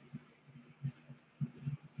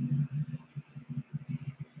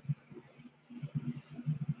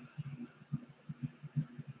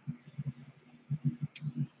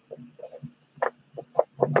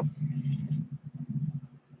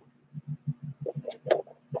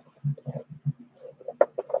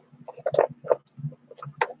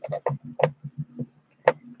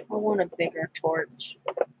 I want a bigger torch.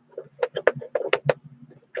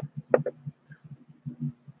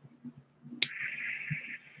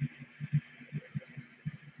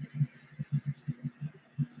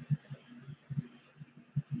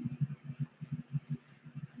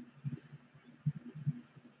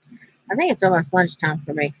 I think it's almost lunchtime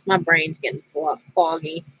for me because my brain's getting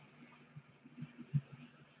foggy.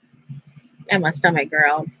 And my stomach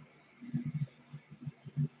growled.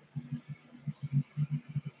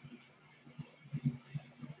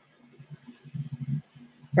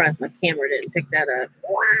 Surprised my camera didn't pick that up.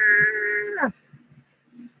 Wow.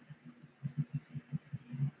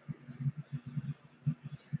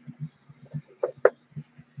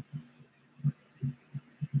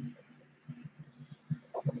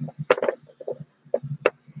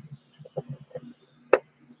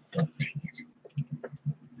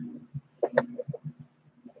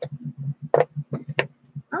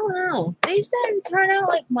 I don't know. These didn't turn out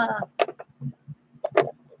like my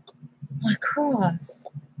My cross.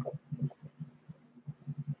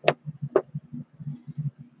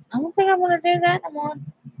 I don't think I want to do that anymore.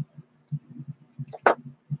 I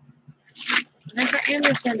think I am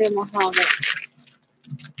just going to do mahogany.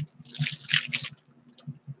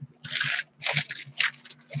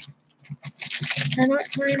 They're not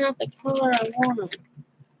turning out the color I want them.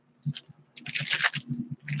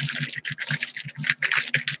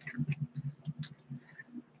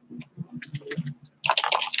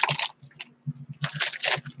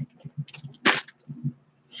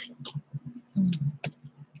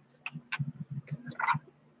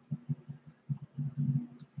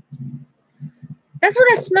 That's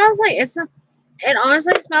what it smells like. It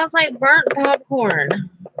honestly smells like burnt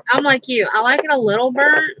popcorn. I'm like you. I like it a little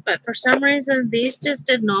burnt, but for some reason these just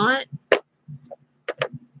did not.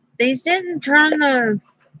 These didn't turn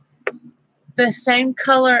the same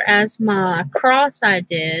color as my cross I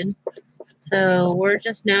did. So we're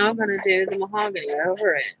just now going to do the mahogany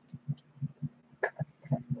over it.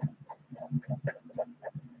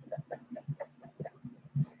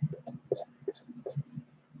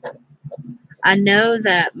 I know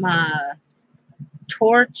that my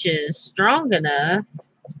torch is strong enough.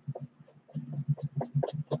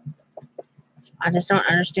 I just don't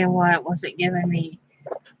understand why it wasn't giving me.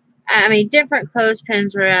 I mean, different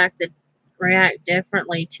clothespins react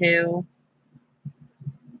differently too.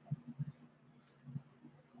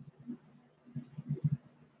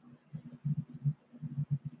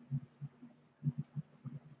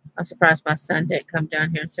 I'm surprised my son didn't come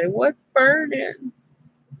down here and say, "What's burning?"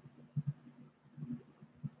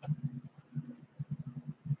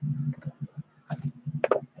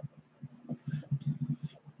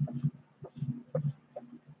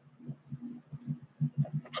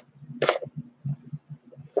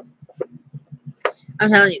 I'm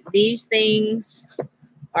telling you, these things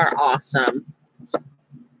are awesome.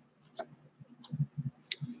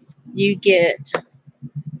 You get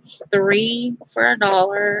 3 for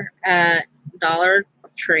 $1 at Dollar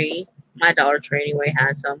Tree. My Dollar Tree anyway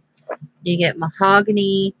has them. You get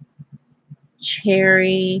mahogany,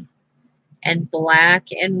 cherry, and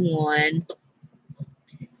black in one.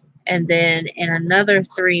 And then in another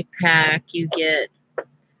 3-pack, you get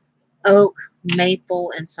oak,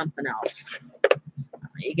 maple, and something else.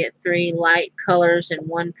 You get 3 light colors in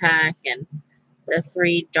one pack and the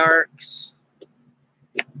 3 darks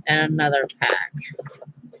in another pack.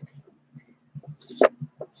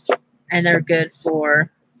 And they're good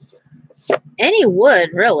for any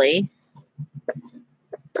wood, really.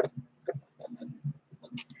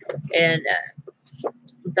 And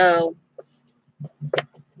though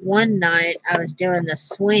one night I was doing the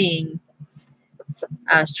swing,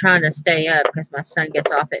 I was trying to stay up because my son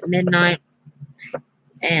gets off at midnight.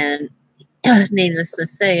 And needless to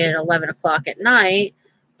say, at 11 o'clock at night,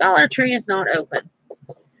 Dollar Tree is not open.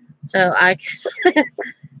 So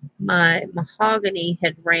my mahogany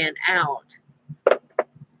had ran out.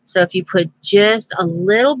 So if you put just a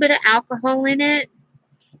little bit of alcohol in it,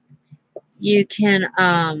 you can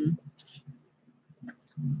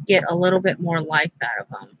get a little bit more life out of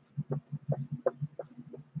them.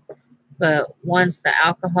 But once the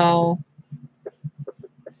alcohol,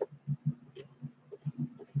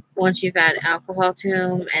 once you've added alcohol to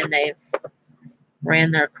them and they've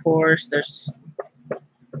ran their course,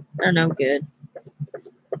 they're no good.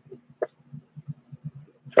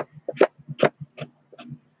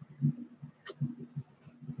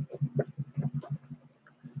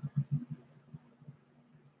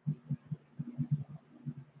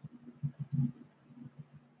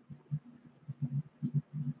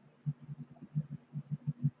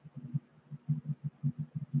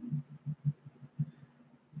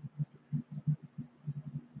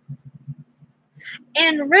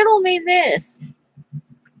 And riddle me this.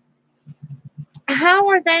 How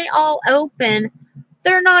are they all open?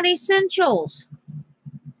 They're not essentials.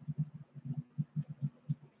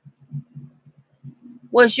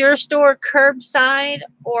 Was your store curbside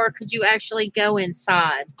or could you actually go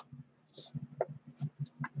inside?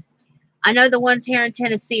 I know the ones here in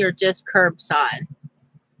Tennessee are just curbside.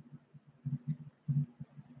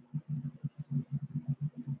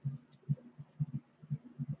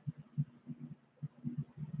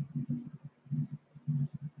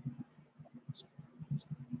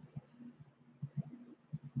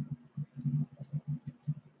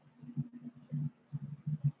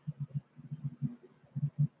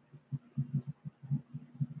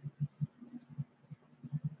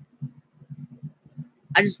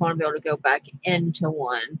 I just want to be able to go back into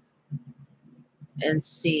one and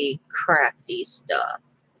see crafty stuff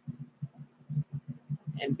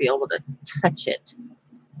and be able to touch it.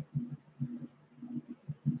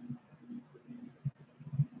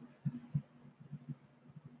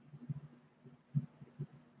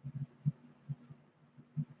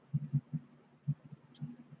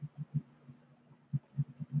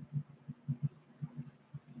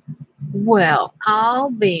 Well, I'll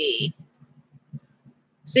be.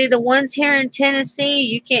 See, the ones here in Tennessee,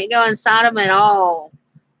 you can't go inside them at all.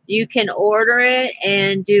 You can order it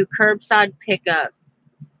and do curbside pickup.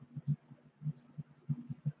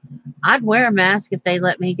 I'd wear a mask if they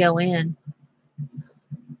let me go in.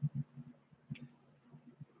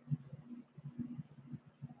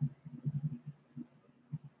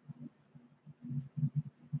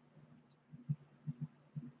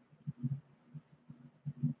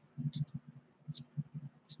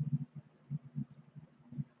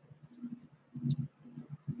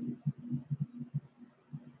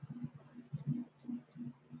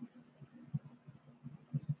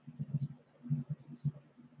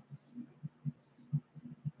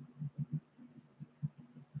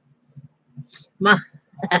 My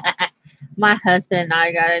my husband and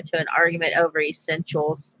I got into an argument over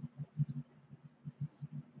essentials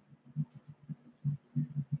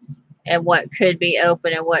and what could be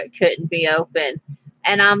open and what couldn't be open.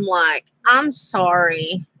 And I'm like, I'm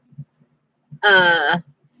sorry.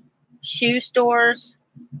 Shoe stores,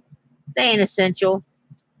 they ain't essential.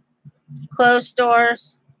 Clothes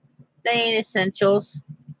stores, they ain't essentials.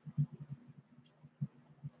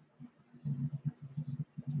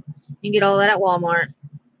 You can get all that at Walmart.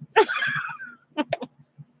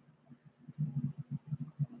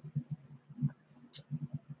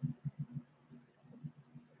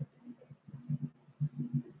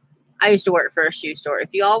 I used to work for a shoe store. If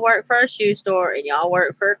y'all work for a shoe store and y'all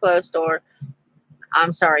work for a clothes store,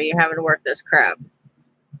 I'm sorry you're having to work this crap.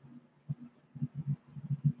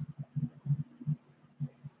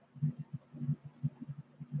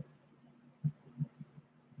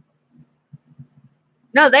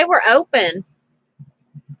 No, they were open.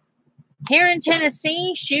 Here in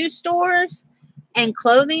Tennessee, shoe stores and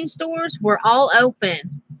clothing stores were all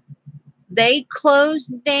open. They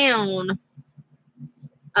closed down.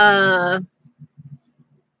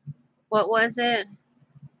 What was it?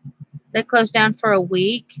 They closed down for a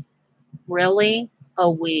week. Really?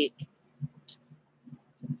 A week.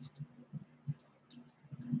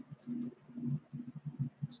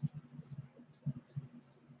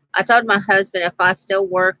 I told my husband if I still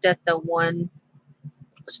worked at the one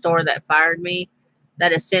store that fired me,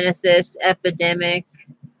 that as soon as this epidemic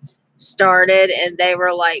started and they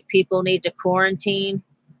were like, people need to quarantine,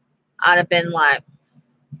 I'd have been like,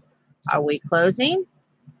 are we closing?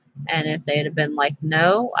 And if they'd have been like,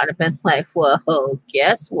 no, I'd have been like, well,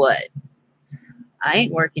 guess what? I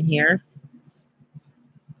ain't working here.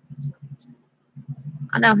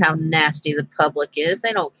 I know how nasty the public is.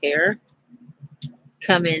 They don't care.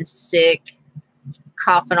 Come in sick,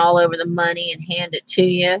 coughing all over the money and hand it to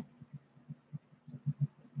you.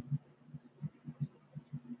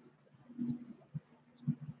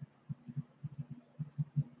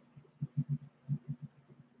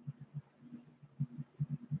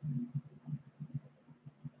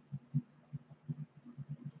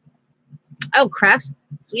 Oh, craft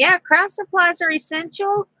supplies are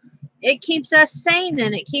essential. It keeps us sane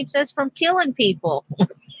and it keeps us from killing people.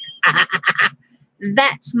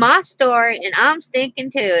 That's my story and I'm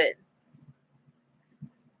sticking to it.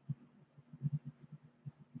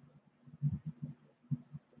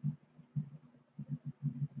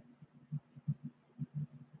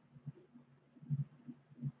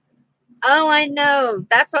 Oh, I know.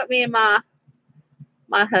 That's what me and my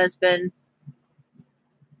husband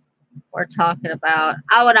were talking about.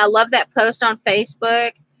 Oh, and I love that post on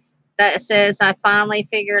Facebook that says, I finally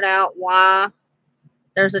figured out why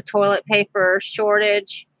there's a toilet paper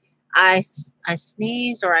shortage. I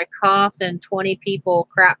sneezed or I coughed and 20 people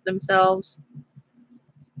crapped themselves.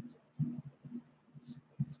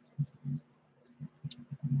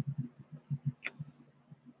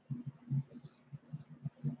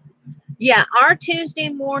 Yeah, our Tuesday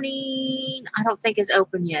morning, I don't think is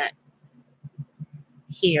open yet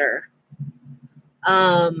here.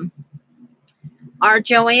 Our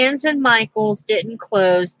Joann's and Michael's didn't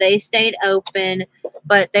close. They stayed open,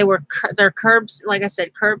 but they're curbs, like I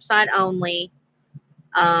said, curbside only.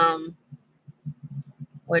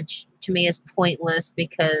 Which to me is pointless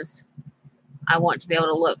because I want to be able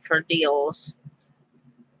to look for deals.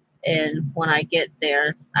 And when I get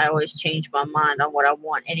there, I always change my mind on what I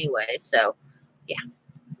want anyway. So, yeah.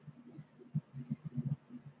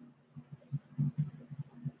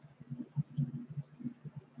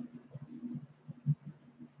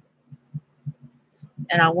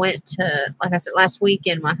 And I went to, like I said, last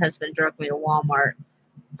weekend, my husband drove me to Walmart.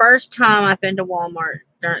 First time I've been to Walmart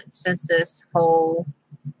since this whole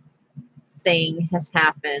thing has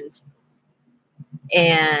happened.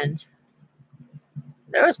 And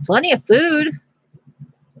there was plenty of food,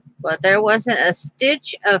 but there wasn't a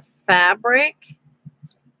stitch of fabric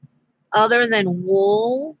other than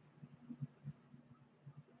wool.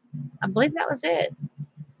 I believe that was it.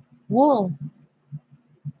 Wool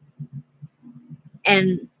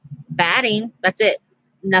and batting. That's it.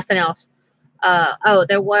 Nothing else. Oh,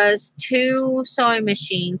 there was 2 sewing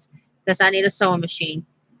machines because I need a sewing machine.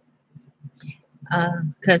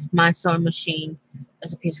 Because my sewing machine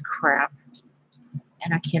is a piece of crap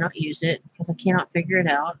and I cannot use it because I cannot figure it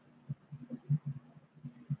out.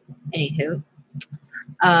 Anywho,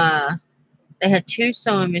 they had 2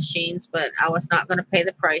 sewing machines, but I was not going to pay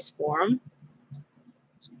the price for them.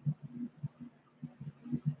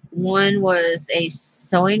 One was a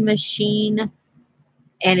sewing machine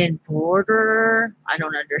and embroiderer. I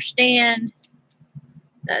don't understand.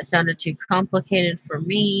 That sounded too complicated for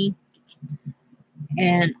me.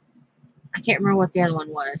 And I can't remember what the other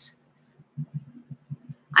one was.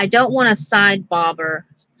 I don't want a side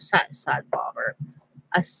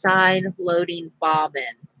loading bobbin,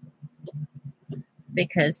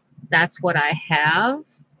 because that's what I have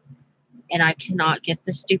and I cannot get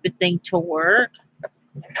the stupid thing to work.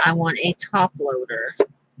 I want a top loader.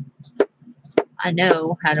 I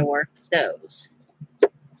know how to work those.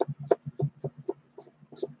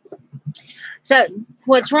 So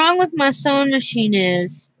what's wrong with my sewing machine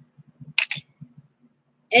is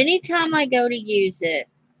anytime I go to use it,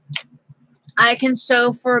 I can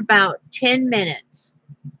sew for about 10 minutes.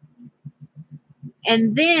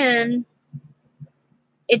 And then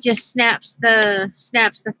it just snaps the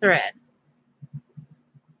thread.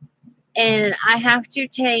 And I have to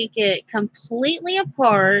take it completely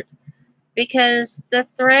apart because the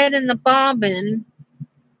thread in the bobbin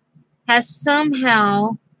has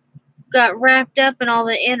somehow got wrapped up in all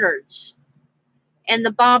the innards and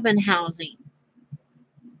the bobbin housing.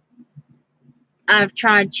 I've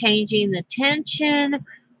tried changing the tension.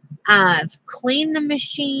 I've cleaned the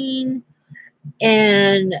machine.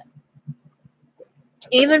 And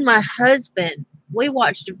even my husband, we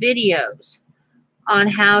watched videos on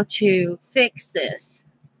how to fix this.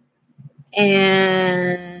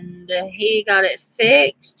 And he got it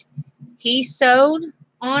fixed. He sewed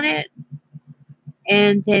on it.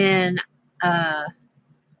 And then I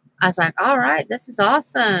was like, all right, this is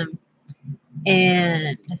awesome.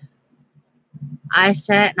 And I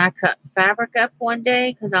sat and I cut fabric up one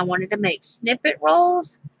day because I wanted to make snippet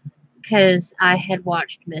rolls because I had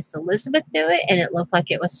watched Miss Elizabeth do it and it looked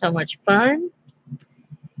like it was so much fun.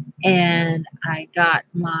 And I got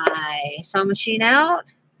my sewing machine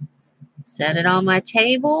out, set it on my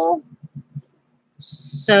table,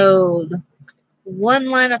 sewed 1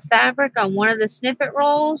 line of fabric on one of the snippet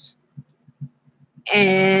rolls,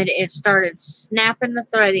 and it started snapping the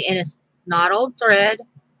thread. And it's not old thread.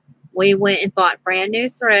 We went and bought brand new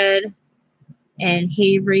thread, and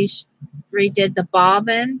he redid the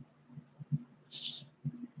bobbin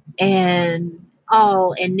and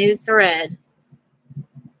all in new thread.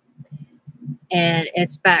 And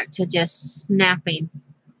it's back to just snapping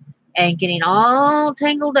and getting all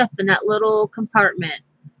tangled up in that little compartment.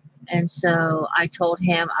 And so I told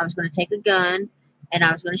him I was going to take a gun and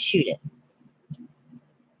I was going to shoot it.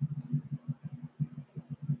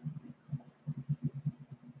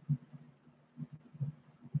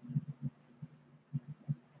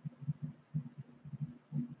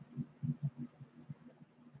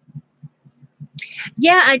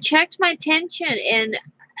 Yeah, I checked my tension and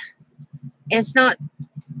it's not,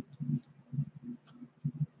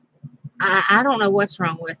 I don't know what's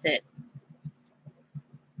wrong with it.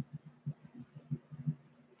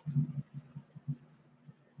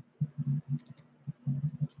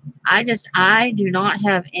 I do not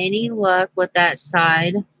have any luck with that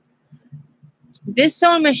side. This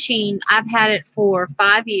sewing machine, I've had it for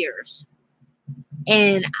 5 years.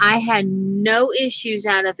 And I had no issues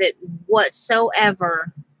out of it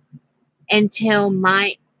whatsoever until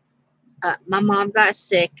my mom got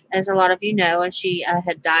sick, as a lot of you know, and she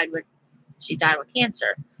died with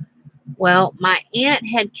cancer. Well, my aunt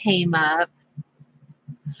had came up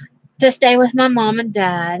to stay with my mom and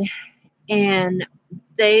dad, and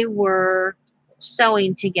they were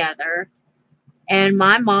sewing together. And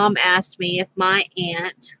my mom asked me if my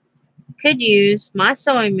aunt could use my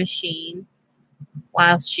sewing machine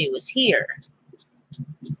while she was here.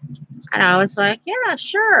 And I was like, yeah,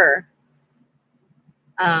 sure.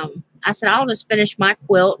 I said, I'll just finish my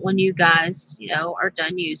quilt when you guys, are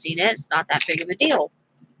done using it. It's not that big of a deal.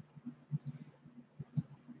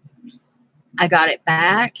 I got it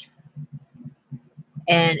back,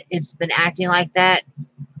 and it's been acting like that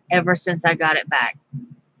ever since I got it back.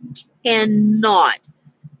 Cannot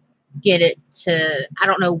get it to, I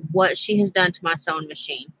don't know what she has done to my sewing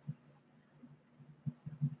machine.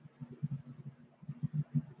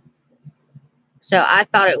 So I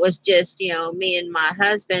thought it was just, me and my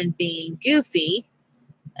husband being goofy,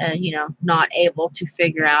 not able to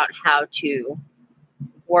figure out how to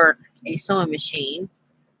work a sewing machine.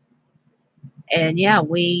 And yeah,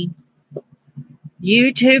 we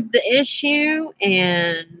YouTube the issue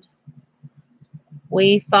and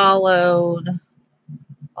we followed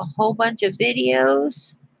a whole bunch of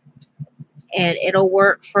videos, and it'll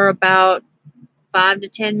work for about 5 to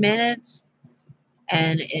 10 minutes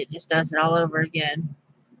and it just does it all over again.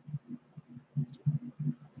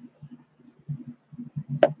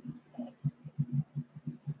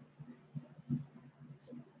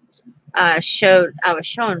 I was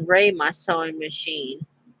showing Ray my sewing machine,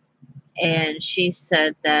 and she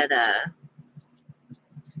said that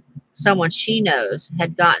someone she knows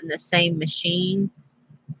had gotten the same machine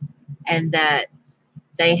and that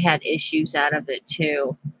they had issues out of it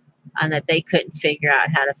too, and that they couldn't figure out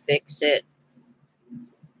how to fix it.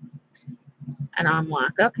 And I'm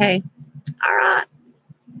like, okay, all right,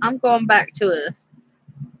 I'm going back to a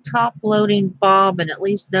top loading bob, and at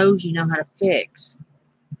least those you know how to fix.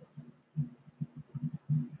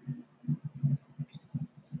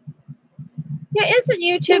 Yeah, isn't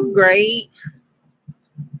YouTube great?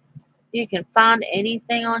 You can find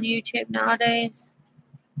anything on YouTube nowadays.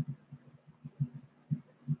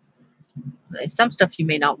 Some stuff you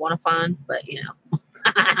may not want to find, but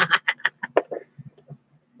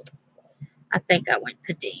I think I went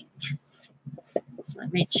Pading.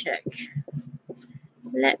 Let me check.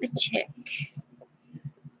 I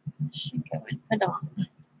think I went Padong.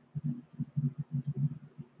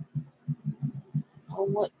 Oh,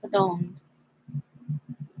 what Padong?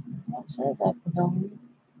 What says that Padong?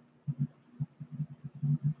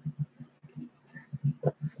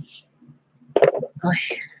 Oh,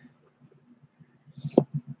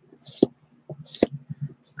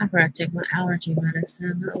 I forgot to take my allergy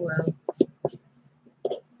medicine. Oh well.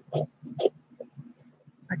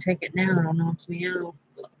 I take it now, it'll knock me out.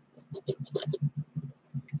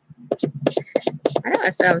 I know I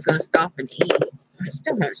said I was going to stop and eat. I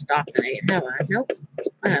still haven't stopped and ate, have I? Nope,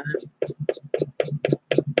 I haven't.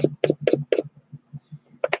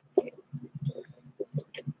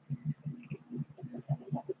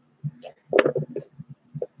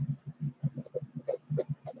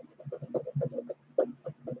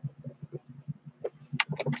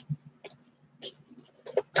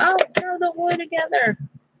 Oh, no, don't glue together.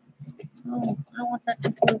 Oh, I want that to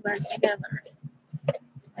glue back together.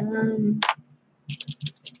 Hold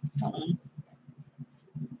on.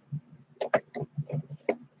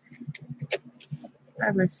 I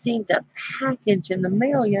received a package in the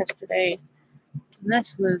mail yesterday. And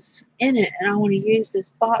this was in it, and I want to use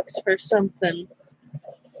this box for something.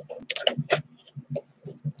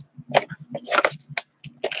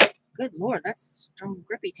 Good Lord, that's strong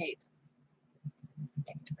grippy tape.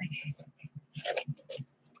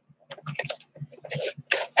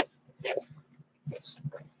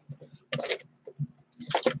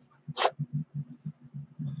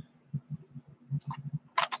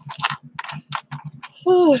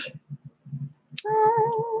 Okay.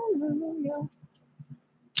 Hallelujah.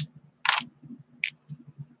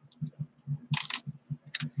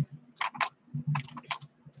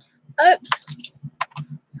 Oops.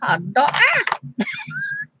 Hot dog.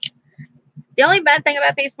 The only bad thing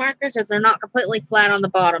about these markers is they're not completely flat on the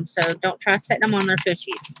bottom, so don't try setting them on their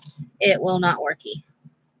tushies. It will not worky.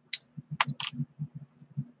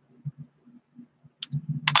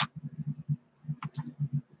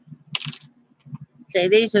 See,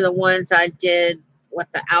 these are the ones I did with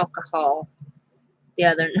the alcohol the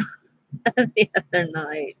other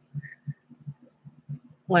night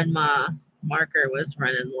when my marker was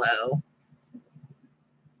running low.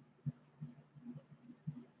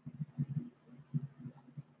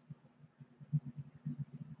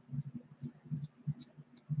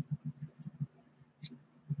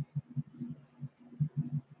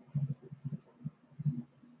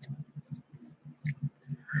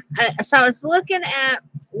 So I was looking at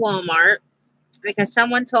Walmart because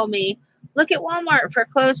someone told me, look at Walmart for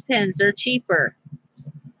clothespins. They're cheaper.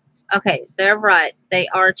 Okay, they're right. They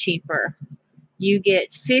are cheaper. You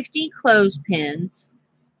get 50 clothespins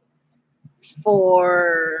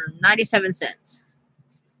for 97 cents.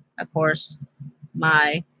 Of course,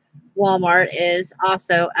 my Walmart is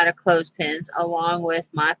also out of clothespins along with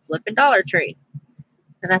my flippin' Dollar Tree.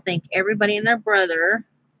 Because I think everybody and their brother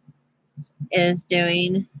is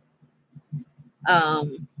doing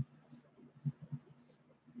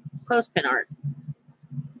clothespin art.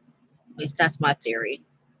 At least that's my theory.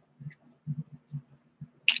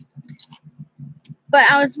 But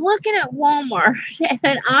I was looking at Walmart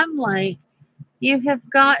and I'm like, You have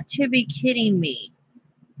got to be kidding me.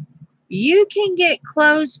 You can get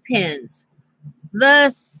clothespins, the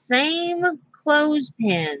same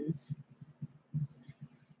clothespins,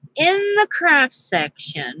 in the craft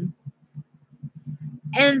section,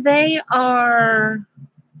 and they are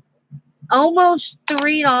almost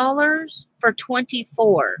 $3 for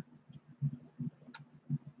 24.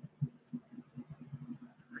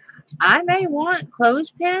 I may want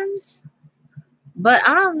clothespins, but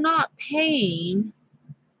I'm not paying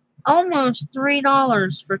almost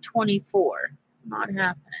 $3 for 24. Not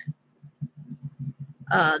happening.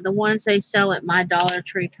 The ones they sell at my Dollar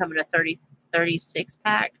Tree come in a 36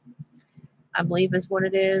 pack, I believe is what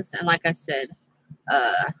it is. And like I said,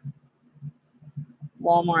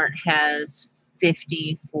 Walmart has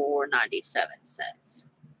 50 for 97 cents.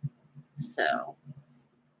 So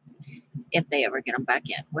if they ever get them back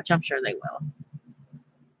in, which I'm sure they will,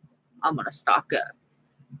 I'm going to stock up.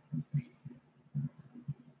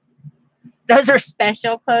 Those are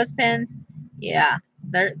special clothespins. Yeah,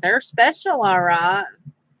 they're special, all right.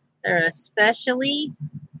 They're especially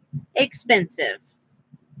expensive.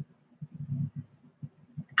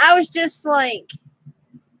 I was just like,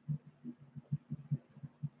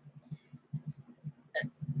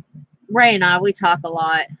 Ray and we talk a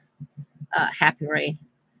lot. Happy Ray.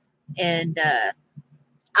 And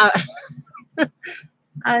I,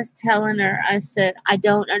 I was telling her, I said, I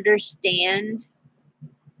don't understand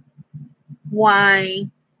why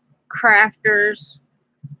crafters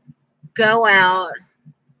go out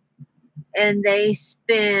and they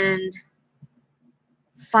spend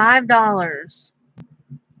 $5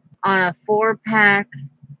 on a 4-pack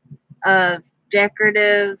of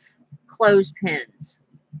decorative clothespins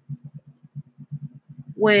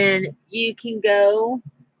when you can go.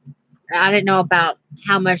 I didn't know about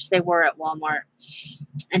how much they were at Walmart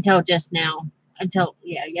until just now,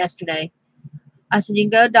 yesterday. I said, you can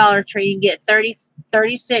go to Dollar Tree, you can get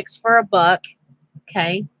 36 for $1.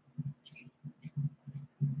 Okay.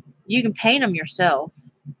 You can paint them yourself.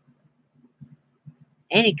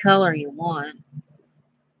 Any color you want.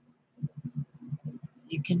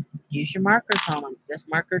 You can use your markers on them. This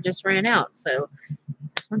marker just ran out, so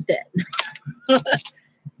this one's dead.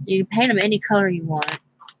 You can paint them any color you want.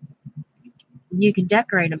 You can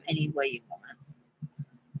decorate them any way you want.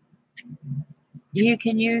 You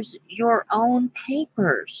can use your own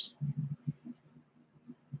papers.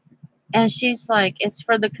 And she's like, it's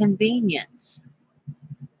for the convenience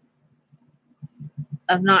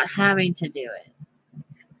of not having to do it.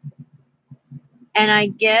 And I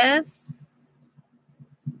guess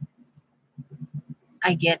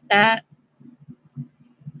I get that.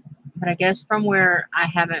 But I guess from where I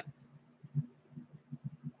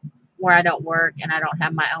don't work and I don't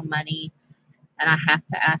have my own money and I have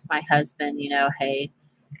to ask my husband, hey,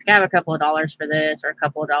 can I have a couple of dollars for this or a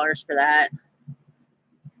couple of dollars for that?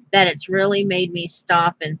 That it's really made me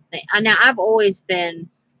stop and think. Now I've always been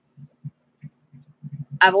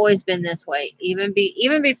this way, even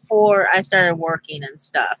before I started working and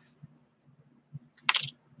stuff.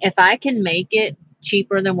 If I can make it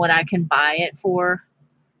cheaper than what I can buy it for,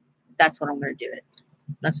 that's what I'm going to do it.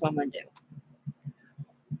 That's what I'm going to do.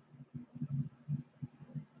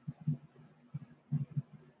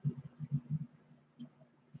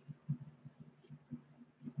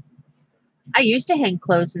 I used to hang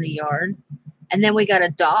clothes in the yard, and then we got a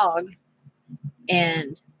dog,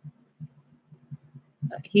 and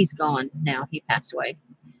he's gone now. He passed away.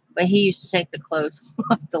 But he used to take the clothes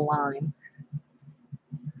off the line.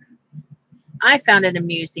 I found it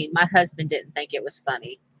amusing. My husband didn't think it was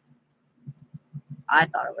funny. I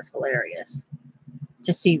thought it was hilarious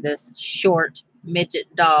to see this short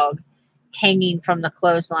midget dog hanging from the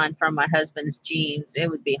clothesline from my husband's jeans. It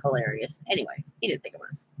would be hilarious. Anyway, he didn't think it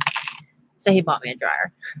was. So he bought me a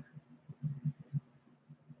dryer.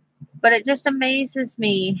 But it just amazes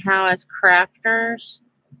me how as crafters,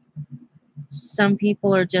 some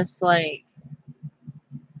people are just like,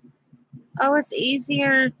 oh, it's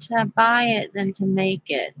easier to buy it than to make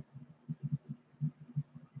it.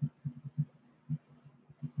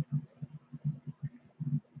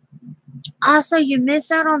 Also, you miss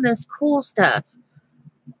out on this cool stuff.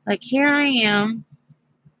 Like, here I am.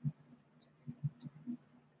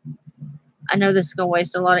 I know this is going to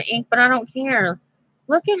waste a lot of ink, but I don't care.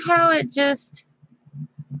 Look at how it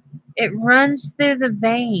runs through the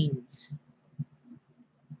veins.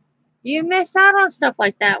 You miss out on stuff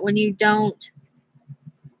like that when you don't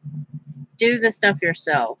do the stuff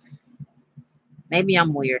yourself. Maybe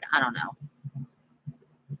I'm weird. I don't know.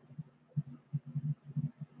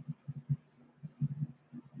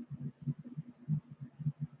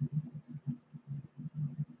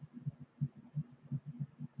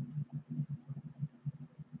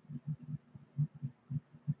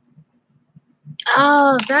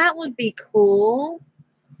 Oh, that would be cool.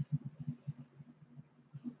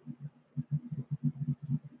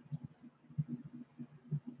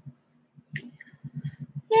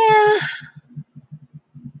 Yeah.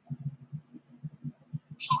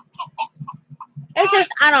 It's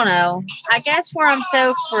just, I don't know. I guess where I'm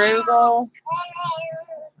so frugal.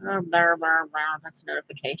 That's a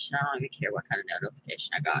notification. I don't even care what kind of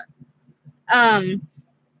notification I got. I don't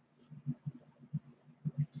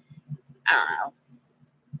know.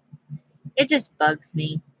 It just bugs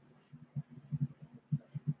me.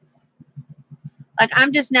 Like,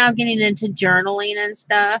 I'm just now getting into journaling and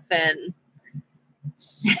stuff, and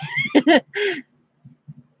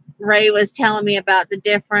Ray was telling me about the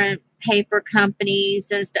different paper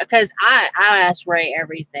companies and stuff, because I asked Ray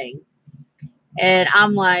everything, and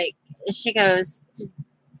I'm like, she goes,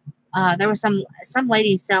 there was some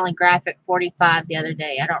lady selling graphic 45 the other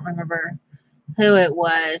day. I don't remember who it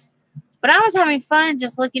was, but I was having fun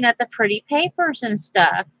just looking at the pretty papers and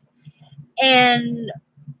stuff, and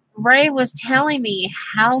Ray was telling me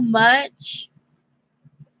how much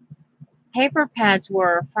paper pads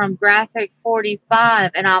were from graphic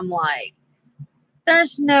 45, and I'm like,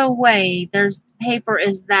 there's no way there's paper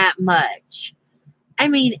is that much. I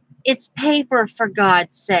mean, it's paper, for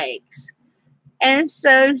God's sakes. And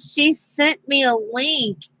so she sent me a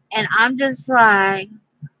link, and I'm just like,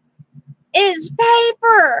 it's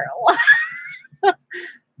paper.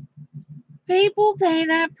 People pay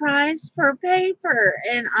that price for paper,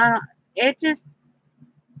 and it just,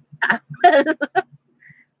 I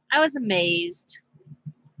was amazed.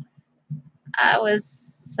 I was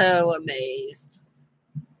so amazed.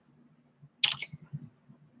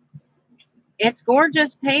 It's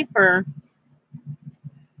gorgeous paper.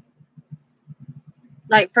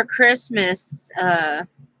 Like, for Christmas, I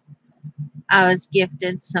was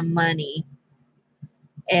gifted some money,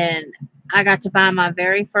 and I got to buy my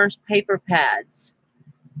very first paper pads.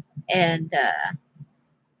 And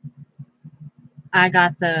I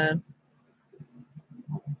got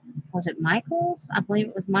was it Michael's? I believe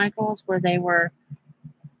it was Michael's, where they were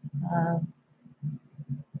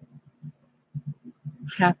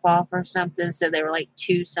half off or something. So they were like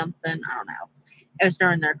 2 something. I don't know. It was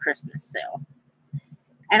during their Christmas sale.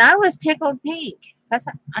 And I was tickled pink because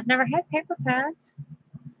I've never had paper pads.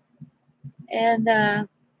 And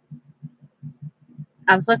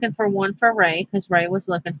I was looking for one for Ray, because Ray was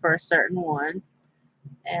looking for a certain one.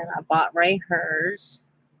 And I bought Ray hers.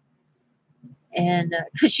 And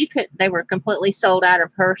because they were completely sold out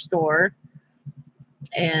of her store.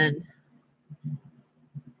 And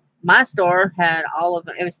my store had all of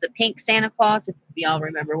them. It was the pink Santa Claus, if y'all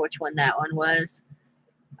remember which one that one was.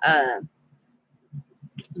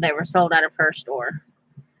 They were sold out of her store.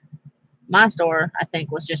 My store, I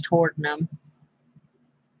think, was just hoarding them.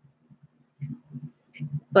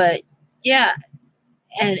 But yeah,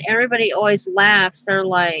 and everybody always laughs. They're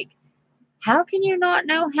like, how can you not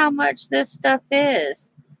know how much this stuff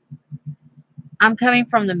is? I'm coming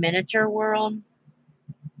from the miniature world.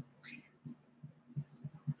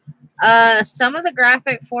 Some of the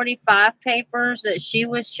graphic 45 papers that she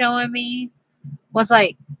was showing me was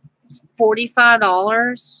like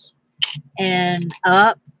 $45 and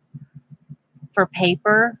up for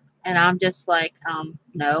paper. And I'm just like,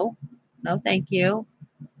 no, thank you.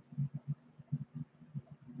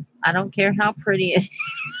 I don't care how pretty it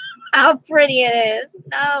is.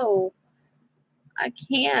 No, I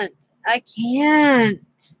can't.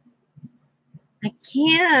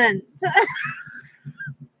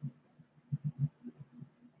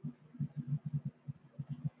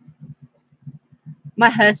 My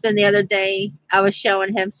husband, the other day, I was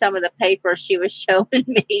showing him some of the papers she was showing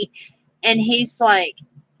me, and he's like,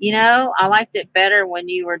 I liked it better when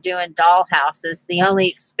you were doing doll houses. The only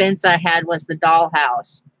expense I had was the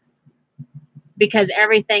dollhouse, because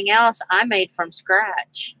everything else I made from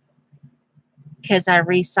scratch, because I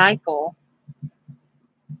recycle.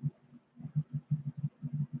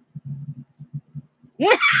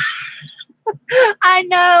 I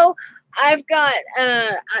know. I've got,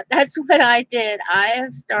 that's what I did. I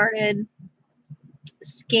have started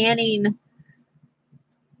scanning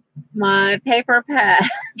my paper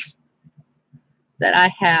pads that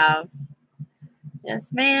I have.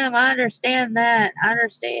 Yes, ma'am, I understand that. I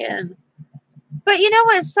understand. But you know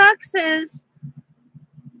what sucks is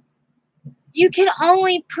you can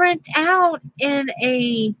only print out in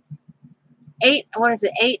a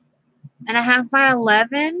 8.5 by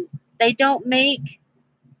 11. They don't make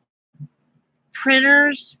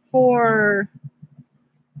printers for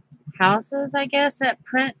houses, I guess, that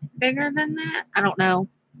print bigger than that. I don't know.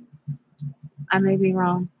 I may be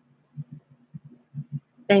wrong.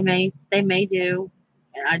 They may do,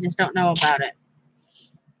 and I just don't know about it.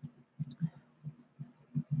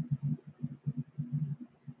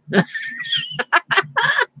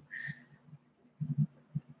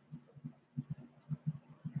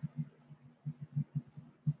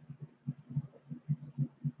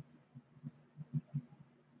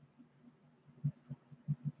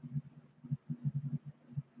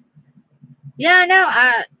 Yeah, no,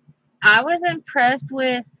 I was impressed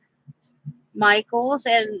with Michael's,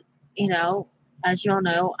 and you know, as you all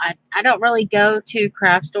know, I don't really go to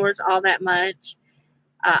craft stores all that much.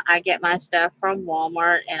 I get my stuff from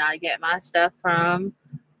Walmart, and I get my stuff from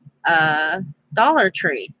Dollar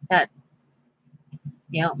Tree. That,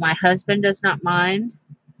 you know, my husband does not mind.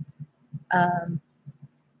 Um,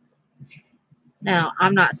 Now,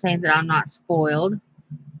 I'm not saying that I'm not spoiled.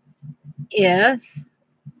 If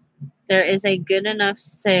there is a good enough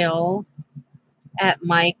sale at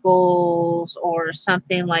Michael's or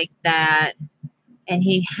something like that, and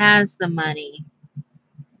he has the money,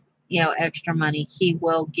 you know, extra money, he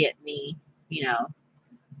will get me, you know,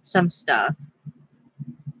 some stuff.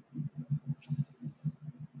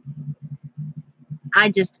 I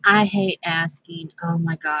hate asking. Oh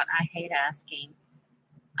my God, I hate asking.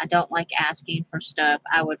 I don't like asking for stuff.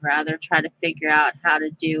 I would rather try to figure out how to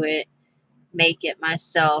do it, make it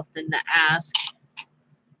myself, than to ask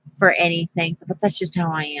for anything. But that's just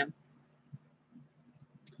how I am.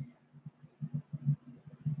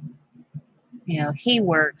 You know, he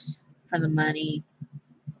works for the money.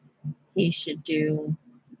 He should do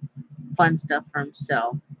fun stuff for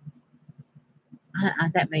himself.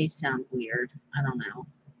 That may sound weird. I don't know.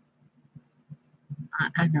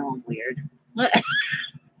 I know I'm weird.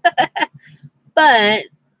 But,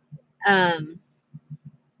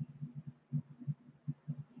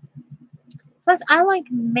 plus, I like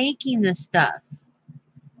making the stuff.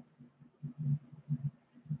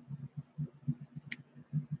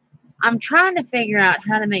 I'm trying to figure out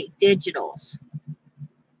how to make digitals.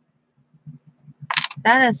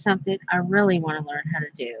 That is something I really want to learn how to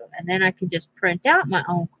do. And then I can just print out my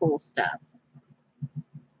own cool stuff.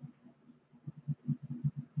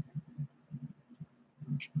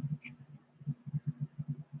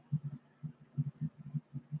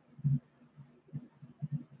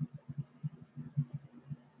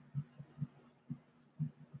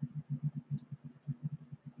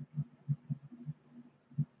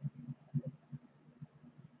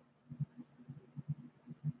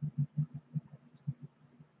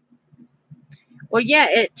 Well, yeah,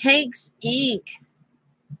 it takes ink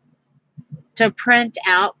to print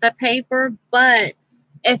out the paper, but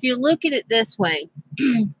if you look at it this way,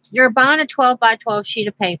 you're buying a 12 by 12 sheet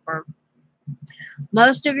of paper.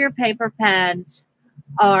 Most of your paper pads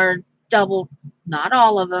are double, not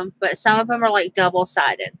all of them, but some of them are like double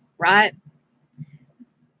sided, right?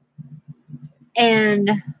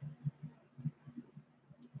 And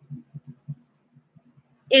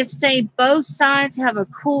if, say, both sides have a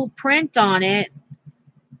cool print on it,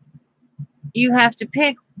 you have to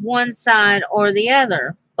pick one side or the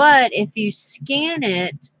other. But if you scan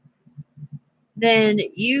it, then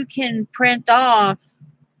you can print off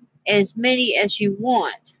as many as you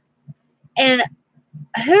want. And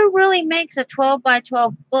who really makes a 12 by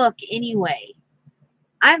 12 book anyway?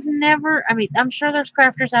 I've never, I mean, I'm sure there's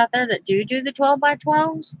crafters out there that do the 12 by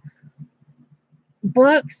 12s.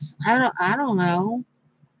 Books, I don't know.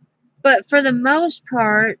 But for the most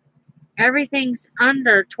part, everything's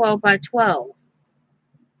under 12 by 12.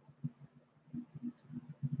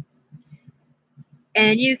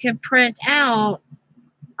 And you can print out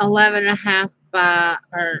 11.5 by,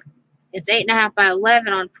 or it's 8.5 by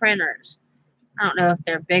 11 on printers. I don't know if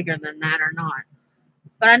they're bigger than that or not.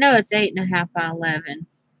 But I know it's 8.5 by 11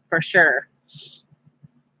 for sure.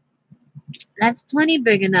 That's plenty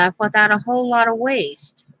big enough without a whole lot of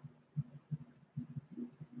waste.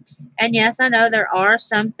 And yes, I know there are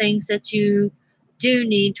some things that you do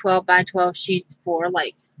need 12 by 12 sheets for.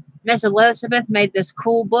 Like Miss Elizabeth made this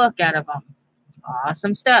cool book out of them.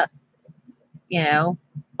 Awesome stuff. You know,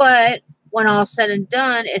 but when all's said and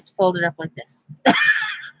done, it's folded up like this.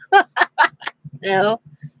 You know?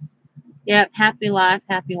 Yep, happy life,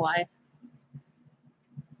 happy wife.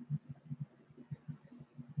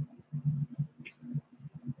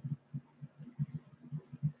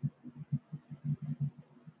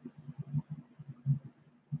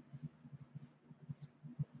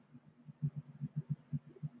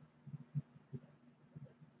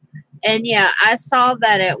 And yeah, I saw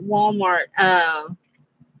that at Walmart,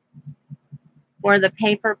 where the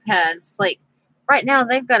paper pads, like right now,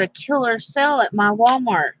 they've got a killer sale at my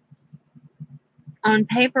Walmart on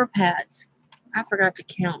paper pads. I forgot to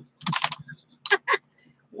count.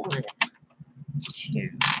 1, 2,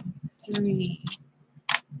 3,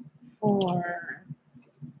 4,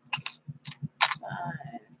 5,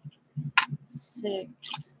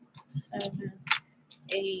 6, 7,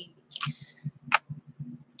 8,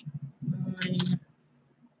 9,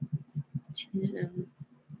 10.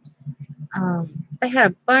 They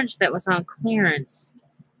had a bunch that was on clearance,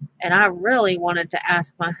 and I really wanted to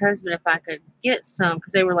ask my husband if I could get some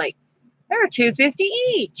because they were like, they're $2.50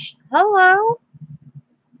 each. Hello.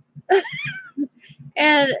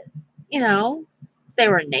 And you know, they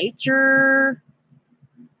were nature,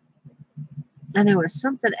 and there was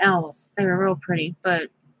something else. They were real pretty, but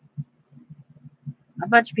a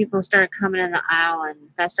bunch of people started coming in the aisle, and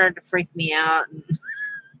that started to freak me out. And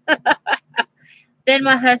then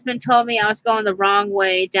my husband told me I was going the wrong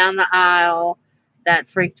way down the aisle. That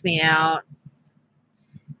freaked me out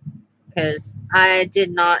because I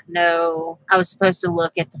did not know I was supposed to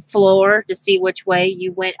look at the floor to see which way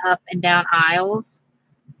you went up and down aisles.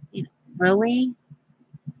 You know, really?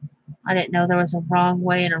 I didn't know there was a wrong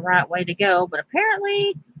way and a right way to go, but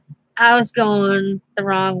apparently I was going the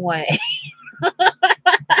wrong way.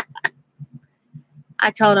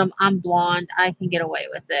 I told him I'm blonde. I can get away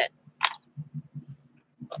with it.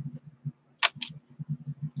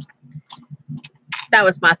 That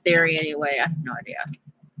was my theory anyway. I have no idea.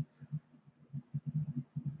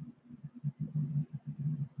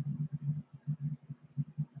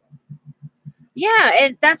 Yeah,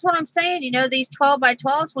 and that's what I'm saying. You know, these 12 by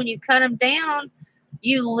 12s, when you cut them down,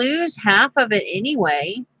 you lose half of it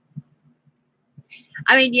anyway.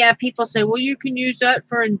 I mean, yeah, people say, well, you can use that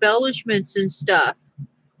for embellishments and stuff.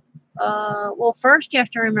 Well, first you have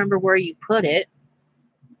to remember where you put it.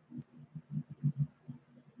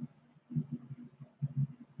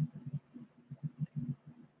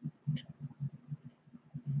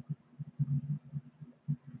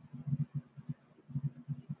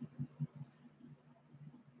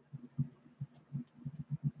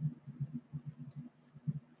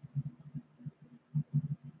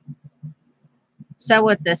 So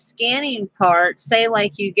with the scanning part, say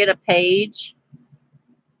like you get a page,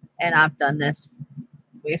 and I've done this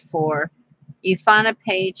before. You find a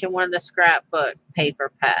page in one of the scrapbook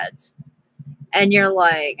paper pads, and you're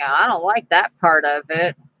like, I don't like that part of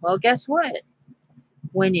it. Well, guess what?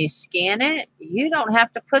 When you scan it, you don't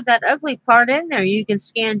have to put that ugly part in there. You can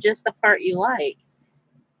scan just the part you like.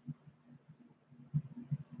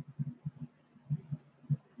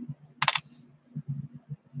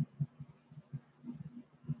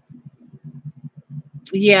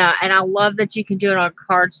 Yeah, and I love that you can do it on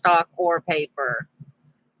cardstock or paper.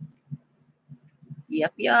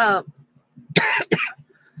 Yep, yep.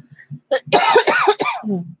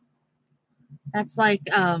 That's like,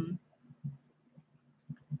 I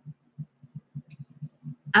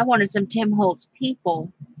wanted some Tim Holtz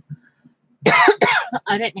people.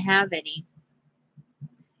 I didn't have any.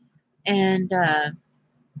 And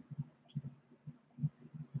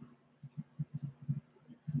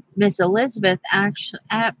Miss Elizabeth actually,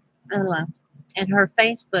 in her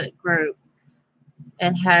Facebook group,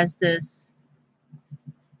 it has this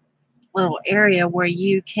little area where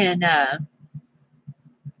you can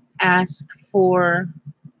ask for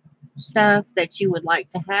stuff that you would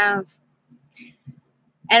like to have.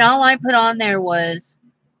 And all I put on there was,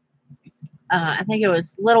 I think it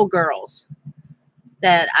was little girls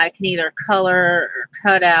that I can either color or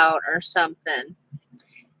cut out or something.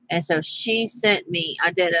 And so she sent me,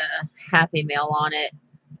 I did a Happy Mail on it.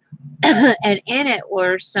 And in it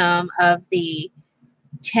were some of the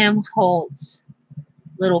Tim Holtz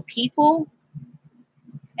little people.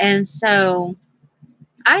 And so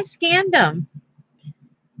I scanned them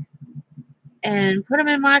and put them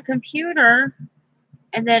in my computer.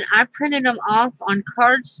 And then I printed them off on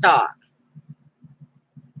cardstock.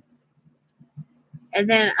 And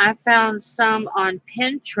then I found some on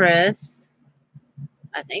Pinterest.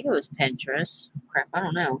 I think it was Pinterest. Crap, I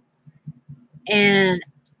don't know. And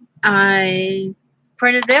I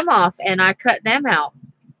printed them off and I cut them out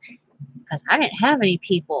because I didn't have any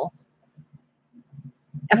people.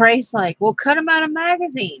 Ray's like, well, cut them out of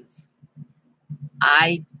magazines.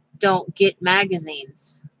 I don't get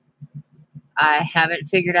magazines. I haven't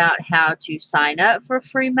figured out how to sign up for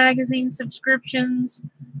free magazine subscriptions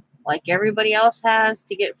like everybody else has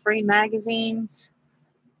to get free magazines.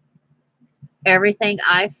 Everything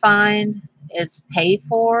I find is paid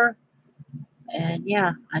for. And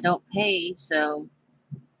yeah, I don't pay, so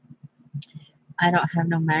I don't have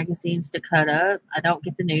no magazines to cut up. I don't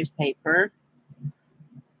get the newspaper.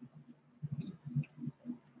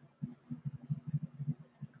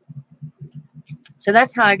 So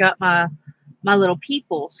that's how I got my little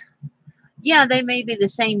peoples. Yeah, they may be the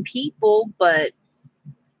same people, but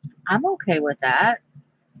I'm okay with that.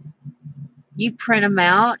 You print them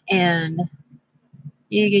out and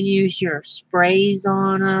you can use your sprays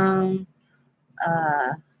on them.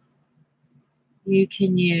 You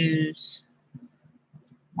can use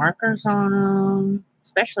markers on them,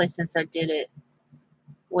 especially since I did it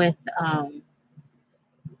with,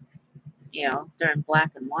 they're in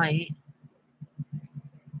black and white.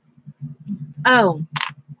 Oh,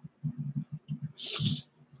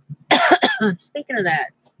 speaking of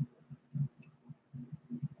that,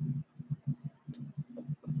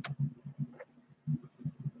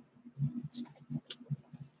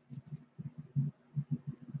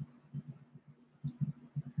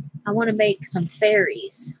 I want to make some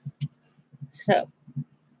fairies. So,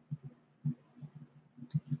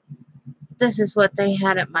 this is what they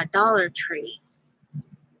had at my Dollar Tree.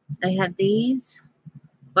 They had these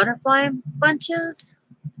butterfly bunches.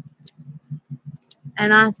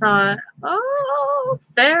 And I thought, oh,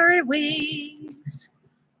 fairy wings.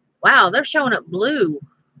 Wow, they're showing up blue.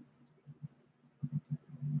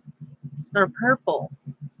 They're purple.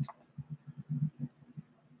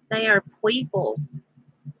 They are purple.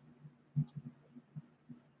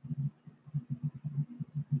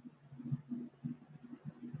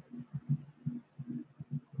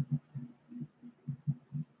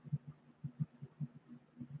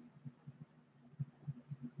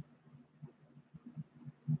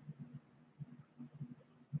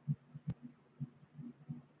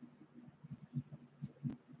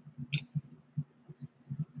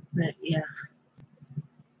 But yeah.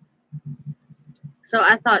 So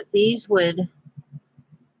I thought these would.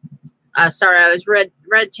 Sorry, I was red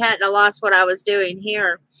chat and I lost what I was doing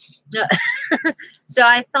here. So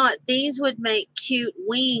I thought these would make cute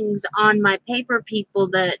wings on my paper people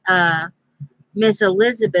that Miss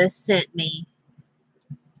Elizabeth sent me.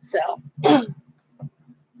 So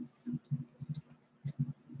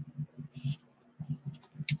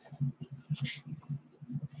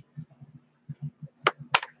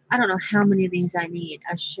I don't know how many of these I need.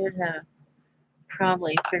 I should have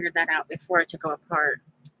probably figured that out before I took them apart.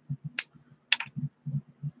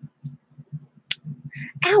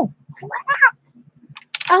 Ow! Crap!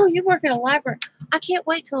 Oh, you work at a library. I can't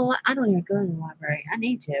wait till I don't even go to the library. I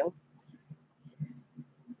need to.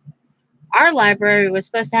 Our library was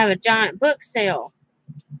supposed to have a giant book sale.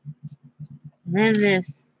 And then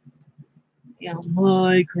this,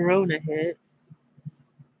 my corona hit.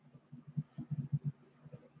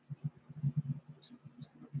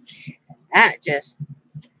 That just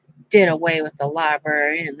did away with the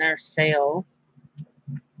library and their sale.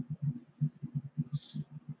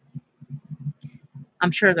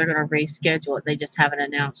 I'm sure they're going to reschedule it. They just haven't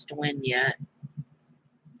announced when yet.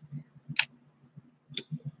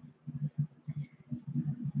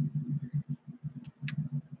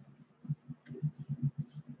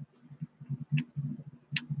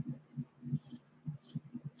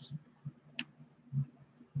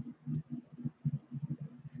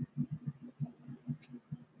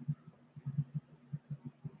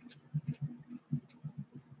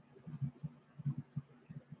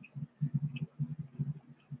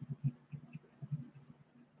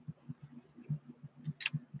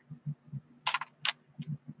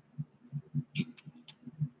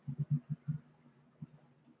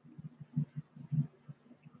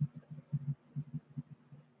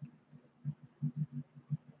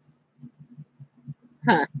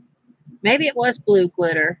 Huh. Maybe it was blue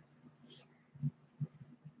glitter.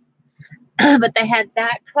 But they had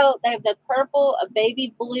that coat. They have the purple, a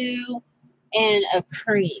baby blue, and a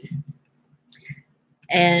cream.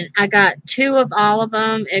 And I got 2 of all of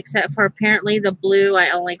them, except for apparently the blue. I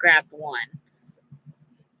only grabbed 1.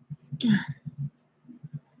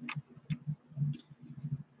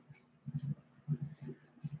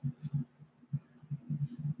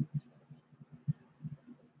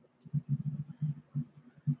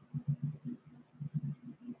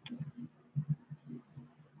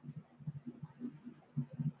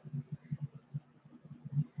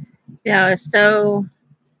 Yeah, so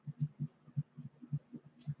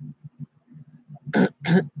I'll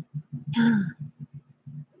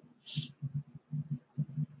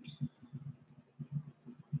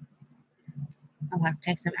have to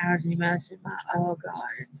take some hours and medicine. Oh god,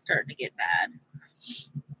 it's starting to get bad.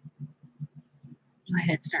 My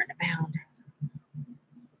head's starting to pound.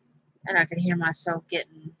 And I can hear myself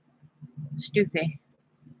getting stoofy.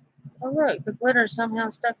 Oh look, the glitter somehow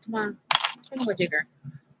stuck to my thingamajigger.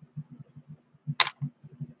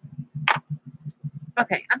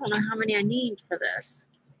 Okay, I don't know how many I need for this.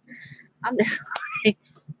 I'm just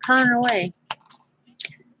coloring away.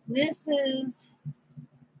 This is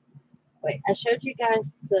Wait, I showed you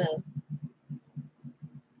guys the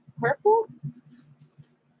purple.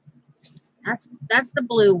 That's the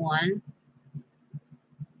blue one.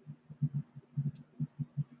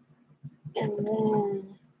 And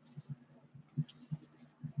then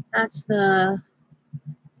that's the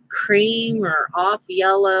cream or off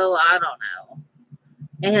yellow. I don't know.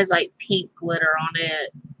 It has like pink glitter on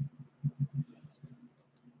it.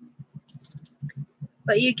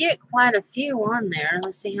 But you get quite a few on there.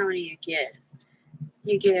 Let's see how many you get.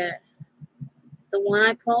 You get the one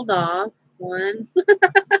I pulled off. One,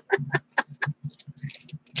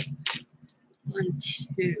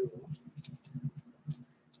 2,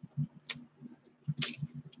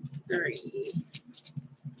 3,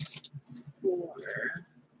 4,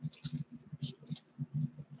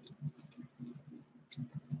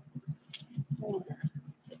 4.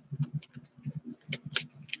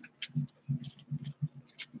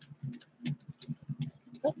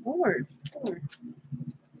 Oh, Lord. 4,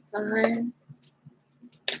 5,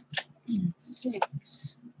 and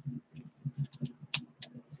 6.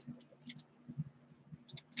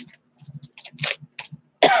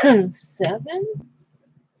 7.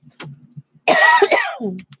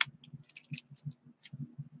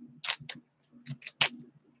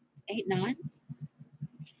 8, 9.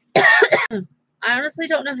 I honestly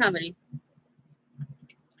don't know how many.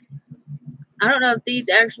 I don't know if these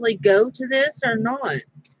actually go to this or not.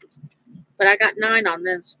 But I got 9 on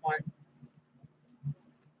this one.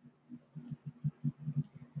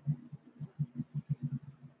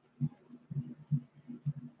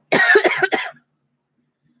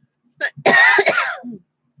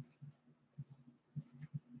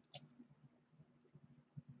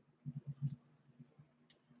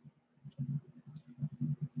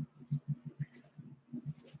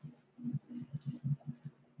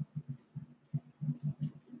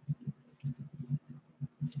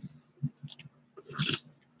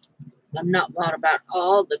 I'm not bought about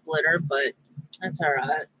all the glitter, but that's all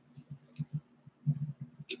right.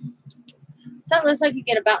 So it looks like you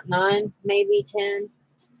get about 9, maybe 10.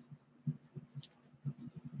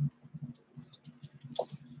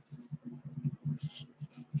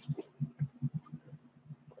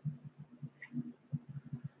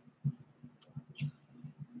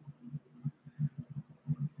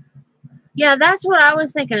 Yeah, that's what I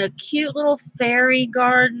was thinking. A cute little fairy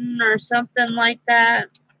garden or something like that.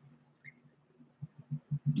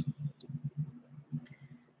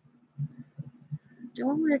 Do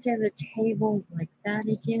I want to do the table like that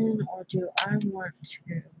again, or do I want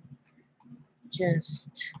to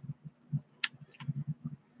just...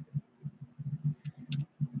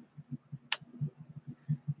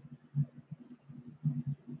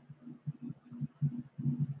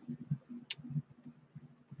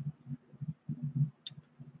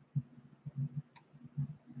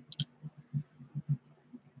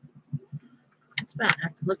 It's bad. I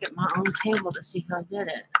have to look at my own table to see how I did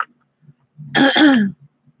it.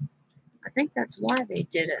 I think that's why they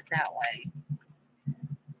did it that way.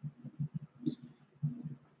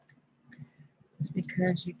 It's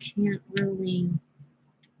because you can't really...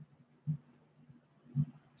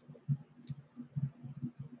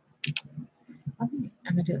 Okay,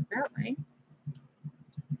 I'm going to do it that way.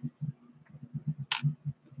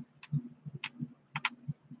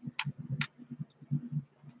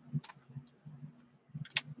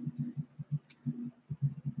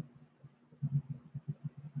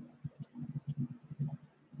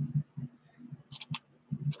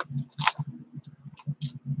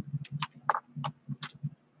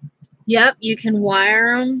 Yep, you can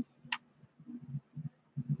wire them.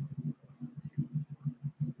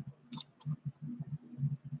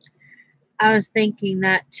 I was thinking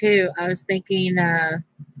that too. I was thinking I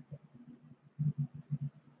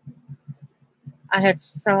had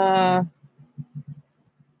saw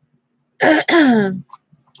a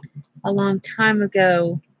long time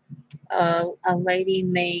ago a lady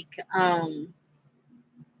make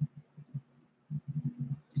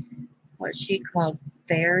what she called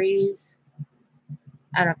fairies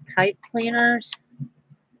out of pipe cleaners.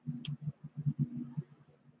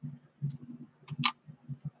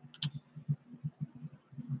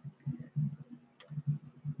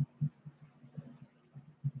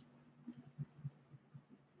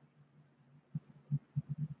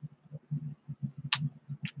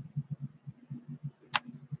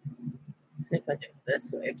 If I do it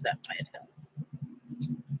this way, if that might help.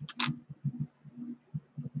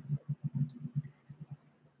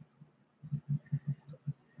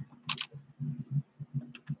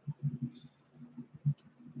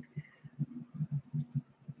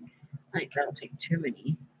 I think that'll take too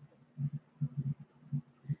many.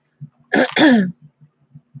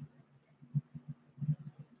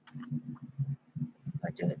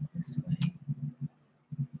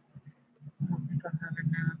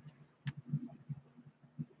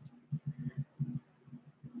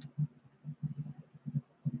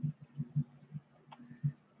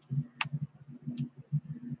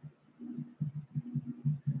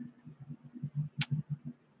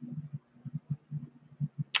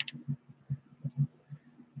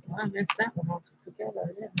 Well, I missed that one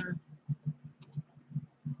altogether, didn't I?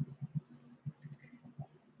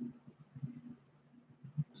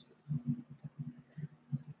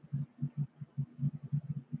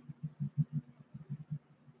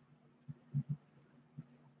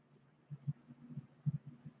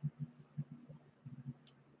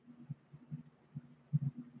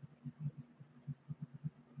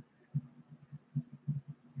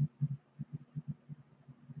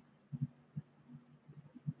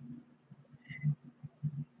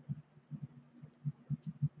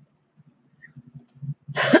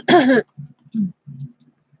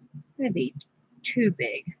 Maybe too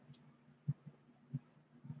big.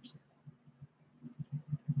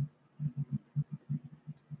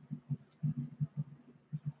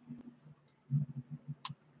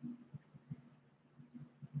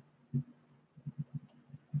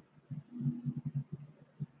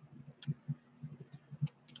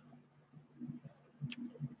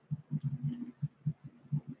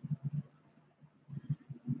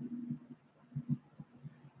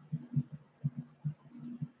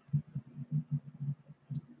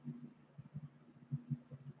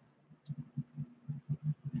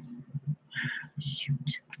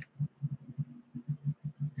 Shoot.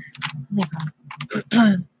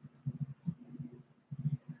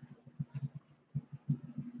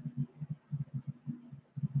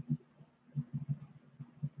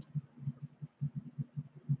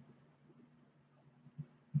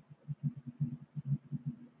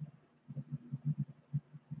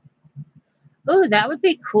 Oh, that would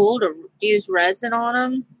be cool to use resin on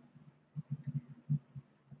them.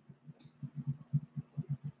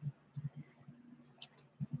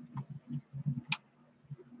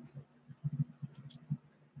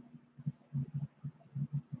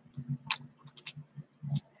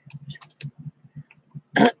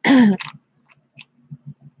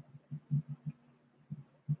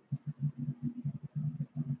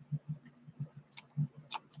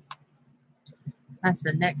 That's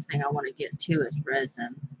the next thing I want to get to is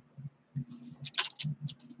resin.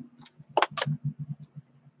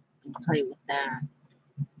 Play with that.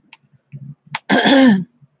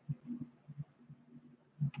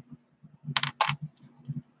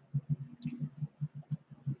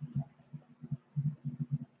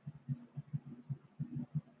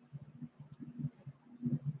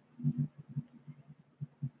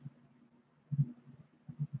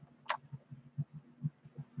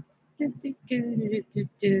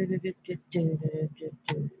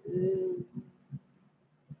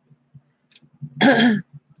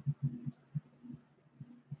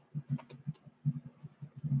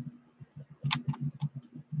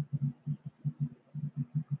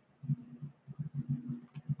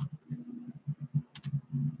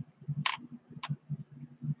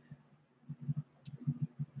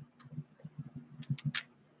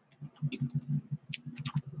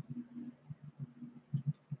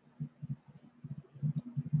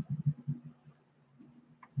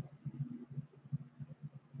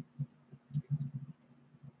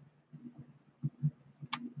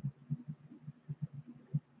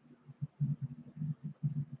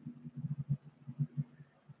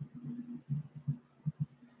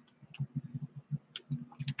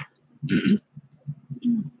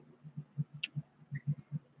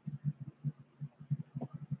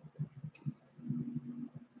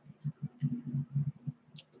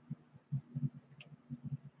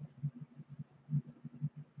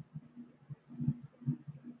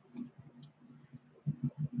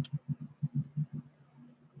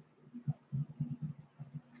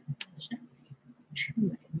 Too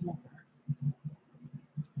many more.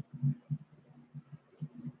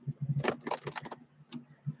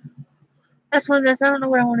 That's one of those, I don't know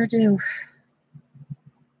what I want to do.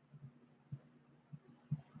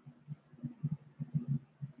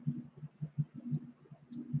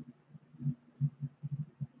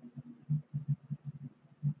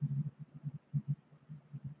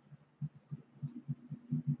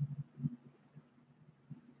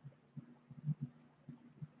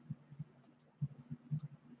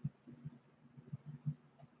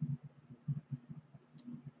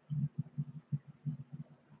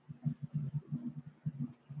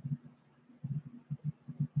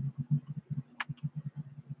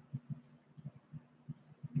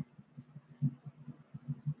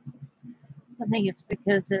 I think it's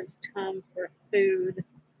because it's time for food.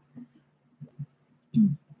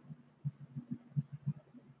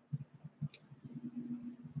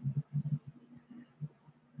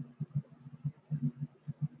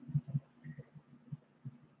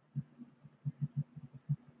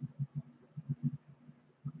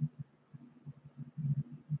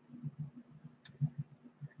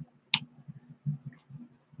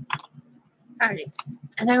 Alrighty.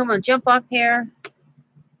 And then I'm going to jump off here.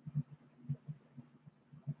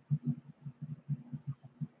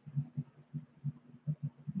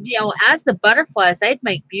 You know, as the butterflies, they'd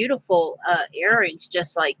make beautiful earrings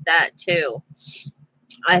just like that, too.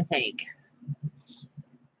 I think.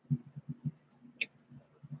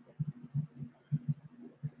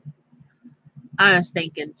 I was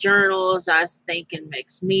thinking journals. I was thinking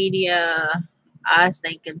mixed media. I was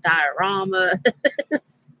thinking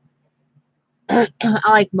dioramas. I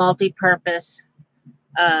like multi-purpose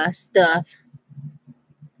stuff.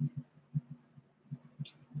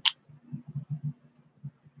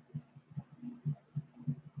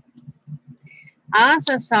 I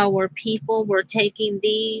also saw where people were taking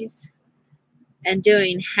these and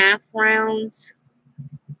doing half rounds.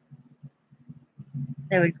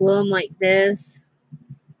 They would glue them like this,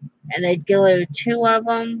 and they'd glue 2 of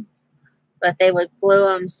them, but they would glue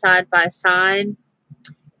them side by side,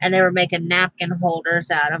 and they were making napkin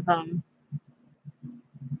holders out of them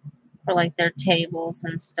for like their tables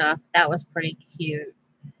and stuff. That was pretty cute,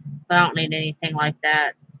 but I don't need anything like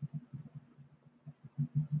that.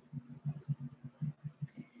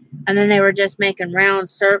 And then they were just making round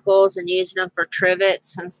circles and using them for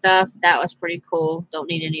trivets and stuff. That was pretty cool. Don't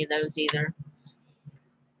need any of those either.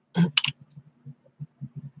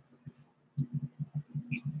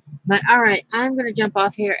 But all right, I'm going to jump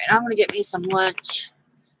off here and I'm going to get me some lunch.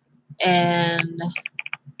 And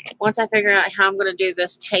once I figure out how I'm going to do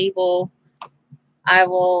this table, I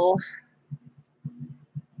will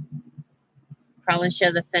probably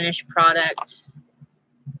show the finished product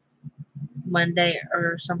Monday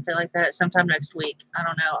or something like that, sometime next week. I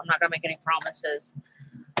don't know. I'm not going to make any promises.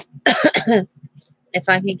 If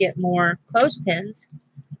I can get more clothespins,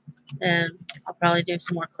 then I'll probably do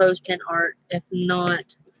some more clothespin art. If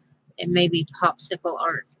not, it may be popsicle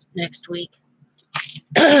art next week.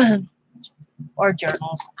 Or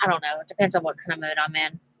journals. I don't know. It depends on what kind of mood I'm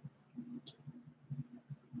in.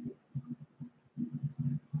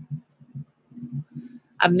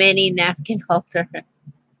 A mini napkin holder.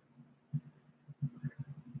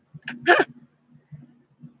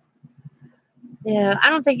 Yeah, I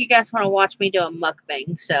don't think you guys want to watch me do a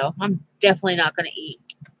mukbang, so I'm definitely not going to eat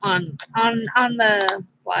on the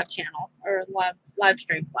live channel or live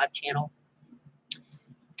stream live channel.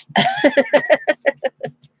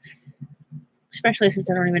 Especially since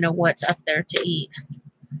I don't even know what's up there to eat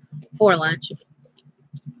for lunch.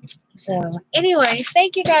 So anyway,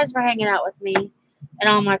 thank you guys for hanging out with me and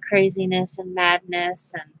all my craziness and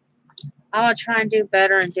madness, and I'll try and do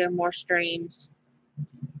better and do more streams.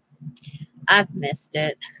 I've missed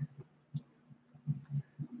it.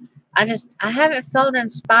 I haven't felt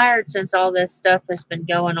inspired since all this stuff has been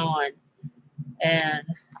going on. And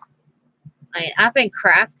I mean, I've been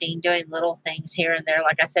crafting, doing little things here and there.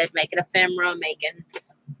 Like I said, making ephemera,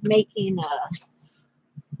 making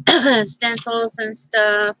stencils and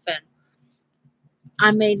stuff. And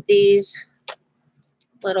I made these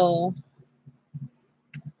little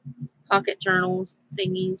pocket journals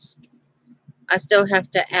thingies. I still have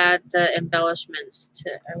to add the embellishments to,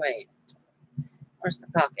 oh wait, where's the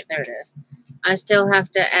pocket? There it is. I still have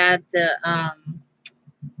to add the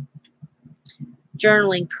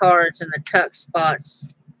journaling cards and the tuck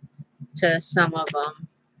spots to some of them.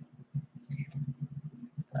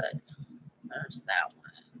 But there's that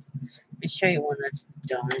one. Let me show you one that's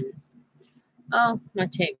done. Oh, my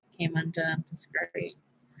tape came undone. That's great.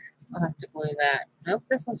 I'll have to glue that. Nope,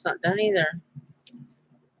 this one's not done either.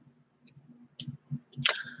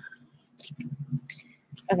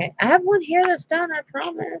 Okay, I have one here that's done, I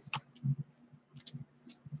promise.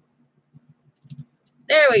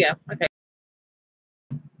 There we go. Okay.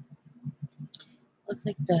 Looks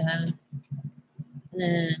like that. And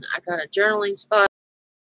then I got a journaling spot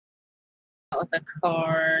with a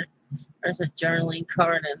card. There's a journaling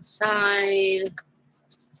card inside.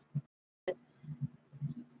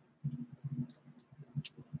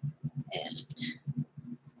 And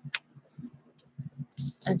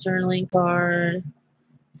a journaling card.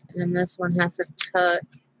 And then this one has a tuck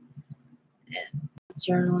and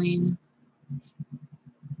journaling.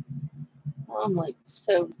 Oh, I'm like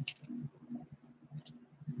so.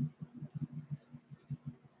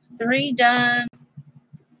 3 done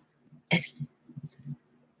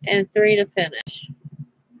and 3 to finish.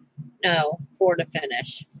 No, 4 to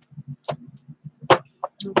finish.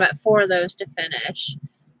 I've got 4 of those to finish.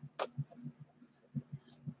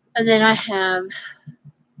 And then I have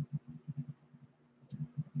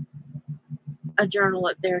a journal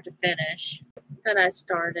up there to finish that I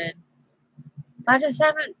started. I just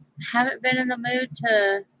haven't been in the mood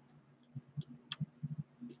to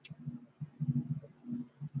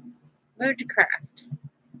Mood to craft.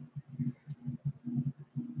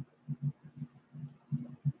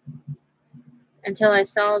 Until I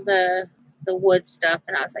saw the wood stuff,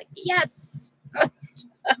 and I was like, yes, I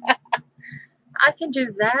can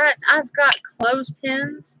do that. I've got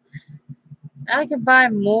clothespins. I can buy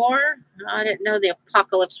more. I didn't know the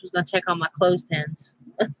apocalypse was going to take on my clothespins.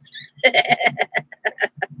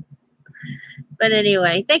 But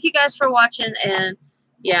anyway, thank you guys for watching, and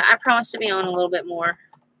yeah, I promise to be on a little bit more.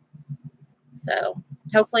 So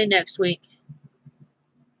hopefully next week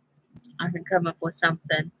I can come up with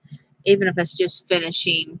something, even if it's just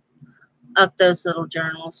finishing up those little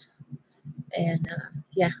journals. And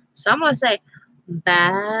yeah, so I'm going to say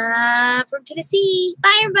bye from Tennessee.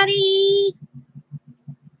 Bye, everybody.